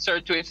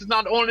 Sir Thwaites. It's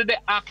not only the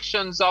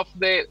actions of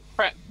the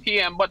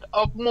PM, but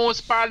of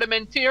most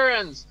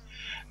parliamentarians.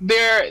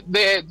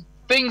 The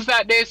things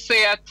that they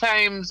say at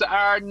times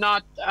are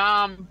not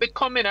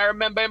becoming. I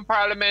remember in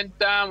Parliament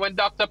when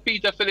Dr.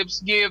 Peter Phillips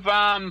gave,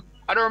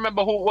 I don't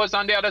remember who was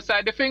on the other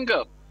side, the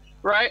finger,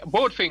 right?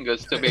 Both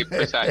fingers to be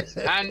precise.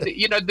 And,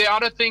 the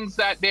other things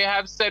that they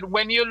have said,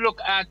 when you look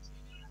at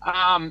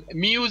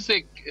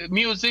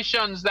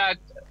musicians that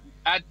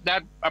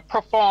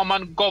perform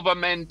on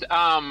government,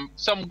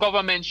 some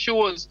government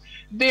shows,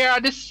 they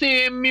are the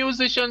same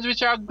musicians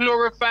which are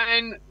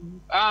glorifying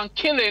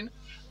killing,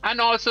 and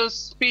also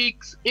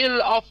speaks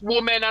ill of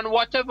women and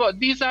whatever.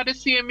 These are the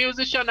same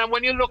musicians. And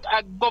when you look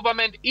at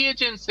government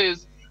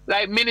agencies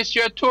like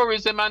Ministry of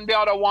Tourism and the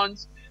other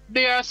ones,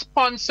 they are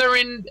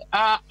sponsoring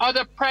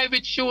other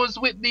private shows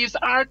with these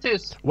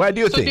artists. Why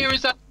do you think?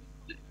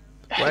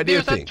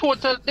 There's a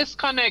total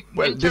disconnect.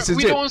 Well,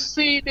 we don't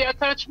see the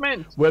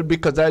attachment. Well,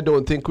 because I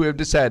don't think we have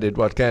decided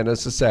what kind of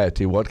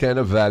society, what kind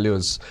of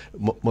values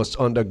must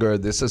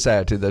undergird the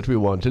society that we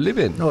want to live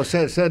in. No,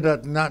 say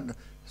that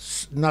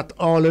not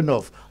all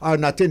enough, or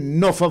not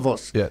enough of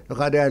us. Yeah.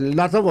 Because there are a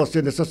lot of us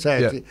in the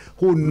society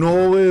who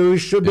know where we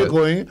should be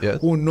going,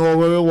 who know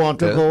where we want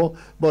to go,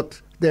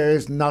 but there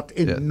is not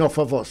enough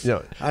of us.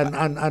 Yeah.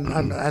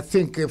 And I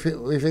think if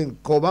we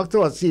go back to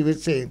what Steve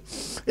is saying,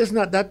 it's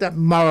not that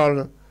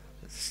moral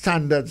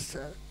standards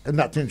are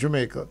not in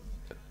Jamaica.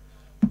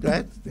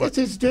 Right? It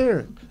is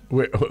there.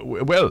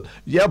 Well,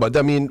 yeah, but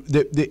I mean,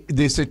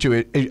 the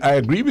situation, I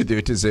agree with you,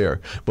 it is there.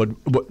 But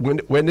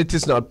when it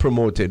is not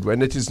promoted,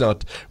 when it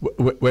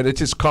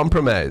is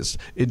compromised,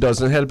 it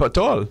doesn't help at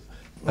all.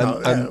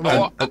 And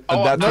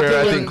that's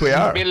where I think we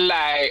are.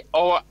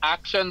 Our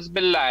actions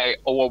belie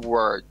our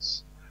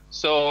words.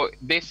 So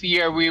this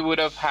year we would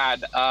have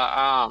had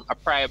a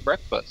prayer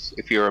breakfast,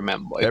 if you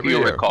remember, if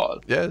you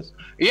recall. Yes.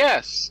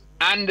 Yes.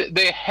 And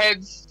the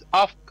heads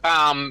of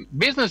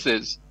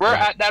businesses were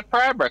at that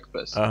prayer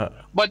breakfast.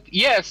 But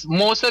yes,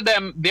 most of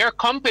them, their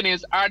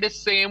companies are the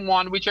same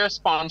one which are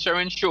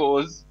sponsoring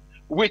shows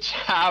which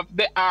have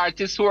the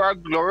artists who are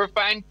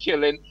glorifying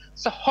killing.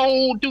 So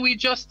how do we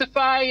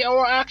justify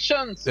our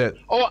actions?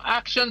 Our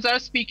actions are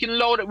speaking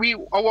loud.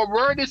 Our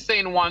word is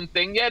saying one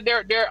thing. Yeah,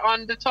 they're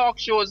on the talk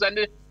shows and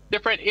the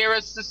different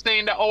areas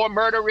saying that our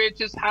murder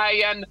rate is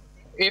high, and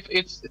if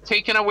it's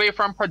taken away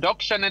from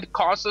production, it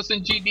costs us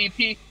in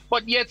GDP.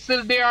 But yet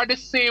still they are the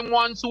same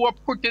ones who are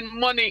putting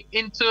money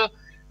into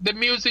the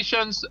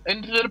musicians,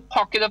 into the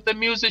pocket of the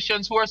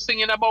musicians who are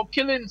singing about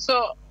killing.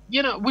 So,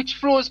 which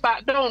flows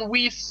back down.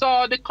 We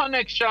saw the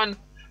connection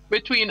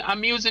between a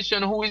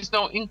musician who is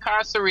now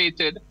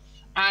incarcerated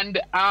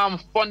and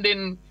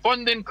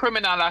funding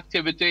criminal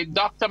activity.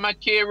 Dr.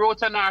 McKay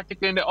wrote an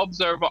article in the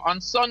Observer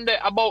on Sunday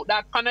about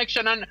that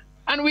connection,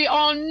 and we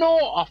all know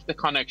of the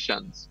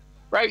connections,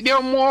 right? There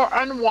are more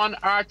than one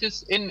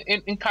artist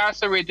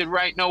incarcerated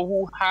right now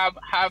who have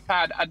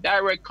had a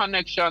direct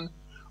connection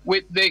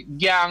with the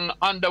gang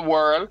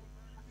underworld,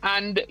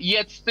 and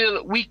yet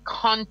still we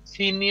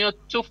continue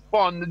to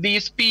fund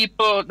these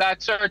people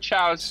that Sir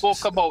Charles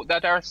spoke about,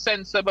 that are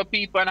sensible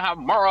people and have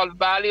moral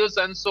values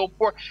and so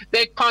forth.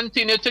 They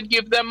continue to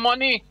give them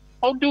money.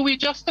 How do we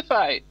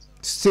justify it?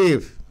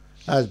 Steve,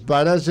 as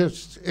bad as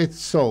it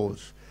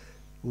sounds,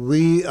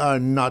 we are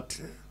not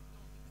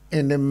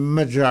in the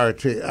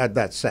majority at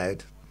that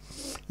side.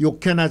 You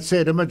cannot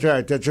say the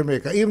majority of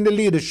Jamaica. Even the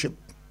leadership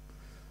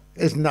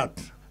is not.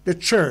 The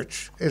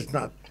church is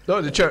not. No,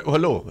 the church,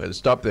 hello,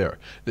 stop there.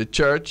 The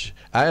church,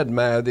 I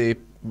admire the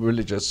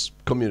religious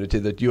community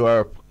that you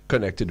are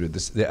connected with,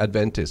 the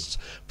Adventists,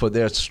 for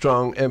their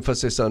strong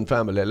emphasis on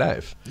family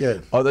life.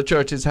 Yes. Other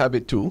churches have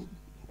it too,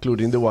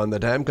 including the one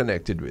that I'm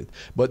connected with.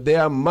 But they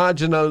are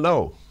marginal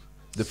now.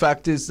 The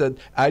fact is that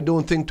I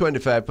don't think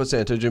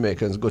 25% of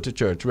Jamaicans go to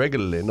church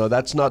regularly. Now,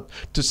 that's not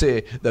to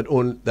say that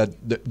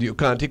you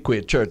can't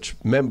equate church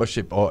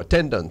membership or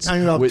attendance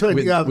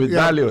with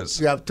values.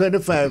 You have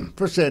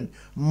 25%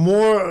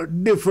 more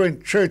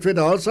different church with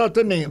all sorts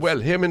of names. Well,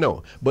 hear me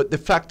now. But the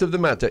fact of the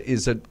matter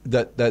is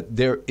that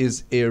there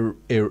is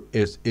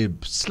a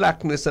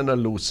slackness and a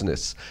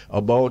looseness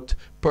about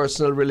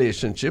personal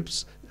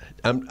relationships.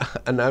 And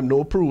I'm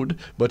no prude,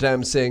 but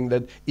I'm saying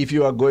that if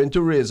you are going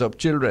to raise up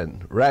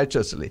children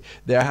righteously,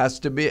 there has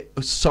to be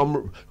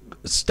some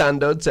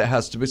standards, there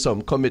has to be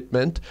some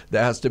commitment,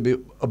 there has to be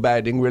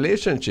abiding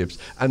relationships.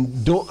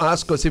 And don't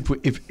ask us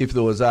if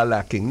those are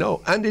lacking.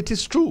 No, and it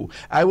is true.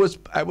 I was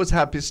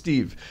happy,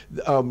 Steve,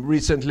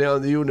 recently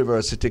on the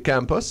university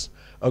campus.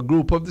 A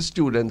group of the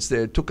students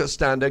there took a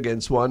stand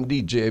against one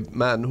DJ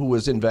man who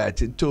was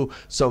invited to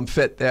some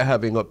fete they're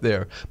having up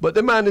there. But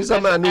the man is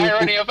a man who...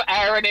 Irony of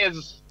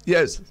ironies.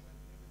 Yes,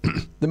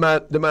 the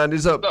man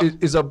is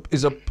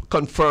a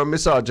confirmed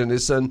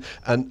misogynist and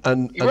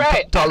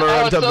right.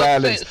 tolerant of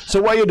violence.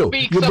 So what you do?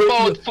 Speaks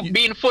about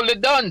being fully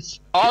done.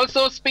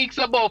 Also speaks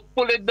about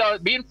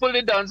being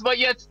fully done, but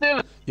yet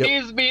still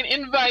he's being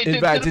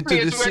invited to the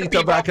place where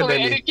people are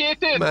fully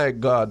educated. My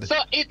God. So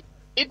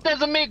it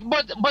doesn't make.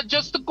 But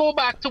just to go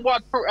back to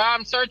what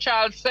Sir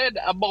Charles said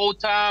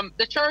about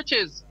the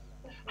churches,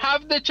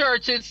 have the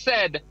churches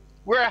said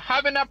we're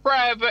having a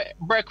private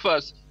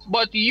breakfast?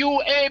 But you,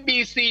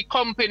 ABC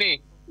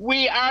company,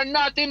 we are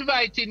not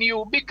inviting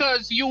you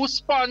because you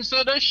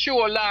sponsored a show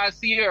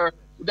last year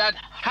that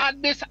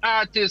had this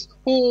artist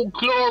who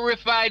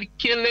glorified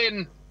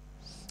killing.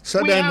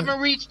 So we then,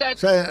 haven't reached that.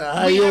 So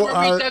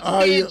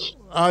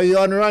are you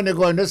on run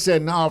going to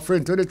send an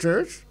offering to the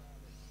church?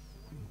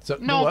 So,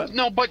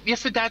 no, but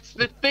yes, that's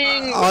the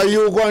thing. Are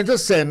you going to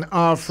send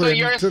offering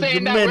to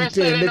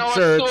maintain the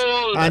church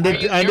and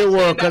the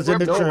workers in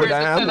the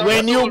church?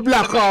 When you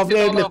block off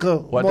their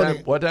little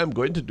money. What I'm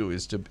going to do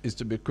is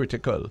to be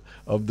critical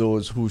of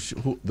those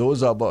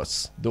those of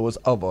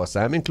us.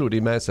 I'm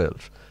including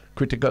myself.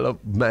 Critical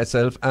of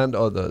myself and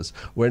others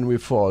when we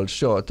fall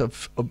short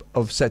of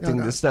setting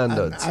the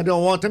standards. I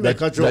don't want to make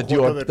a joke out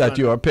of it. That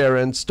your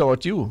parents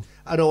taught you.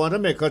 I don't want to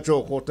make a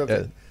joke out of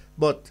it.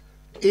 But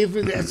if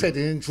they said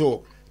it in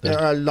joke, there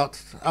are a lot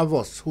of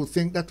us who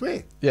think that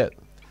way. Yeah.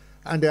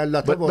 And there are a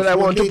lot of us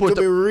who need to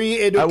be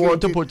re-educated. I want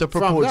to put a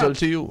proposal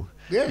to you.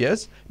 Yeah.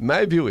 Yes.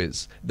 My view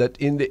is that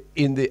in the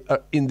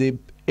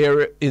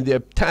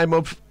time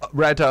of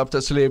right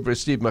after slavery,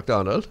 Steve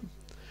MacDonald,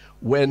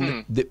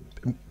 when the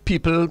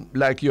people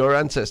like your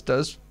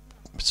ancestors,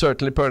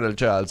 certainly Pearnel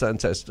Child's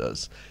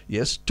ancestors,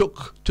 yes,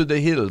 took to the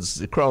hills,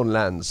 the crown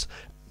lands,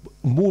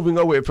 moving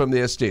away from the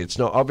estates.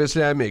 Now,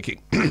 obviously, I'm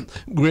making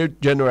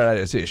great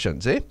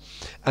generalizations,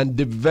 and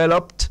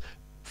developed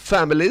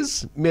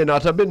families, may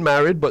not have been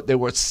married, but they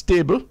were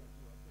stable,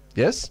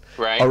 yes,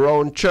 right,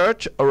 around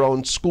church,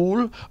 around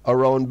school,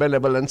 around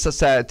benevolent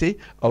society,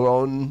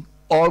 around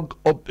all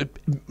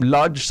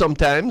lodge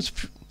sometimes,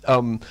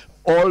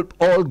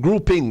 all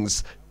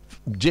groupings,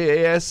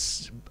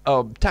 JAS,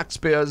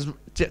 taxpayers,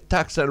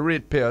 tax and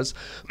ratepayers,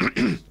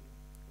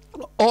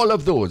 all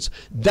of those.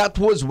 That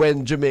was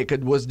when Jamaica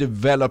was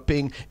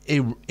developing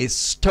a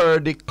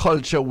sturdy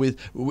culture with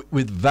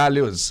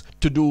values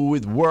to do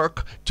with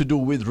work, to do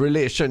with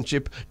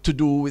relationship, to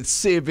do with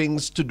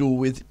savings, to do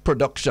with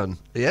production.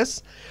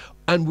 Yes?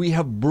 And we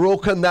have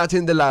broken that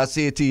in the last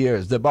 80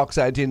 years. The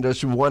bauxite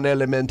industry, one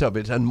element of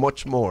it, and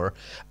much more.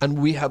 And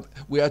we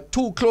are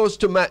too close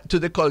to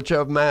the culture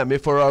of Miami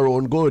for our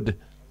own good.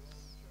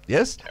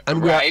 Yes,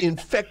 and we are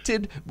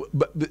infected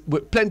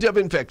with plenty of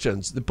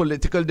infections. The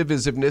political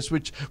divisiveness,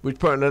 which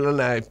Pearnel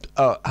and I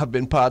have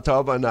been part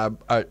of and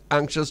are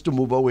anxious to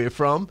move away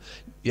from,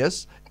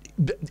 yes,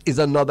 is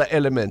another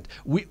element.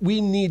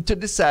 We need to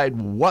decide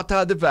what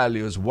are the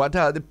values, what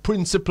are the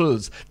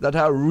principles that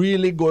are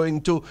really going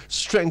to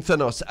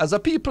strengthen us as a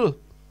people.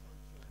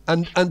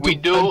 And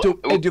to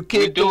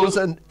educate those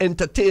and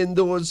entertain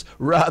those,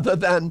 rather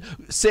than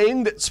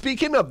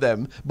speaking of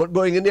them, but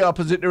going in the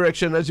opposite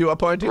direction as you are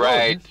pointing out.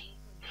 Right.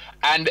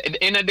 And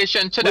in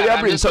addition to that,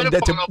 I'm bring just some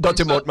going to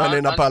dirty mouth man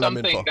in a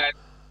parliament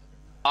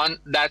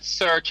that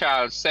Sir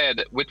Charles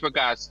said with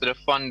regards to the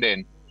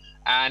funding.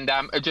 And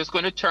I'm just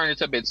going to turn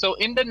it a bit. So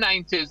in the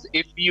 90s,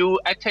 if you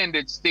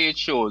attended stage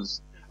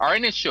shows or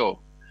any show,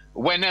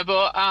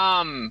 whenever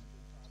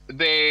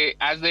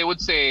they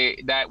would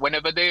say that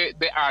whenever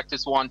the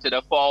artist wanted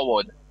a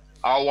forward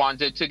or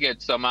wanted to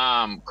get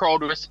some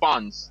crowd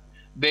response,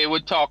 they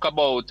would talk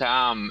about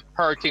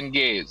hurting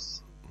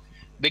gays.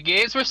 The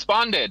gays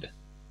responded,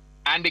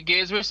 and the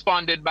gays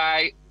responded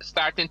by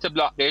starting to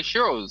block their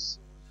shows.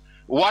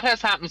 What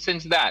has happened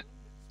since that?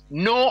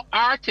 No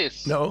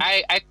artist. No.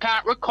 I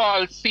can't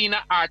recall seeing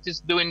an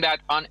artist doing that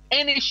on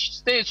any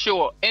stage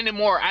show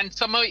anymore. And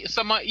some of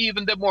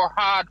even the more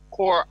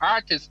hardcore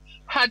artists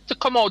had to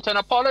come out and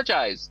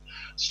apologize.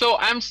 So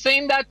I'm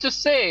saying that to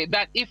say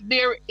that if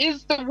there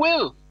is the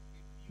will,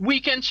 we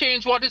can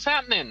change what is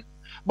happening.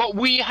 But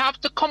we have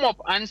to come up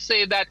and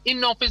say that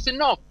enough is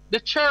enough.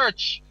 The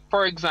church,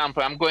 for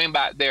example, I'm going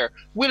back there,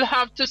 will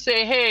have to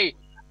say, hey,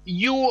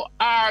 your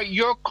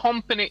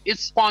company is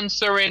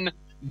sponsoring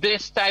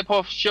this type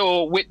of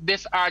show with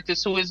this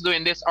artist who is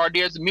doing this, or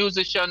there's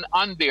musician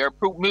on there,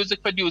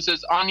 music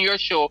producers on your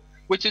show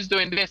which is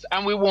doing this,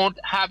 and we won't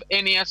have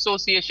any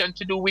association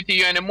to do with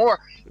you anymore.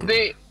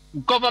 The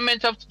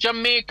government of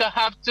Jamaica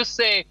have to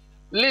say,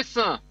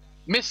 listen,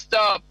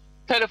 Mr.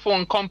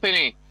 Telephone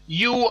Company,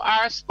 you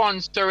are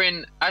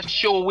sponsoring a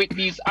show with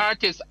these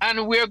artists,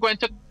 and we're going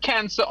to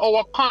cancel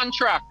our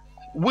contract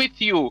with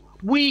you.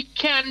 We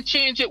can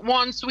change it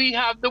once we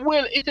have the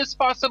will. It is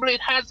possible.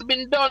 It has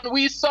been done.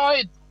 We saw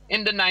it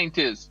in the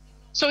 90s.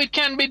 So it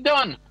can be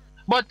done.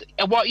 But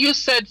what you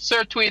said,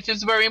 Sir Thwaites,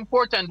 is very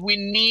important. We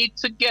need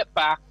to get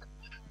back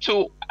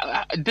to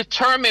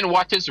determine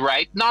what is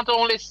right. Not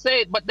only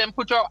say it, but then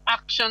put our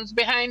actions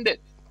behind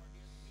it.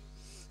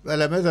 Well,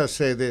 let me just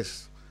say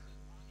this.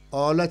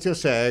 All that you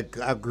say,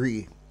 I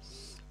agree.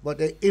 But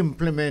the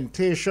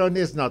implementation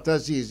is not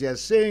as easy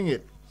as saying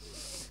it,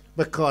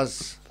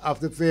 because of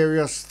the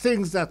various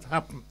things that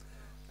happen.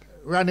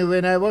 Ronnie,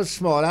 when I was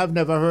small, I've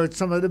never heard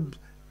some of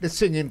the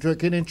singing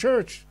twerking in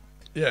church.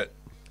 Yeah.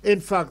 In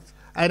fact,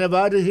 I never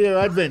had to hear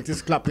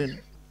Adventists clapping.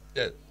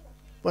 Yeah.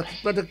 But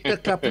they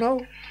clap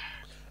now.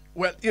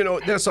 Well,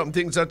 there's some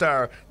things that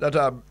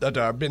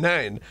are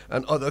benign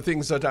and other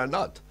things that are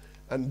not.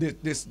 And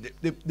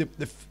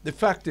the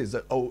fact is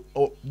that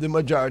the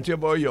majority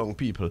of our young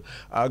people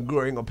are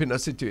growing up in a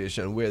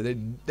situation where they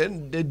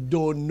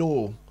don't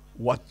know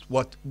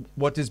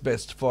what is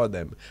best for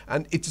them.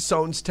 And it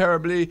sounds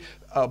terribly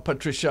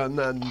patrician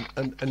and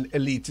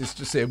elitist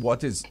to say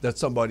that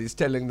somebody's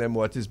telling them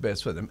what is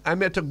best for them. I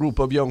met a group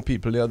of young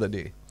people the other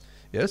day.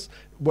 Yes,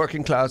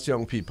 working class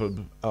young people,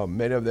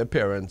 many of their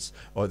parents,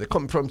 or they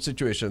come from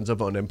situations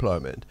of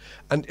unemployment.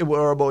 And it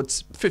were about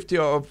 50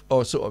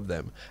 or so of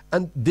them.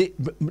 And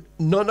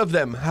none of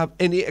them have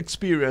any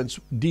experience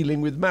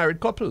dealing with married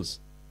couples.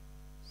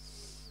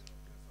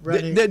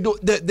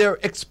 Their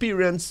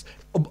experience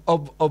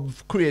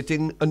of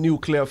creating a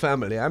nuclear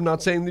family. I'm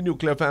not saying the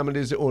nuclear family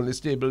is the only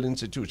stable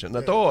institution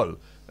at all.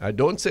 I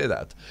don't say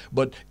that.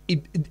 But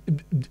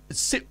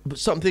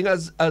something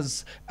as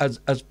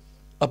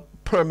a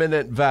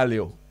permanent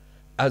value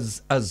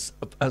as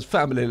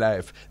family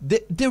life,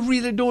 they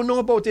really don't know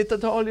about it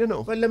at all,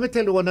 Well, let me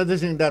tell you one other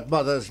thing that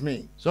bothers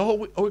me. So how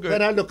we going?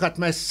 When I look at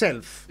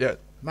myself,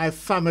 my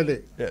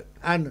family,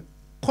 and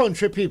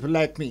country people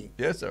like me.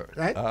 Yes, sir.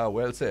 Right?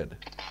 Well said.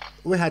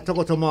 We had to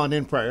go to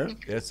morning prayer.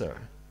 Yes, sir.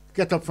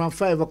 Get up from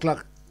 5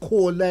 o'clock,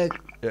 cold like.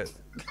 Yes.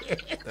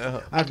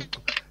 And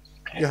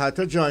you had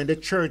to join the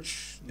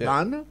church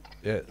band.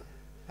 Yeah.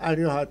 And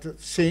you had to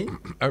sing.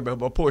 I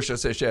remember Portia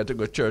said she had to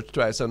go to church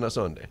twice on a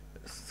Sunday.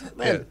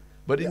 Well,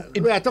 but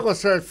we had to go to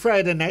church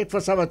Friday night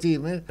for Sabbath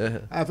evening.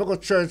 I have to go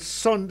to church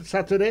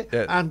Saturday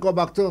and go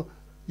back to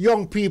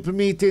young people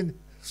meeting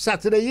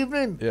Saturday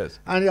evening. Yes.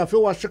 And you have to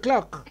watch the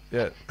clock.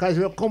 Yeah. Because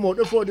you come out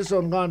before the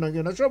sun gone and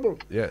you're in trouble.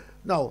 Yeah.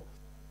 Now,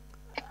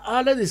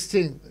 all of these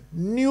things,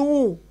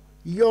 new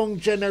young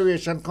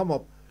generation come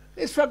up.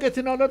 It's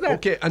forgetting all of that.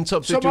 Okay, and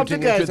substituting some of the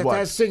guys it with that what?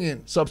 are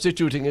singing.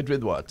 Substituting it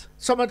with what?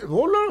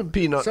 Hold on.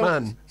 Peanut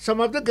Man. Some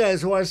of the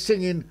guys who are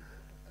singing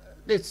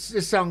the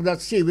song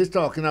that Steve is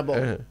talking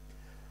about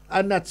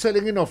and not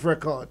selling enough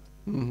record.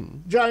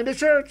 Join the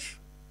church.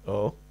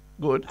 Oh,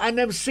 good. And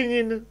them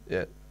singing.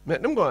 Yeah.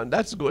 Let them go on.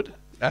 That's good.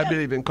 I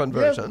believe in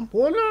conversion. Yeah,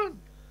 hold on.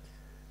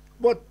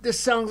 But the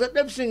songs that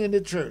them sing in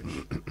the church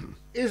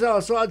is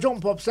also a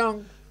jump-up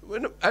song.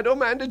 Well, I don't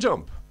mind the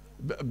jump.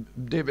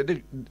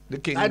 David, the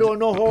King. I don't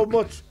know how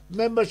much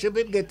membership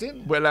it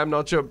getting. Well, I'm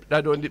not sure.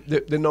 I don't.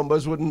 The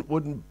numbers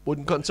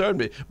wouldn't concern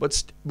me.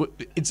 But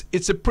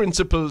it's the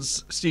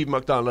principles, Steve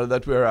McDonald,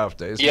 that we're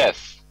after. Isn't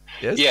it?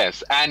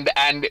 Yes.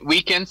 And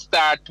we can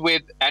start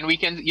with,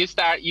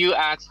 you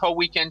ask how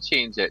we can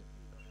change it,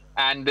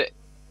 and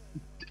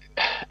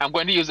I'm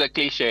going to use a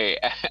cliche.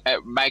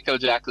 Michael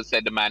Jackson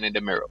said, "The man in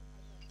the mirror."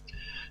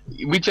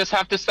 we just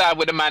have to start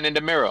with the man in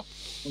the mirror,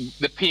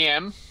 the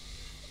PM.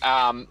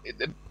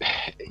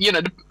 You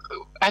know,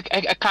 I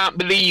can't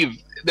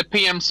believe the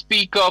PM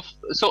speak of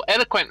so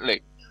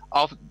eloquently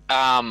of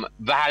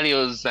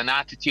values and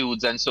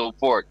attitudes and so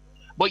forth,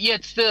 but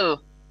yet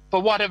still,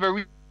 for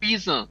whatever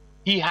reason,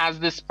 he has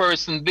this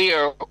person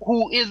there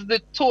who is the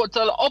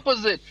total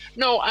opposite.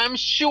 No, I'm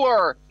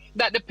sure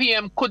that the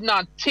PM could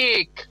not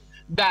take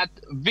that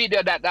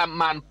video that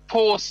man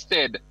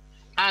posted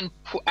and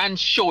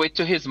show it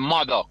to his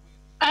mother.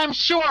 I'm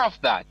sure of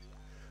that.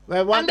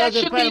 Well, and that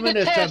should be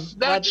the test.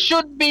 That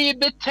should be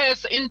the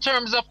test in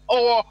terms of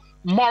our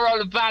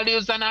moral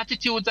values and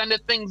attitudes and the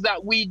things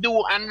that we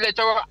do, and let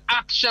our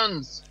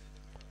actions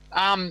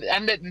and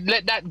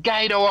let that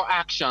guide our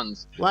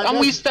actions. And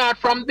we start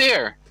from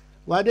there.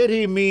 What did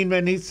he mean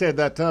when he said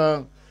that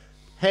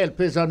help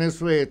is on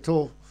its way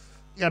to,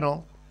 you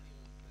know,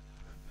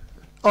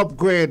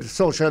 upgrade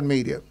social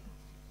media?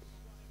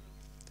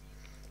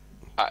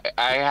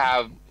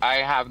 I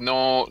have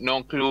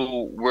no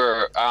clue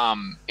where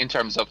in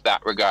terms of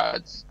that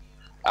regards.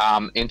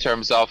 In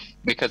terms of,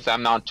 because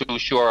I'm not too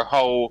sure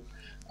how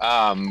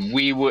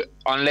we would,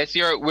 unless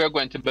we're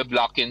going to be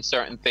blocking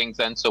certain things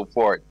and so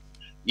forth,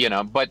 you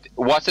know. But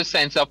what's the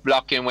sense of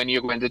blocking when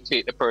you're going to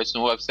take the person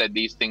who have said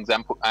these things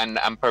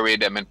and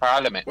parade them in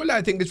Parliament? Well,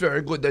 I think it's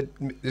very good that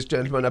this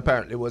gentleman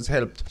apparently was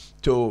helped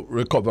to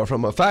recover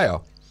from a fire.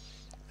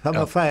 From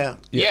a fire.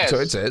 Yeah, yes. So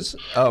it says.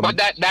 But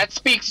that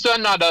speaks to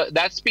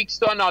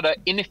another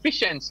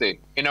inefficiency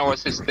in our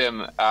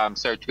system,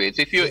 Sir Thwaites,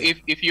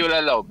 if you'll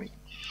allow me.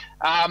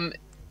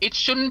 It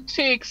shouldn't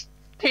take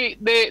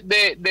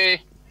the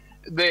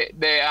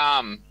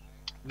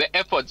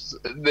efforts.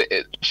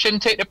 It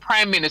shouldn't take the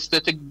Prime Minister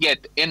to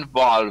get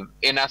involved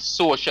in a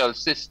social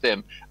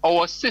system.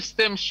 Our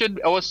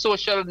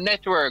social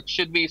network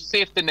should be,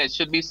 safety net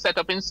should be set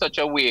up in such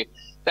a way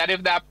that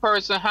if that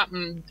person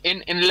happened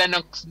in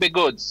Lennox Big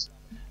Goods,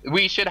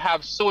 we should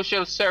have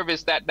social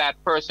service that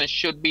person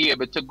should be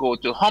able to go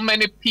to. How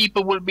many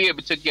people will be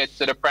able to get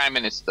to the Prime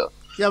Minister?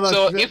 Yeah,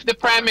 so if the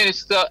Prime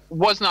Minister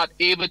was not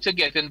able to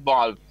get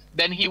involved,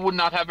 then he would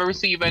not have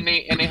received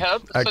any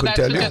help. I could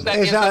tell you. That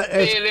is a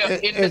failure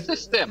in the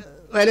system.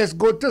 Well, it's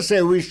good to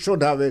say we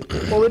should have it,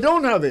 but we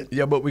don't have it.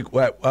 Yeah, but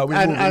are we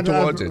moving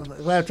towards it?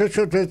 Well, we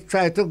should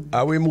try to.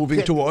 Are we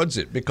moving towards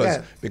it?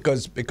 Because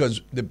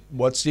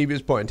what Steve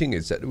is pointing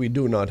is that we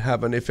do not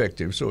have an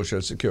effective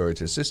social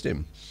security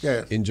system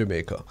in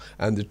Jamaica,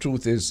 and the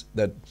truth is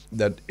that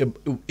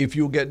if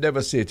you get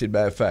devastated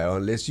by a fire,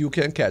 unless you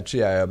can catch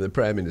the eye of the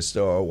Prime Minister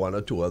or one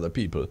or two other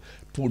people,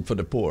 food for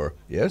the poor,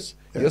 you're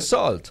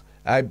salt.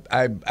 I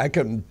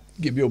can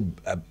give you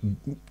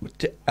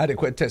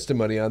adequate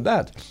testimony on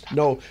that.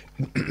 No,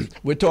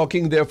 we're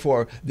talking,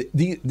 therefore,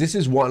 this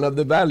is one of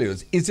the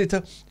values. Is it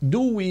do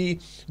we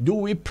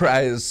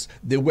prize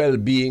the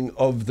well-being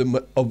of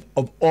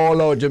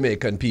all our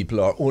Jamaican people,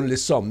 or only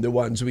some, the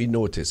ones we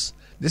notice?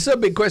 This is a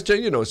big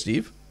question, you know,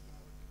 Steve.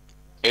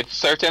 It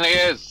certainly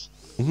is.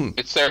 Mm-hmm.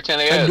 It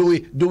certainly is.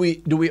 And do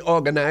we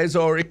organize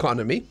our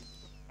economy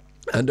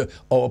and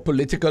our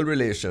political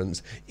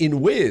relations in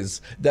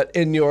ways that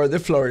inure the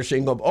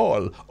flourishing of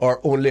all or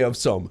only of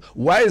some?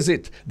 Why is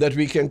it that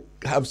we can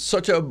have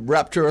such a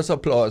rapturous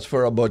applause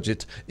for a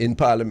budget in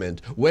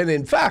Parliament when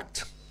in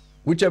fact,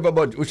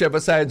 whichever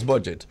side's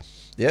budget,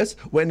 yes,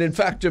 when in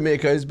fact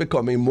Jamaica is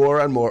becoming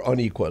more and more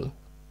unequal?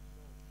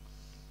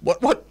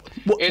 What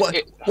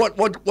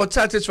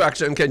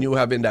satisfaction can you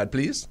have in that,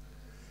 please?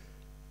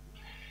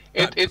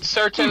 It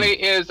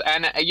certainly is,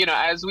 and you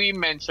know, as we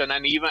mentioned,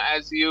 and even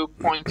as you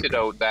pointed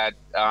out, that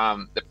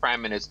the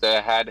Prime Minister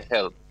had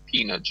helped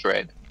peanut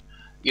shred.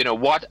 You know,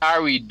 what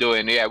are we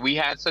doing? Yeah, we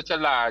had such a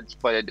large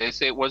budget. They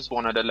say it was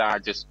one of the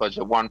largest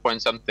budget,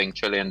 $1.something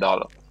trillion.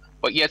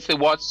 But yet,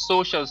 what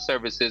social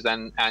services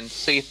and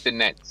safety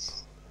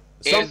nets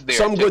is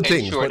there to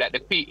ensure that the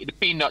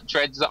peanut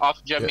shreds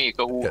of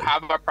Jamaica who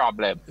have a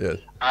problem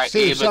are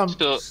able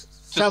to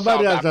solve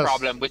that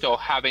problem without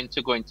having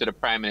to go into the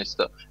Prime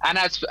Minister. And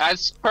as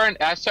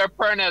Sir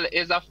Pearnel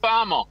is a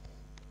farmer,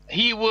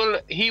 he will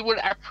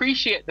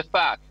appreciate the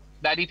fact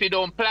that if you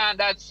don't plant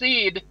that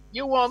seed,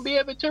 you won't be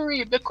able to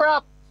reap the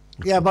crop.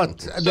 Yeah,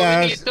 but so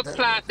we need to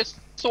plant the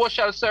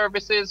social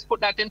services, put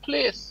that in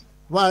place.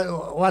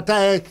 Well, what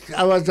I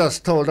was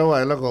just told a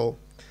while ago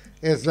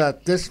is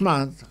that this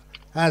man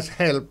has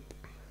helped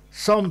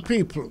some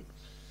people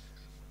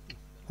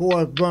who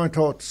are burnt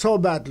out so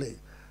badly.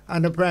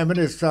 And the Prime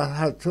Minister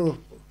had to,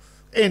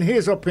 in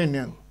his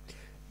opinion,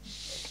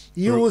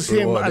 use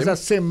him as a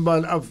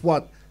symbol of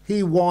what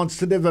he wants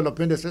to develop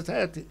in the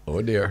society.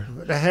 Oh dear.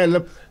 The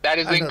help. That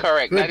is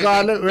incorrect.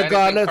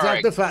 Regardless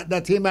of the fact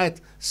that he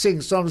might sing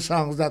some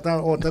songs that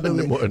are out of the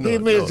way. He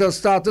may just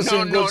start to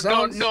sing good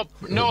songs. No,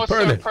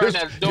 Sir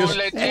Pearnel, don't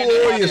let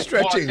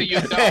anybody water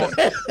you down.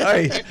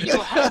 If you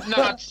have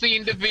not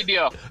seen the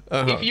video,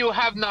 if you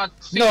have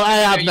not seen I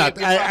have not.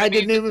 I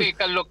didn't even take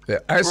a look. Yeah,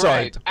 I saw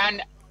it.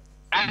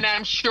 And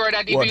I'm sure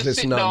that if you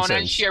sit down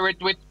and share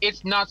it with,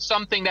 it's not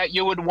something that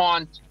you would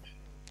want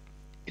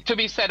to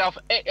be said of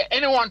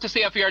anyone to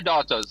say of your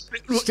daughters.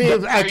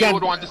 Steve, you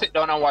would want to sit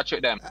down and watch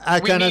with them.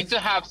 We need to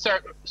have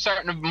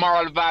certain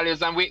moral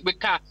values, and we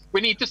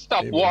need to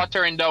stop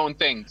watering down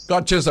things.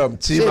 Gotcha,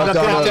 Steve, I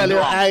can tell you,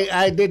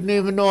 I didn't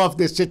even know of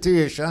this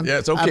situation.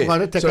 Yes, okay. I'm going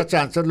to take a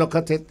chance to look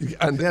at it.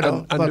 And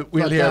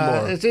we'll hear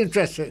more. It's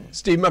interesting.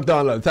 Steve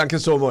McDonald, thank you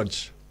so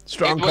much.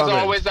 Strong It was comment.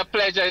 always a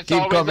pleasure. It's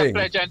Keep always coming. a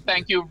pleasure, and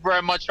thank you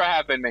very much for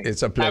having me.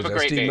 It's a pleasure. Have a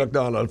great Steve day.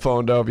 McDonald,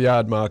 founder of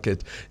Yard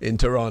Market in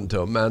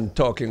Toronto, man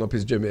talking up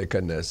his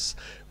Jamaicanness.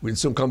 We'll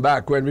soon come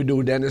back. When we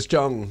do, Dennis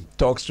Chung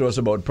talks to us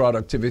about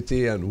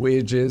productivity and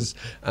wages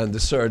and the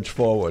surge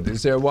forward.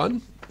 Is there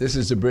one? This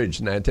is the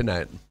Bridge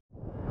 99.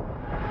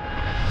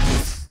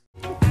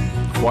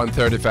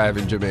 1:35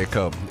 in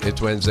Jamaica. It's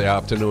Wednesday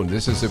afternoon.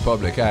 This is the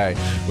Public Eye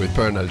with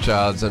Pearnel,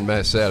 Charles, and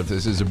myself.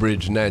 This is the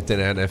Bridge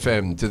 99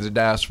 FM to the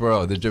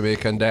diaspora, the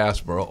Jamaican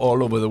diaspora,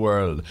 all over the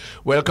world.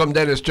 Welcome,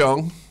 Dennis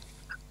Chung.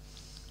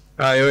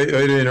 Hi, how you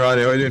doing,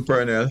 Ronnie? How you doing,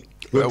 Pearnel?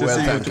 Good to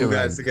see you thank two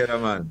guys together,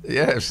 man.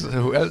 Yes,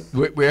 well,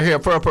 we're here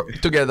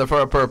together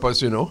for a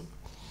purpose, you know.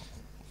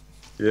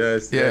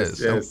 Yes.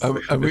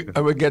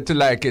 And we get to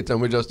like it,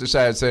 and we just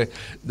decide to say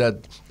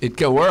that it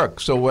can work.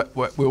 So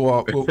we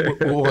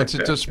want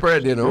it to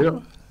spread, you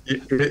know.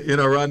 You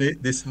know, Ronnie,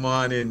 this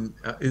morning,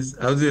 I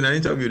was doing an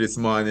interview this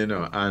morning, you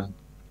know, and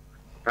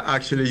I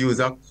actually used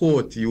a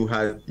quote you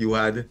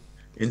had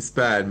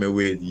inspired me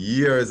with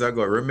years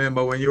ago.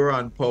 Remember when you were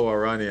on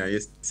Power, Ronnie, and you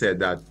said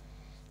that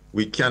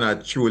we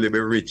cannot truly be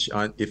rich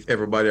if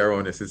everybody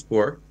around us is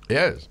poor?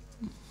 Yes.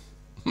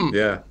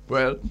 Yeah.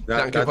 Well,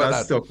 thank you for that.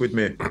 That stuck with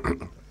me.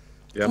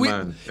 Yeah,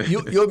 man.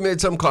 You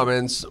made some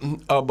comments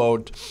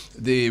about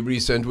the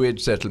recent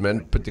wage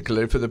settlement,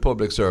 particularly for the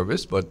public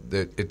service, but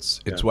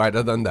it's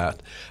wider than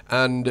that,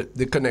 and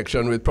the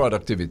connection with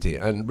productivity.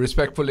 And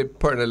respectfully,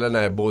 Pearnel and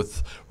I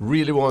both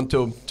really want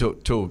to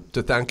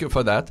thank you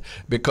for that,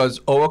 because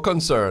our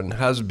concern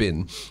has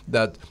been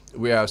that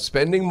we are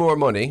spending more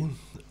money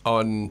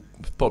on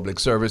public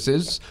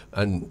services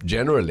and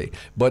generally,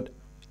 but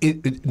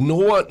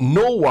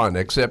no one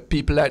except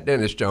people like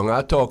Dennis Chung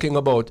are talking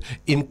about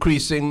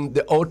increasing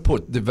the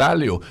output, the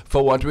value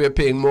for what we are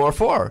paying more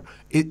for.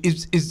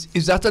 Is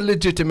that a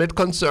legitimate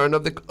concern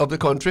of the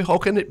country? How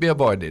can it be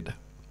avoided?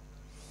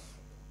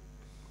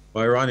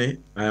 Well, Ronnie,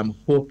 I am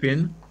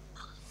hoping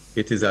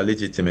it is a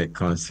legitimate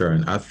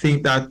concern. I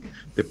think that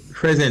the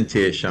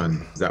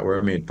presentations that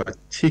were made,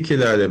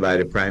 particularly by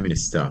the Prime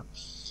Minister,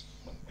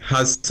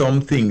 has some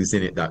things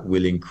in it that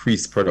will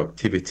increase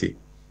productivity.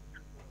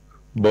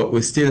 But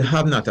we still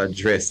have not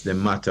addressed the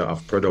matter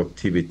of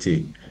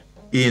productivity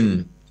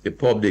in the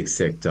public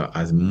sector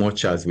as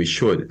much as we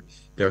should.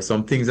 There are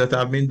some things that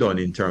have been done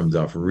in terms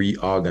of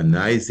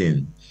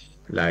reorganizing,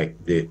 like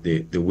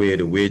the way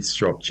the wage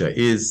structure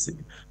is,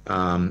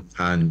 and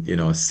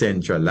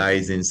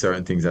centralizing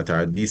certain things that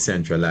are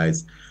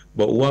decentralized.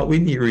 But what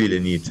we really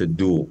need to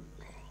do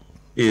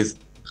is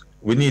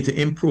we need to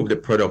improve the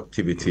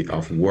productivity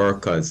of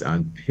workers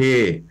and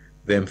pay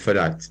them for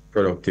that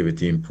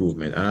productivity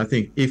improvement. And I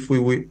think if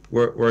we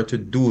were to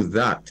do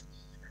that,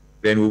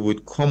 then we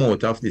would come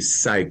out of this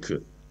cycle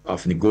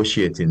of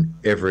negotiating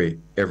every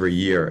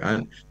year.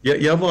 And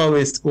you have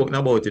always spoken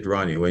about it,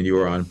 Ronnie, when you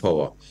were on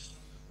Power,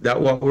 that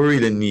what we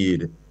really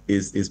need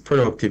is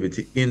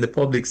productivity in the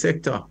public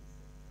sector.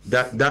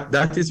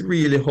 That is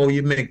really how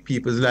you make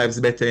people's lives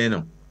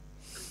better,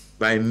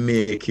 by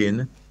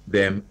making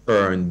them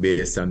earn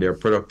based on their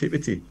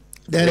productivity.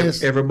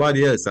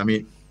 Everybody else, I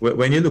mean,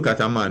 when you look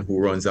at a man who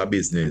runs a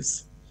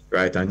business,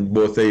 right, and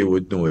both of you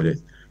would know it,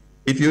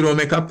 if you don't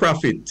make a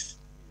profit,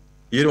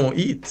 you don't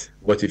eat.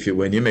 But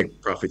when you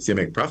make profits, you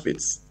make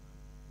profits.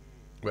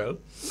 Well,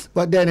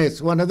 but Dennis,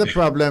 one of the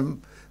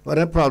problem,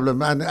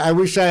 and I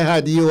wish I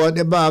had you at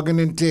the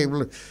bargaining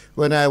table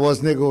when I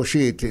was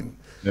negotiating,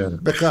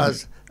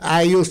 because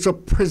I used to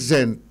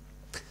present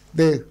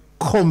the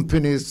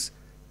company's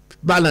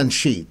balance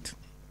sheet,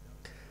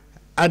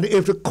 and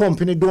if the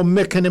company don't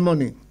make any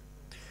money,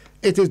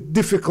 it is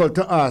difficult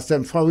to ask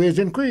them for wage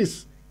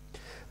increase.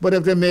 But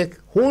if they make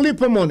whole heap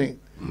of money,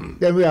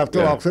 then we have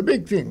to ask for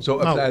big things. So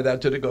apply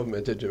that to the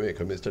government of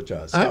Jamaica, Mr.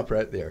 Charles. Stop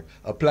right there.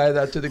 Apply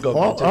that to the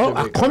government of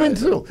Jamaica. Coming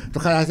through,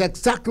 because that's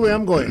exactly where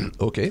I'm going.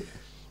 Okay.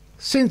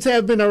 Since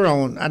I've been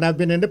around, and I've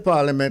been in the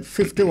parliament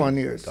 51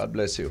 years. God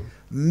bless you.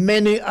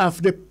 Many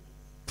of the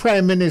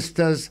prime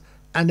ministers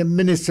and the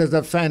ministers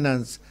of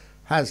finance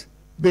has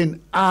been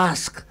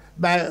asked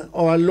by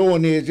our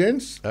loan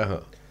agents,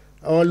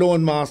 our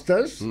loan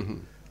masters,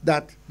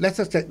 that let's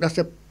just take that's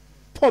the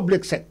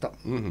public sector.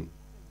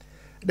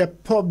 The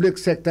public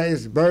sector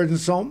is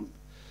burdensome.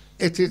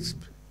 It is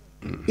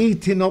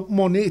eating up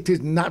money. It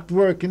is not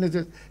working. It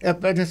is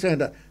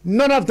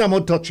none of them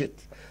will touch it,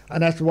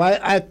 and that's why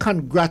I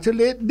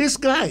congratulate this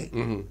guy,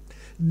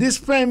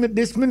 this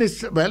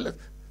minister. Well,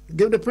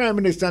 give the prime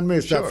minister and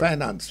minister of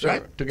finance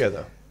right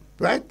together,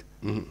 right,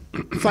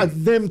 for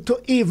them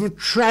to even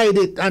tried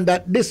it, and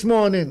that this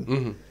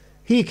morning.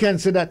 He can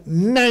say that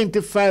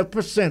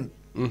 95%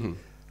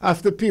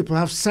 after people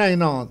have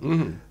signed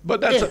on.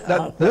 But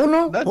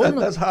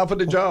that's half of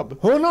the job.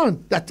 Hold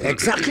on. That's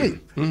exactly.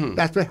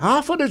 That's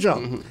half of the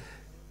job.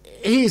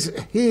 He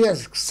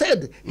has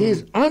said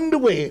he's on the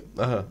way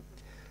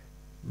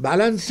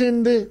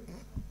balancing the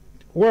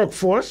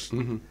workforce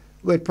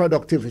with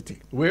productivity.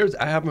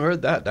 I haven't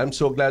heard that. I'm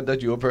so glad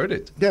that you have heard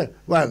it. Yeah,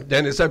 well,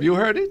 Dennis, have you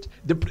heard it?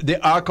 The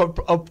arc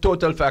of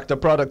total factor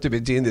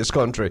productivity in this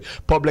country,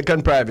 public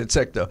and private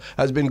sector,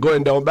 has been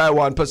going down by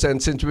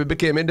 1% since we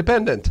became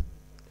independent.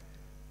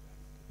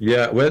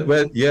 Yeah,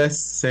 well, yes.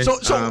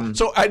 Since,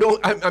 so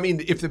I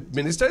mean, if the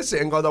minister is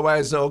saying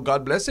otherwise, no,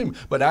 God bless him.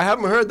 But I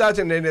haven't heard that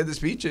in any of the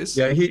speeches.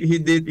 Yeah, he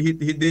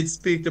did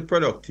speak to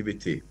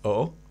productivity.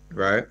 Oh,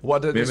 right.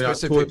 What are the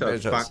specific total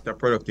measures? Factor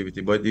productivity,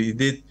 but he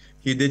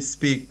did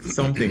speak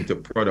something to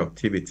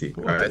productivity.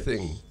 What right?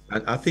 thing?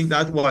 And I think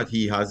that what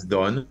he has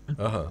done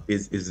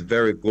is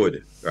very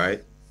good,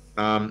 right?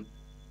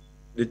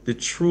 The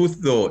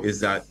truth though is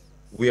that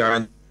we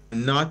are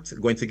not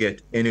going to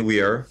get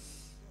anywhere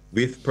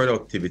with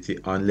productivity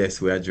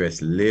unless we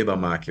address labor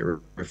market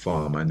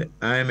reform. And the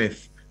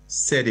IMF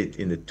said it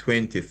in the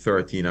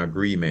 2013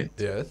 agreement.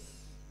 Yes.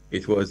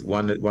 It was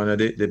one of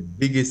the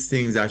biggest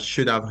things that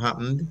should have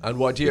happened. And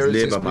what year is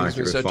labor this,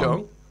 market Mr. reform.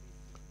 Chung?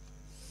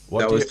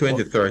 That was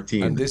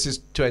 2013. And this is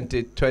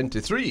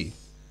 2023.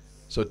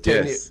 So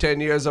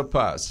 10 years have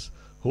passed.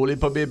 Holy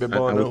per baby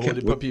born and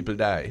holy per people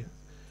die.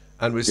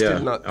 And we're still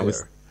not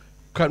there.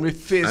 Can we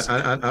face...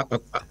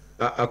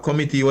 A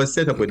committee was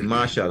set up with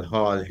Marshall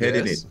Hall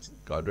heading it.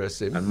 God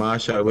rest him. And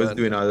Marshall was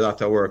doing a lot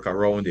of work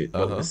around it,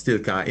 but we still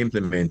can't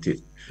implement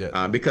it.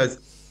 Yeah. Because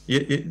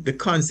the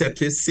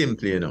concept is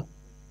simple, you know.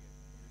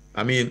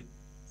 I mean,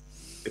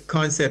 the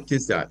concept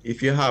is that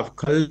if you have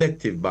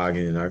collective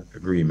bargaining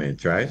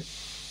agreement, right,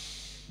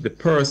 the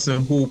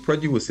person who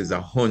produces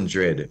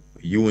 100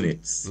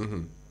 units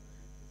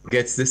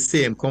gets the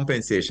same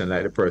compensation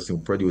like the person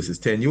who produces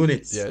 10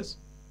 units. Yes.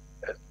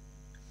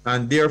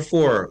 And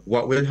therefore,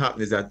 what will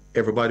happen is that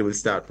everybody will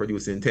start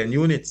producing 10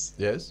 units.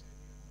 Yes.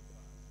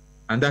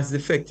 And that's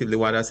effectively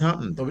what has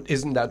happened. But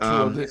isn't that true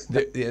of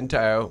the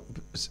entire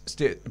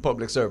state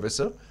public service?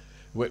 Sir?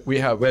 We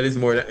have... Well, it's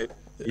more than...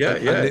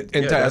 the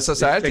entire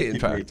society, in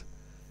fact.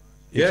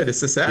 The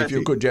society. If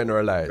you could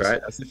generalize.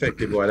 Right, that's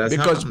effectively what has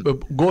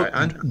happened.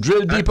 Because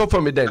drill deeper for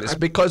me, Dennis,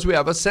 because we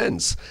have a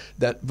sense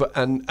that,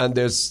 and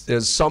there's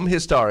some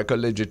historical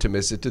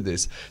legitimacy to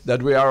this,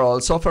 that we are all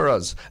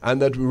sufferers,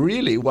 and that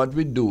really what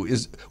we do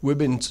is we've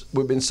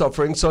been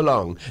suffering so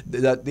long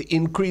that the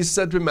increase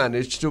that we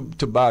managed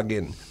to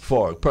bargain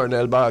for,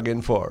 Pearnel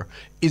bargain for,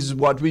 is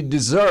what we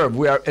deserve.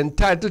 We are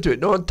entitled to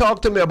it. Don't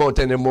talk to me about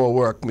any more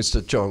work,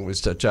 Mr. Chung,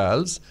 Mr.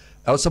 Charles.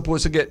 I was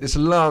supposed to get this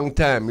long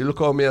time. You look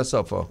how me I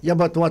suffer. Yeah,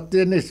 but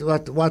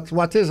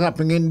what is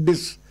happening in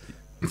this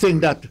thing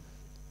that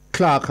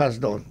Clark has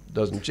done?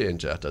 Doesn't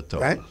change that at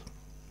all. Right?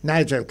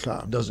 Nigel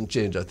Clark. Doesn't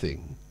change a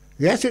thing.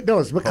 Yes, it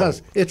does,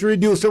 because it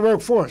reduced the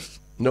workforce.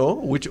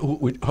 No?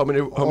 How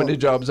many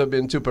jobs have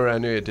been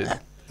superannuated?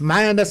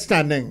 My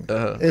understanding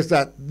is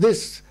that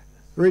this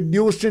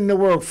reducing the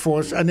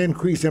workforce and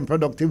increasing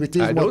productivity.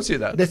 I don't see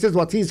that. This is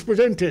what he's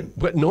presenting.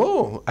 But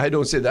no, I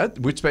don't see that.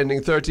 We're spending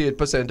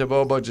 38% of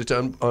our budget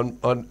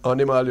on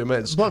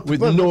emoluments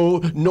with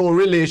no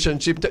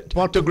relationship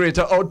to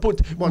greater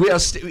output. We are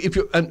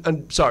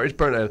sorry,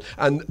 Pearnel,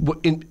 and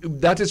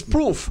that is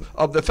proof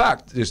of the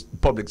fact. This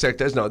public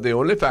sector is not the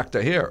only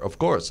factor here, of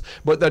course,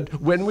 but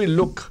that when we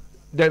look,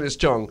 Dennis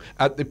Chung,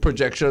 at the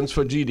projections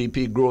for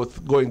GDP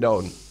growth going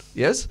down.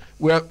 Yes,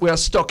 we are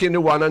stuck in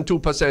the 1% and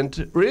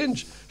 2%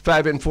 range.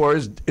 5 and 4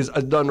 is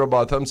as Don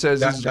Robotham says,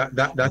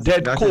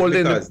 dead cold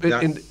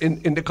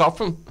in the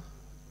coffin.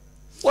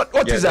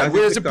 What is that?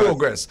 Where's the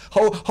progress?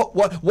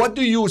 What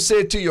do you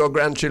say to your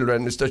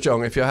grandchildren, Mr.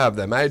 Chung, if you have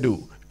them? I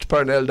do.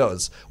 Pearnel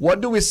does.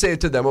 What do we say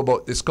to them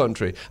about this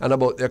country and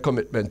about their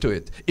commitment to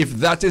it? If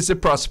that is the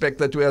prospect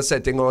that we are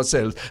setting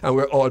ourselves and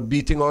we're all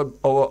beating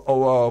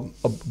our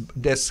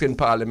desks in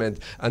Parliament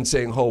and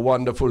saying how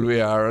wonderful we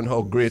are and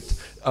how great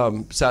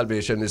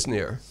salvation is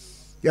near.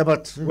 Yeah,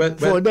 but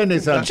for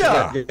Dennis'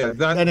 answer,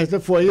 Dennis,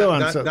 before your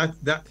answer,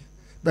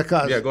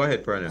 because go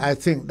ahead, Pearnel. I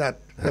think that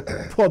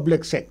the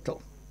public sector,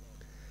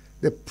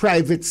 the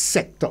private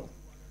sector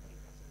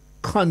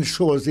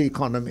controls the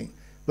economy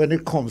when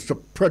it comes to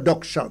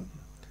production.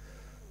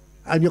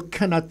 And you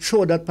cannot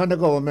show that on the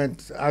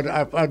government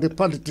or the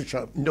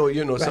politician. No,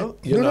 you know, right? So.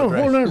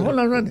 Hold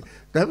on,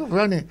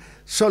 Ronnie.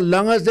 So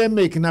long as they're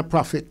making a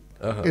profit,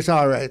 it's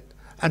all right.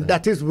 And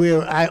that is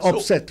where I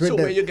upset with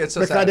them.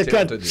 Because they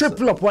can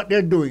triple up what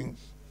they're doing.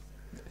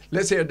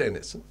 Let's hear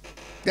Dennis.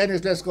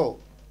 Dennis, let's go.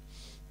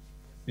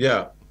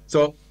 Yeah.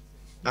 So,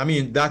 I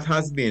mean, that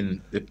has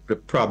been the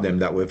problem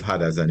that we've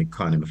had as an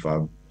economy for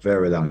a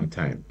very long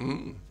time.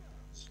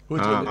 Who's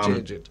going to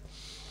change it?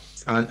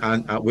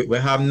 And we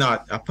have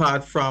not,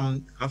 apart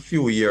from a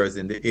few years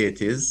in the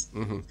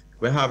 80s,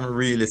 we haven't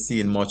really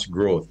seen much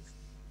growth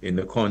in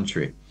the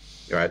country,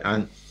 right?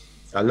 And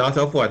a lot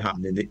of what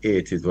happened in the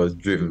 80s was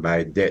driven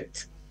by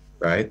debt,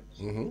 right?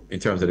 In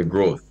terms of the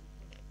growth.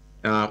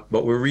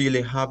 but we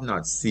really have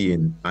not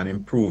seen an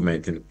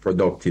improvement in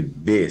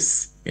productive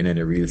base in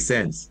any real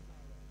sense.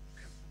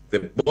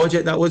 The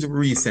budget that was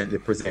recently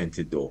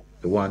presented, though,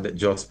 the one that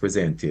just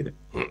presented,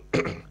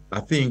 I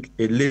think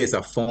it lays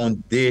a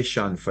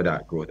foundation for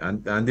that growth.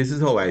 And this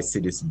is how I see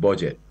this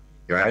budget,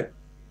 right?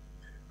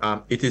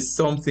 It is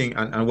something,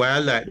 and why I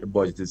like the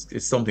budget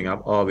is something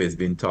I've always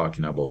been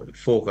talking about,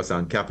 focus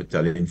on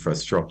capital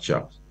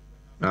infrastructure.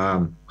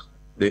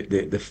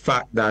 The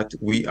fact that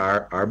we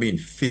are being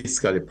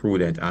fiscally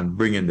prudent and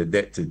bringing the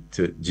debt to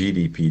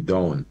GDP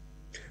down.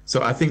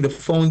 So I think the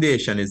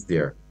foundation is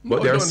there.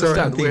 But there are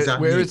certain things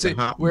that need to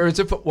happen.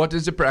 What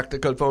is the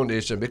practical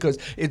foundation? Because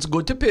it's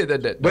good to pay the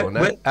debt down.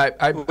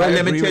 I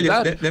let me agree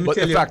tell with you, that. But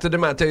the fact of the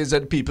matter is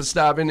that people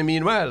starve in the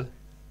meanwhile.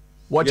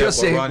 What you're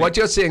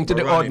saying to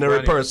the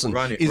ordinary person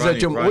is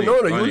that you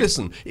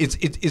listen.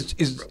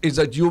 It's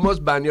that you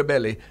must ban your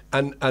belly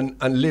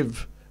and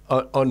live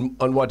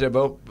on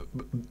whatever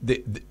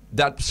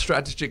that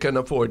strategy can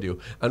afford you,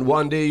 and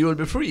one day you'll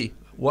be free.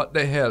 What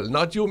the hell?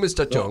 Not you,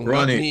 Mr. Chung.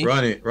 Ronnie.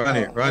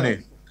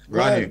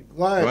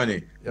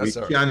 Yes,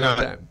 we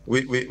cannot.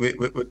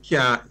 We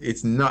can't.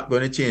 It's not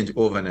going to change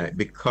overnight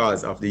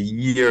because of the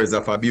years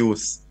of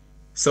abuse.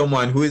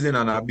 Someone who is in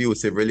an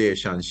abusive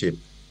relationship,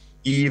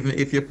 even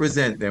if you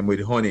present them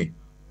with honey,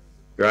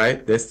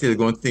 right, they're still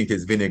going to think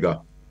it's vinegar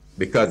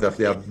because of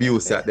the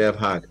abuse that they've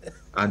had.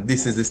 And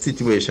this is the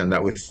situation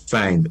that we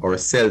find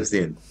ourselves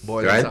in.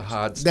 Boy, right? that's a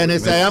hard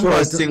Dennis,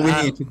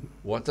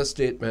 what a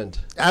statement.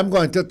 I'm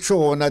going to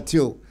throw one at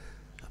you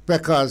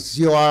because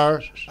you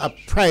are a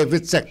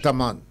private sector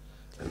man.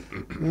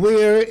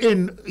 Where,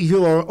 in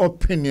your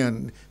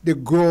opinion, the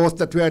growth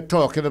that we are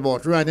talking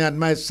about, Rani and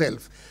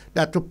myself,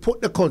 that to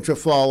put the country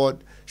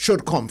forward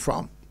should come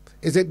from?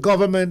 Is it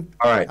government?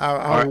 All right.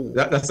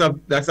 That's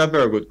a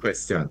very good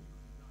question.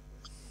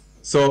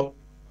 So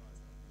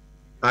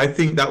I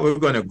think that we're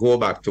going to go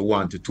back to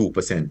 1 to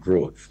 2%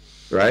 growth,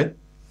 right?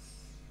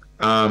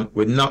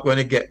 We're not going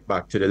to get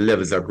back to the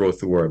levels of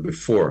growth we were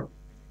before.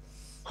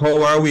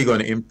 How are we going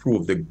to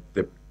improve the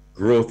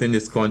growth in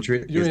this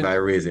country? By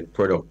raising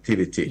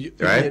productivity,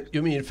 right?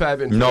 You mean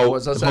 5 and 4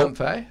 was a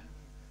 7-5?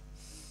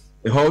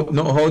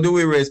 How do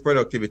we raise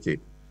productivity?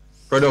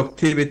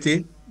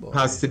 Productivity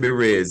has to be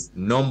raised,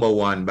 number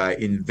one, by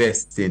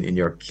investing in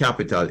your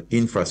capital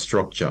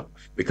infrastructure,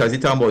 because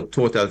it's about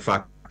total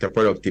factor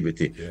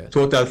productivity. Yeah.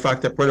 Total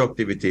factor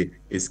productivity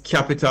is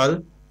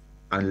capital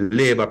and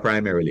labor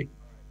primarily.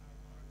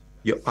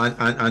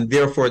 And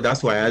therefore,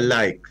 that's why I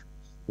like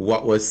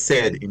what was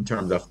said in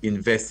terms of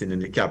investing in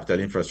the capital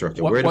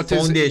infrastructure. What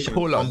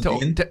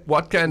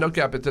kind of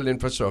capital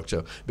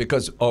infrastructure?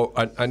 Because,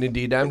 and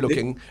indeed I'm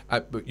looking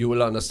at, you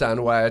will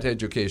understand why, at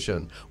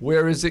education.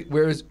 Where is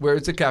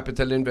the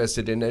capital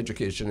invested in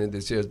education in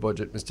this year's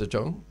budget, Mr.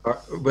 Chung?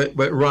 But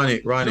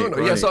Ronnie.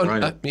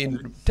 I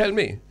mean, tell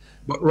me.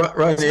 But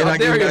Ronnie, you're not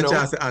giving me a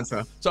chance to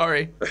answer.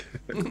 Sorry.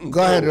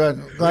 Go ahead,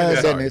 Ron. Go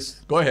ahead,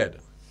 Dennis. Go ahead.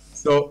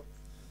 So,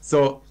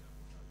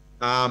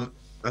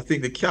 I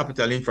think the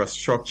capital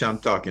infrastructure I'm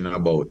talking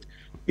about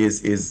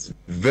is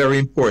very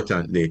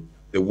importantly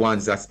the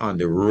ones that's on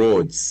the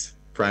roads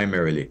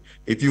primarily.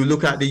 If you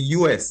look at the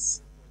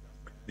US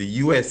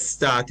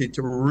started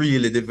to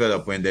really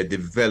develop when they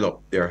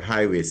developed their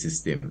highway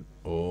system,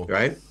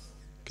 right? Okay.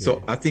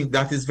 So I think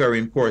that is very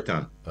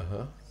important.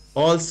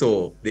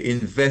 Also, the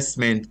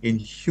investment in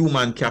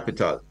human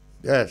capital.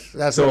 Yes,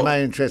 that's what my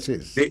interest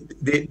is.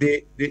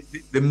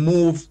 The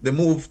move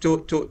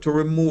to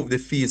remove the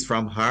fees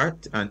from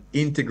heart and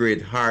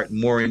integrate heart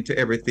more into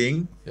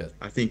everything,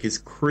 I think is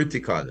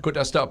critical. Could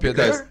I stop you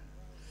there?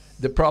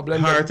 The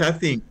problem heart I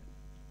think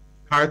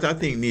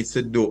needs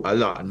to do a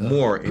lot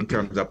more in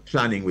terms of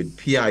planning with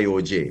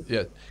PIOJ.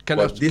 Yeah.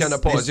 Can I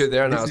pause you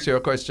there and ask you a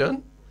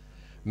question?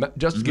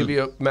 Just to give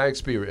you my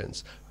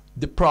experience.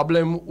 The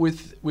problem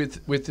with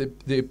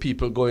the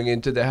people going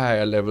into the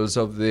higher levels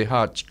of the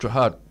heart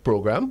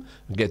program,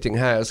 getting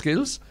higher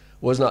skills,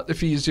 was not the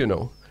fees,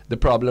 The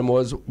problem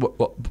was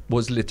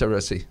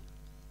literacy.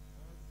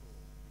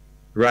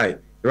 Right.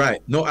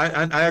 No,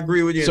 I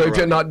agree with you. So if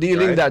you're not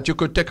dealing that, you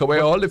could take away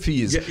all the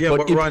fees.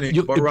 But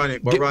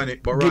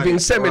giving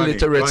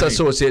semi-literates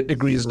associate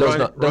degrees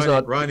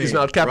is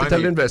not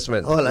capital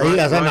investment. He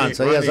has an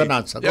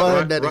answer. Go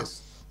ahead,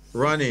 Dennis.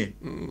 Ronnie.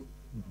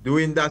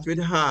 Doing that with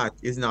heart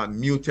is not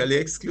mutually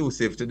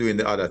exclusive to doing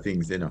the other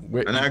things, And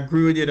I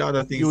agree with you, the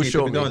other things need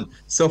to be done.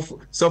 So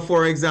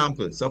for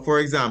example,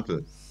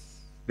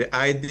 the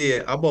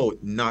idea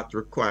about not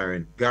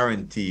requiring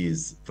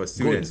guarantees for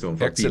students for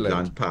people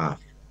on path.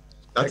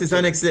 That is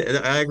an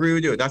excellent. I agree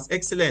with you. That's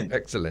excellent.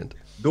 Excellent.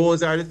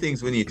 Those are the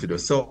things we need to do.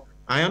 So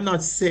I am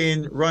not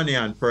saying, Ronnie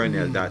and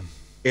Pearnel, that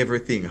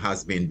everything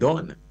has been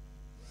done,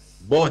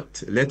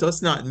 but let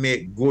us not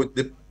make good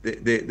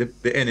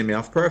the enemy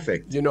of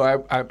perfect. I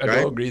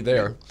don't agree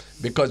there,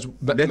 because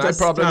my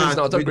problem is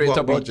not a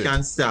greater budget. We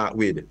can start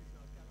with,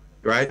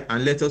 right?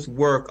 And let us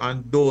work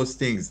on those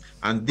things.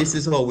 And this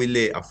is how we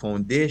lay a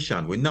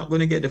foundation. We're not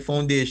going to get the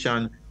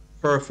foundation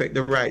perfect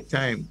the right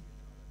time,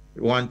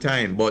 one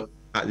time, but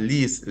at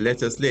least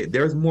legislate.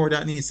 There's more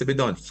that needs to be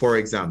done. For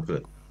example,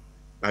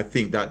 I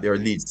think that there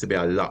needs to be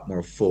a lot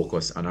more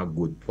focus on a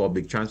good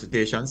public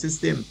transportation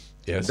system.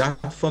 Yes.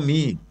 That, for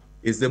me,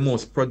 is the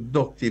most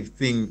productive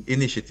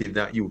initiative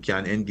that you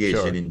can engage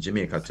in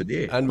Jamaica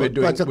today. And but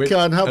you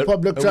can't have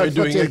public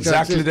transportation. We're doing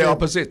exactly the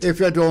opposite. If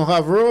you don't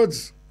have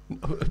roads.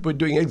 We're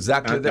doing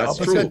exactly the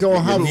opposite. If you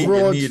don't have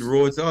roads. We need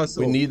roads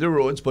also. We need the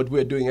roads, but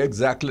we're doing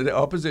exactly the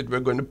opposite. We're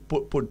going to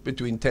put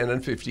between 10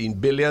 and 15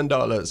 billion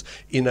dollars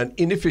in an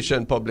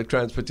inefficient public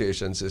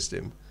transportation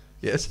system.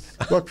 Yes.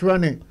 But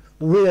Ronnie,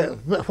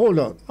 hold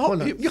on.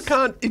 You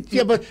can't.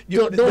 But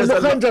don't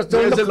look on just.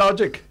 There's the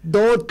logic.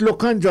 Don't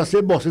look on just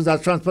the buses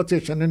as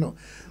transportation. You know,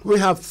 we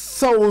have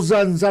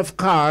thousands of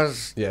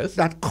cars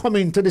that come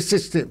into the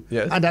system,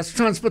 and that's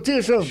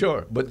transportation.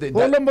 Sure, but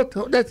hold on. But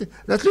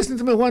let's listen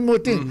to me one more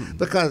thing,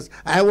 because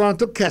I want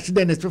to catch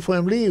Dennis before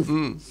him leave.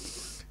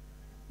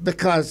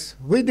 Because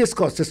we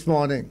discussed this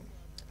morning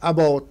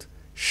about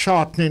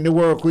shortening the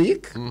work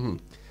week,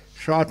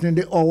 shortening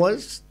the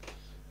hours,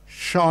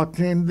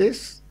 shortening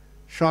this.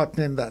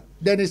 Shortening that.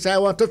 Dennis, I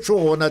want to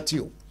throw one at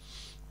you.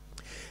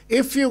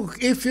 If you're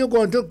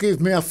going to give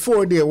me a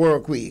 4-day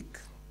work week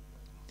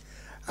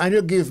and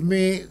you give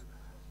me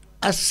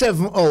a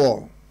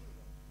 7-hour,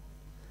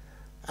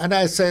 and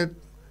I said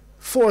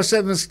 4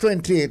 7s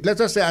 28, let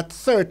us say a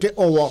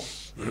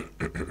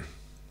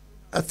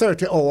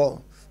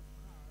 30-hour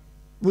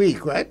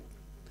week, right?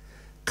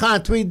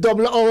 Can't we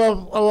double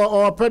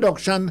our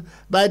production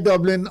by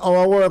doubling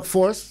our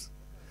workforce?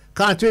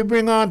 Can't we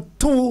bring on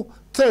 2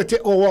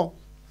 30-hour?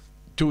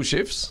 2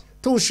 shifts?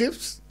 2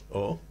 shifts.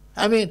 Oh.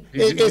 I mean,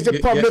 is the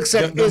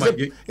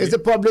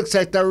public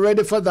sector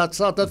ready for that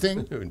sort of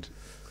thing?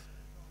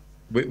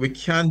 We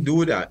can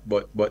do that,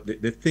 but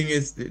the thing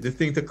is, the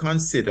thing to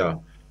consider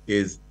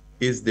is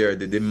there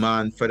the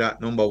demand for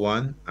that, number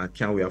one, and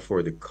can we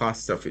afford the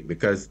cost of it?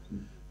 Because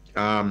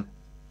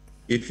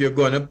if you're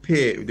going to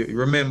pay,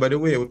 remember the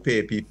way we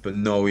pay people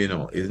now, you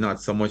know, is not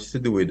so much to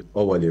do with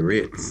hourly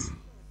rates,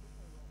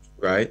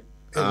 right?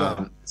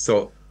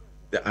 So,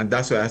 and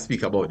that's why I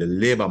speak about the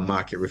labor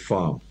market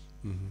reform,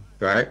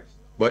 right?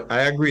 But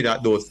I agree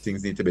that those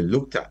things need to be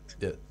looked at,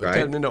 right?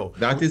 Tell me no.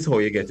 That is how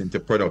you get into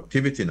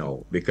productivity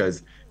now,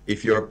 because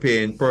if you're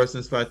paying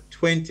persons for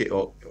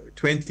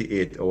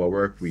 28-hour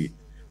work week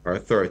or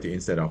 30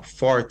 instead of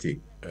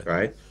 40,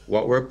 right?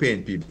 What we're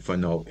paying people for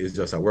now is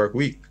just a work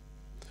week.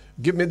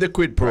 Give me the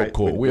quid pro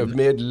quo. We have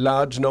made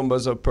large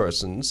numbers of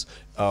persons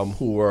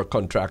who were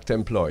contract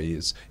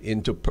employees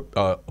into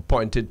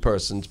appointed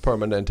persons,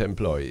 permanent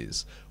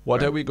employees.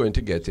 What are we going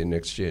to get in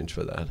exchange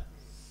for that?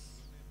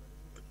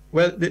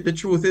 Well, the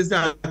truth is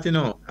that, you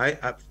know,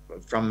 I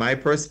from my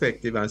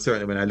perspective, and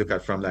certainly when I look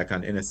at from like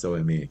an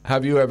NSWMA.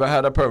 Have you ever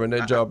had a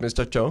permanent job,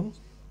 Mr. Chung?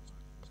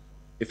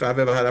 If I've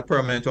ever had a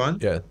permanent one?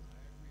 Yeah.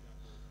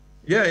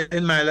 Yeah,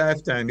 in my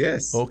lifetime,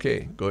 yes.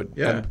 Okay, good.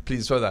 Yeah. I'm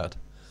pleased for that.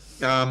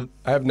 I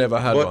have never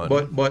had one.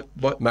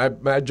 But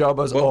my job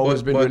has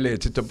always been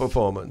related to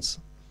performance.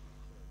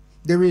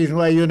 The reason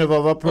why you never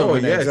have a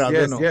permanent job,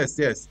 yes.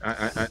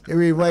 The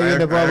reason why you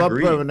never have a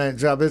permanent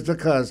job is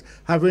because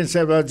having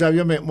several jobs,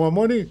 you make more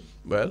money.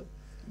 Well,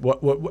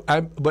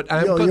 I'm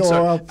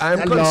concerned.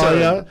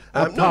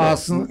 I'm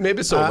concerned.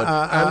 Maybe so, but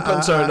I'm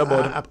concerned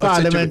about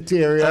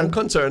parliamentarian. I'm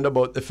concerned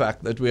about the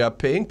fact that we are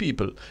paying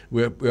people,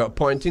 we are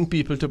appointing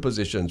people to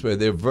positions where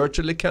they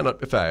virtually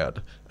cannot be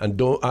fired. And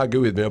don't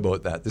argue with me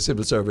about that. The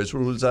civil service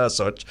rules are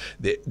such.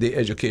 The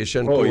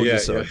education code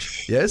is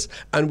such. Yes,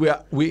 and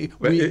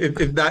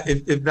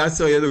if that's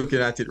how you're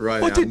looking at it,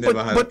 right? I've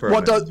never had a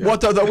permanent job.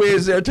 What other way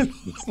is there to?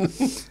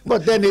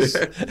 But Dennis,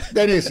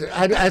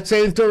 I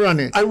say to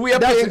Ronnie, and we are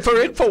paying for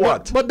it. For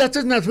what? But that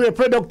is not where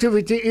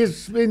productivity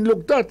is being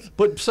looked at.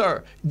 But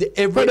sir,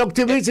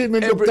 productivity is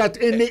being looked at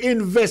in the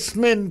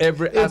investment.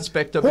 Every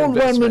aspect of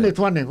investment.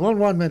 Hold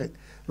 1 minute.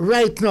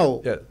 Right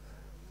now,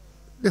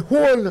 the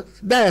whole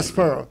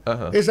diaspora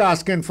is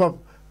asking for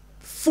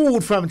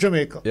food from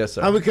Jamaica. Yes,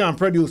 sir. And we can't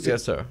produce it.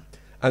 Yes, sir.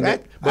 And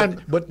right?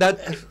 But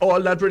that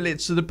all that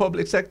relates to the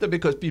public sector,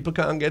 because people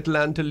can't get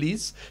land to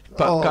lease,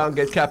 can't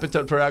get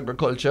capital for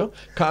agriculture,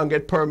 can't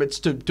get permits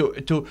to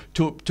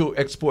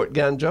export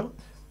ganja.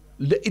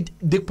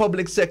 The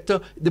public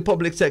sector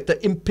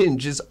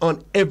impinges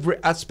on every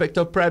aspect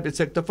of private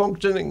sector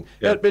functioning.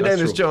 Help me,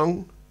 Dennis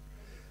Chung.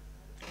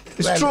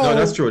 It's true. No,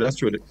 that's true.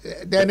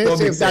 Dennis,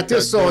 if that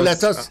is so,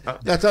 let us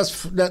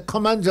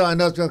come and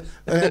join us,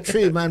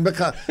 tree man.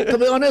 Because to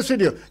be honest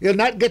with you, you're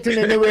not getting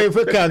anywhere if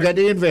we can't get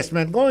the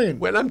investment going.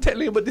 Well, I'm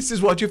telling you, but this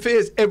is what you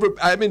face.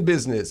 I'm in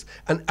business,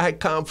 and I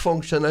can't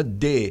function a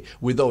day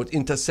without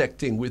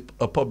intersecting with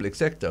a public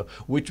sector,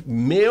 which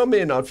may or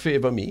may not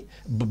favor me.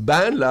 But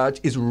by and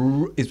large, is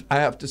I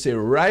have to say,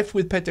 rife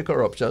with petty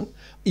corruption.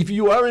 If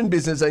you are in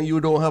business and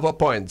you don't have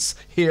appoints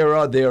here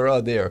or there,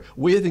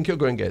 where do you think you're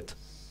going to get?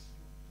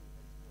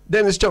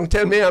 Dennis Chung,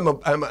 tell me I'm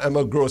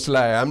a gross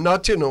liar. I'm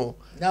not, you know.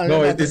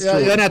 No, it is true.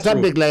 You're not a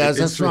big liar, it's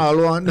a small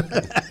one.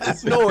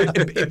 No,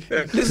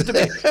 listen to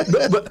me.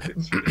 But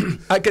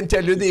I can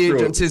tell you the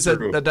agencies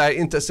that I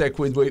intersect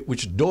with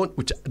which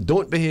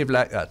don't behave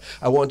like that.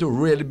 I want to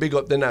really big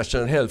up the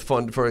National Health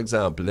Fund, for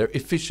example. They're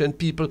efficient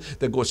people.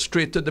 They go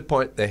straight to the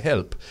point. They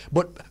help.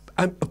 But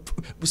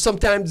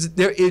sometimes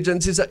there are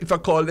agencies that if I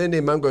call their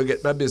name, I'm going to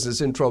get my business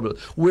in trouble,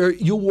 where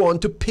you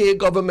want to pay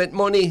government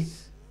money.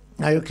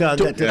 Now you can't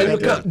get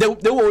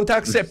it. They won't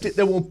accept it.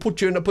 They won't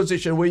put you in a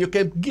position where you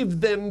can give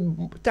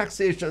them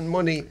taxation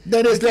money.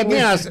 Dennis, let me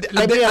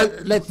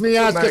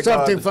ask you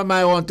something for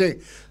my own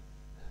thing.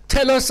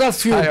 Tell us a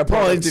few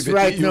points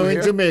right now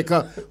in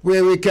Jamaica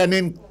where we can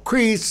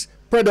increase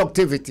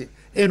productivity.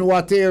 In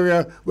what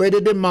area, where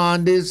the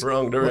demand is.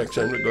 Wrong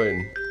direction we're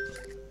going.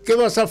 Give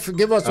us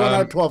one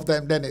or two of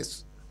them,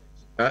 Dennis.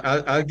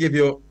 I'll give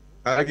you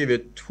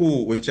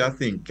two which I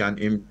think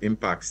can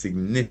impact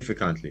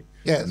significantly.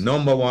 Yes.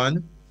 Number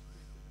one,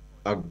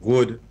 a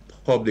good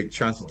public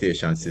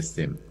transportation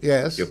system.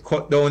 Yes. You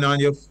cut down on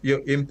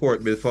your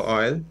import bill for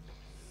oil.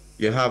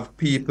 You have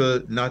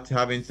people not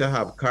having to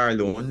have car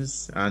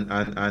loans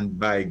and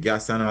buy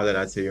gas and all of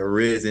that. So you're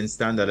raising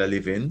standard of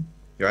living,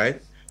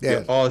 right?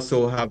 Yes. You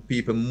also have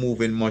people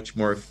moving much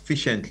more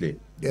efficiently.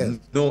 Yes.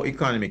 No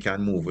economy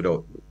can move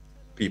without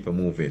people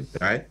moving,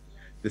 right?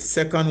 The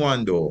second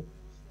one, though,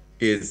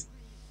 is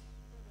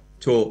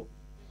to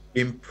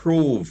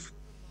improve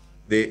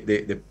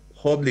the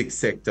public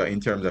sector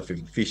in terms of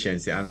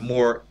efficiency and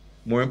more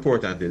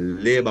importantly,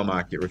 labor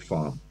market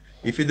reform.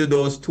 If you do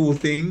those two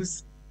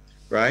things,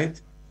 right,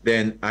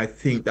 then I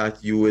think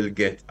that you will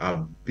get a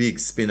big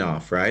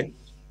spin-off, right?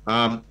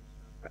 And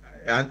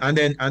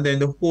then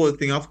the whole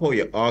thing of how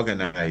you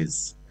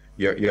organize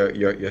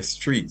your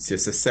streets, your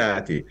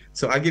society.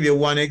 So I'll give you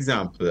one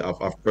example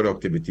of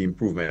productivity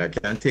improvement that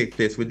can take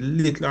place with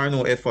little or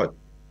no effort,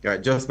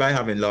 right, just by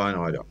having law and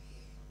order.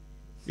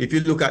 If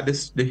you look at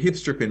the hip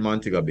strip in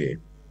Montego Bay,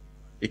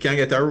 you can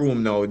get a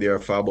room now there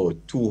for about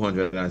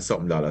 $200 and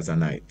something a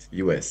night,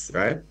 US,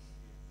 right?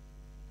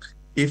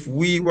 If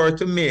we were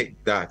to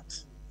make that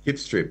hip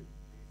strip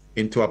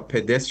into a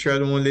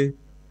pedestrian-only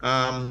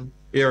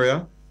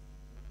area,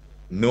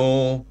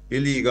 no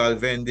illegal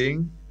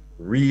vending,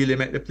 really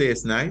make the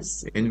place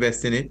nice,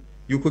 invest in it,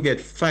 you could get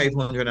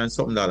 $500 and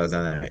something a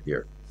night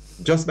here.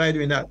 Just by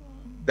doing that.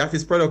 That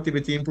is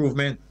productivity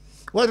improvement.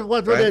 What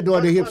do they do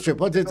on the hip strip?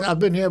 I've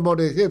been hearing about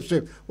the hip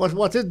strip.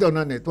 What is done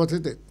on it? What is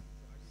it?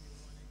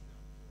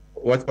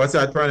 What's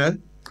that, Pearnel?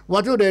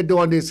 What do they do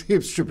on this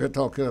hip strip you're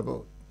talking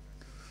about?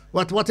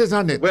 What is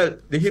on it? Well,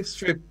 the hip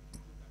strip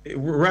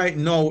right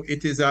now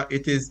it is a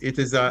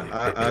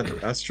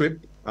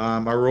strip,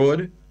 a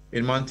road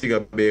in Montego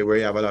Bay where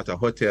you have a lot of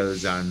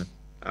hotels and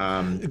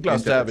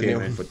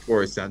entertainment for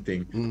tourists and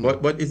things.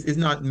 But it's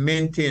not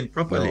maintained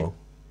properly. No.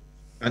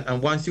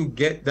 And once you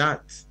get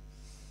that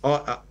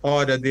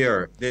order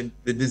there, then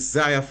the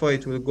desire for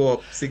it will go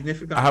up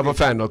significantly. I have a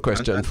final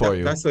question for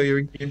you. That's how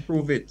you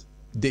improve it.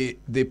 The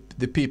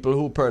people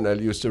who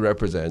Pearnel used to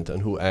represent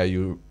and who I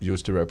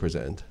used to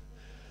represent,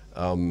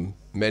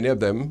 many of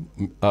them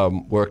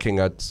working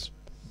at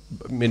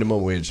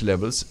minimum wage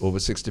levels. Over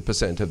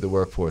 60% of the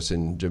workforce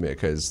in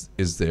Jamaica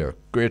is there.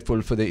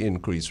 Grateful for the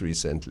increase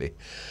recently,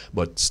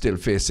 but still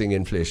facing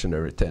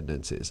inflationary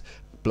tendencies.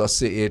 Plus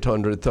the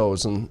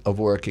 800,000 of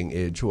working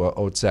age who are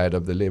outside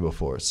of the labor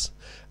force,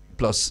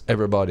 plus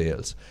everybody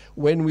else.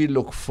 When we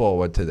look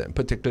forward to them,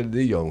 particularly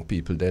the young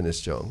people, Dennis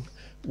Chung,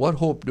 what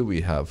hope do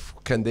we have?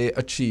 Can they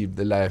achieve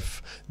the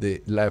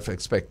life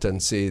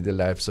expectancy, the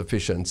life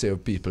sufficiency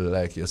of people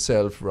like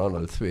yourself,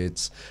 Ronald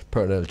Thwaites,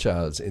 Pearnel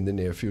Charles in the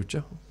near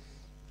future?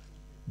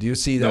 Do you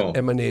see that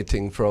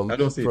emanating from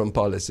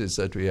policies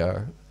that we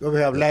are? We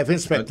have life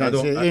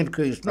expectancy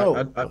increase. No,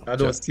 I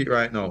don't see it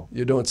right now.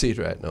 You don't see it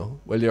right now.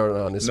 Well, you're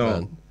an honest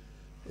man.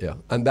 Yeah,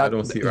 and that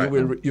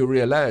you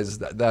realize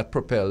that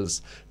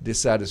propels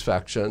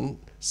dissatisfaction,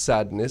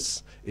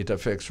 sadness. It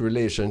affects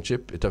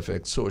relationship. It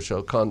affects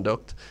social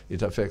conduct.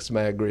 It affects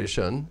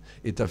migration.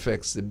 It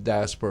affects the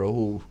diaspora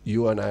who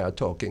you and I are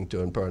talking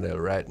to in Pearnel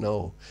right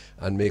now,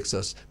 and makes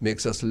us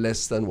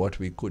less than what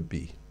we could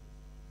be.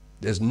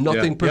 There's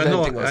nothing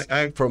preventing us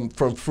from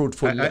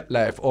fruitful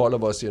life, all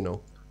of us,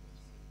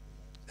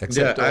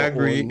 except I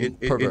agree.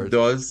 It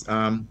does.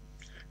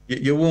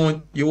 You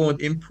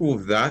won't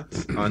improve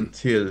that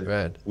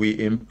until we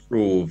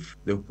improve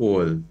the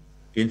whole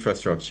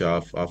infrastructure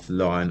of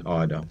law and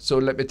order. So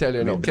let me tell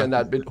you now, can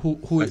that be who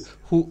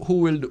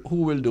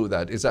will do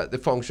that? Is that the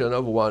function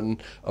of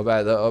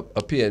either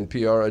a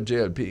PNP or a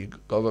JLP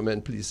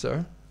government, please,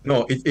 sir?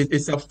 No,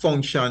 it's a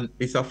function.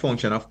 It's a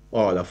function of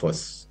all of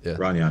us,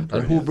 Ronnie and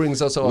Pearnel. And who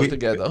brings us all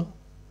together?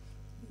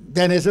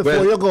 Dennis,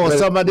 before you go,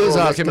 somebody's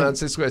asking. Let him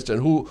answer this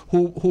question.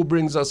 Who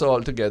brings us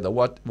all together?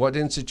 What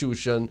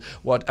institution?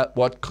 What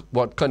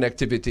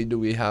connectivity do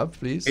we have,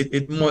 please?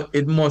 It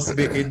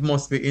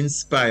must be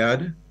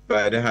inspired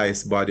by the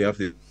highest body of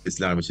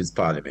Islam, which is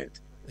Parliament.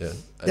 Yeah.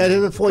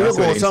 Before you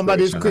go,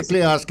 somebody's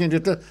quickly asking you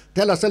to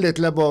tell us a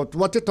little about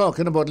what you're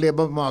talking about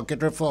labor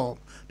market reform.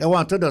 They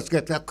want to just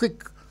get a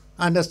quick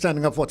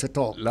understanding of what you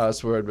talk.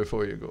 Last word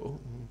before you go.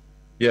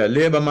 Yeah,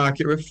 labor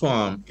market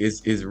reform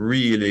is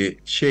really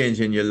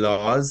changing your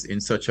laws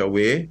in such a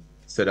way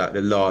so that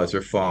the laws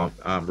reform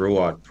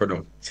reward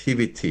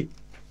productivity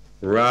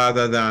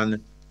rather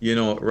than,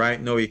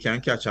 right now you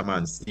can catch a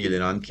man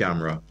stealing on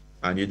camera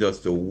and you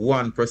just do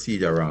one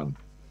procedure wrong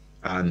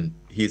and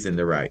he's in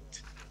the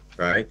right?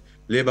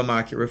 Labor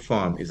market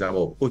reform is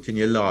about putting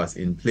your laws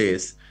in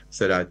place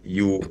so that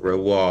you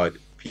reward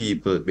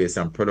people based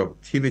on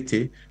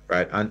productivity,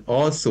 right? And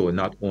also,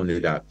 not only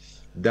that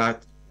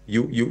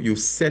you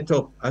set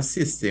up a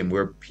system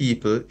where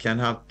people can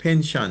have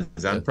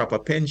pensions and proper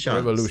pensions.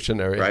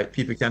 Revolutionary. Right?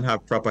 People can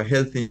have proper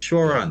health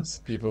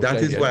insurance. That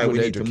is why we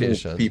need to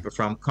move people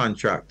from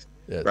contract.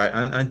 Yes. Right,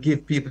 and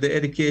give people the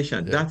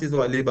education. Yes. That is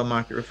what labor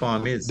market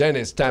reform is.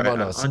 Dennis, time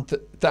on us.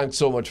 Thanks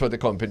so much for the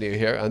company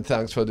here, and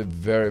thanks for the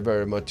very,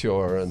 very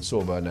mature and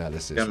sober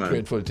analysis. Yeah,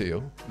 grateful to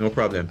you. No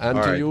problem.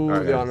 And to you,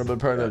 the Honorable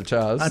Pearnel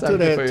Charles, thank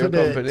you for your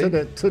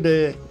company.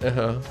 Today,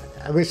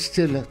 we're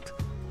still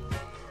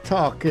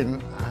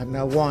talking, and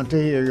I want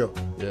to hear you.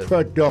 Yes.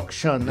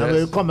 Production. Yes. And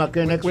we'll come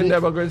again next week. We're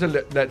never going to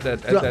let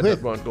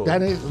that one go.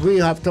 Dennis, we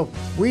have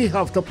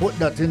to put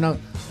that in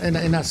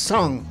a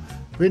song.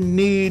 We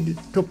need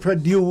to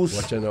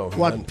produce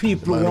what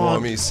people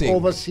want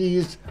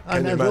overseas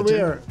and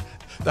everywhere.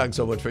 Thanks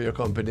so much for your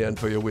company and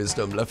for your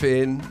wisdom.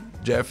 Lafayne,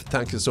 Jeff,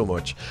 thank you so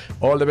much.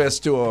 All the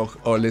best to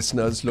our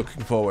listeners.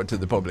 Looking forward to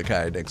the public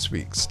eye next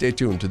week. Stay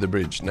tuned to the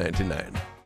Bridge 99.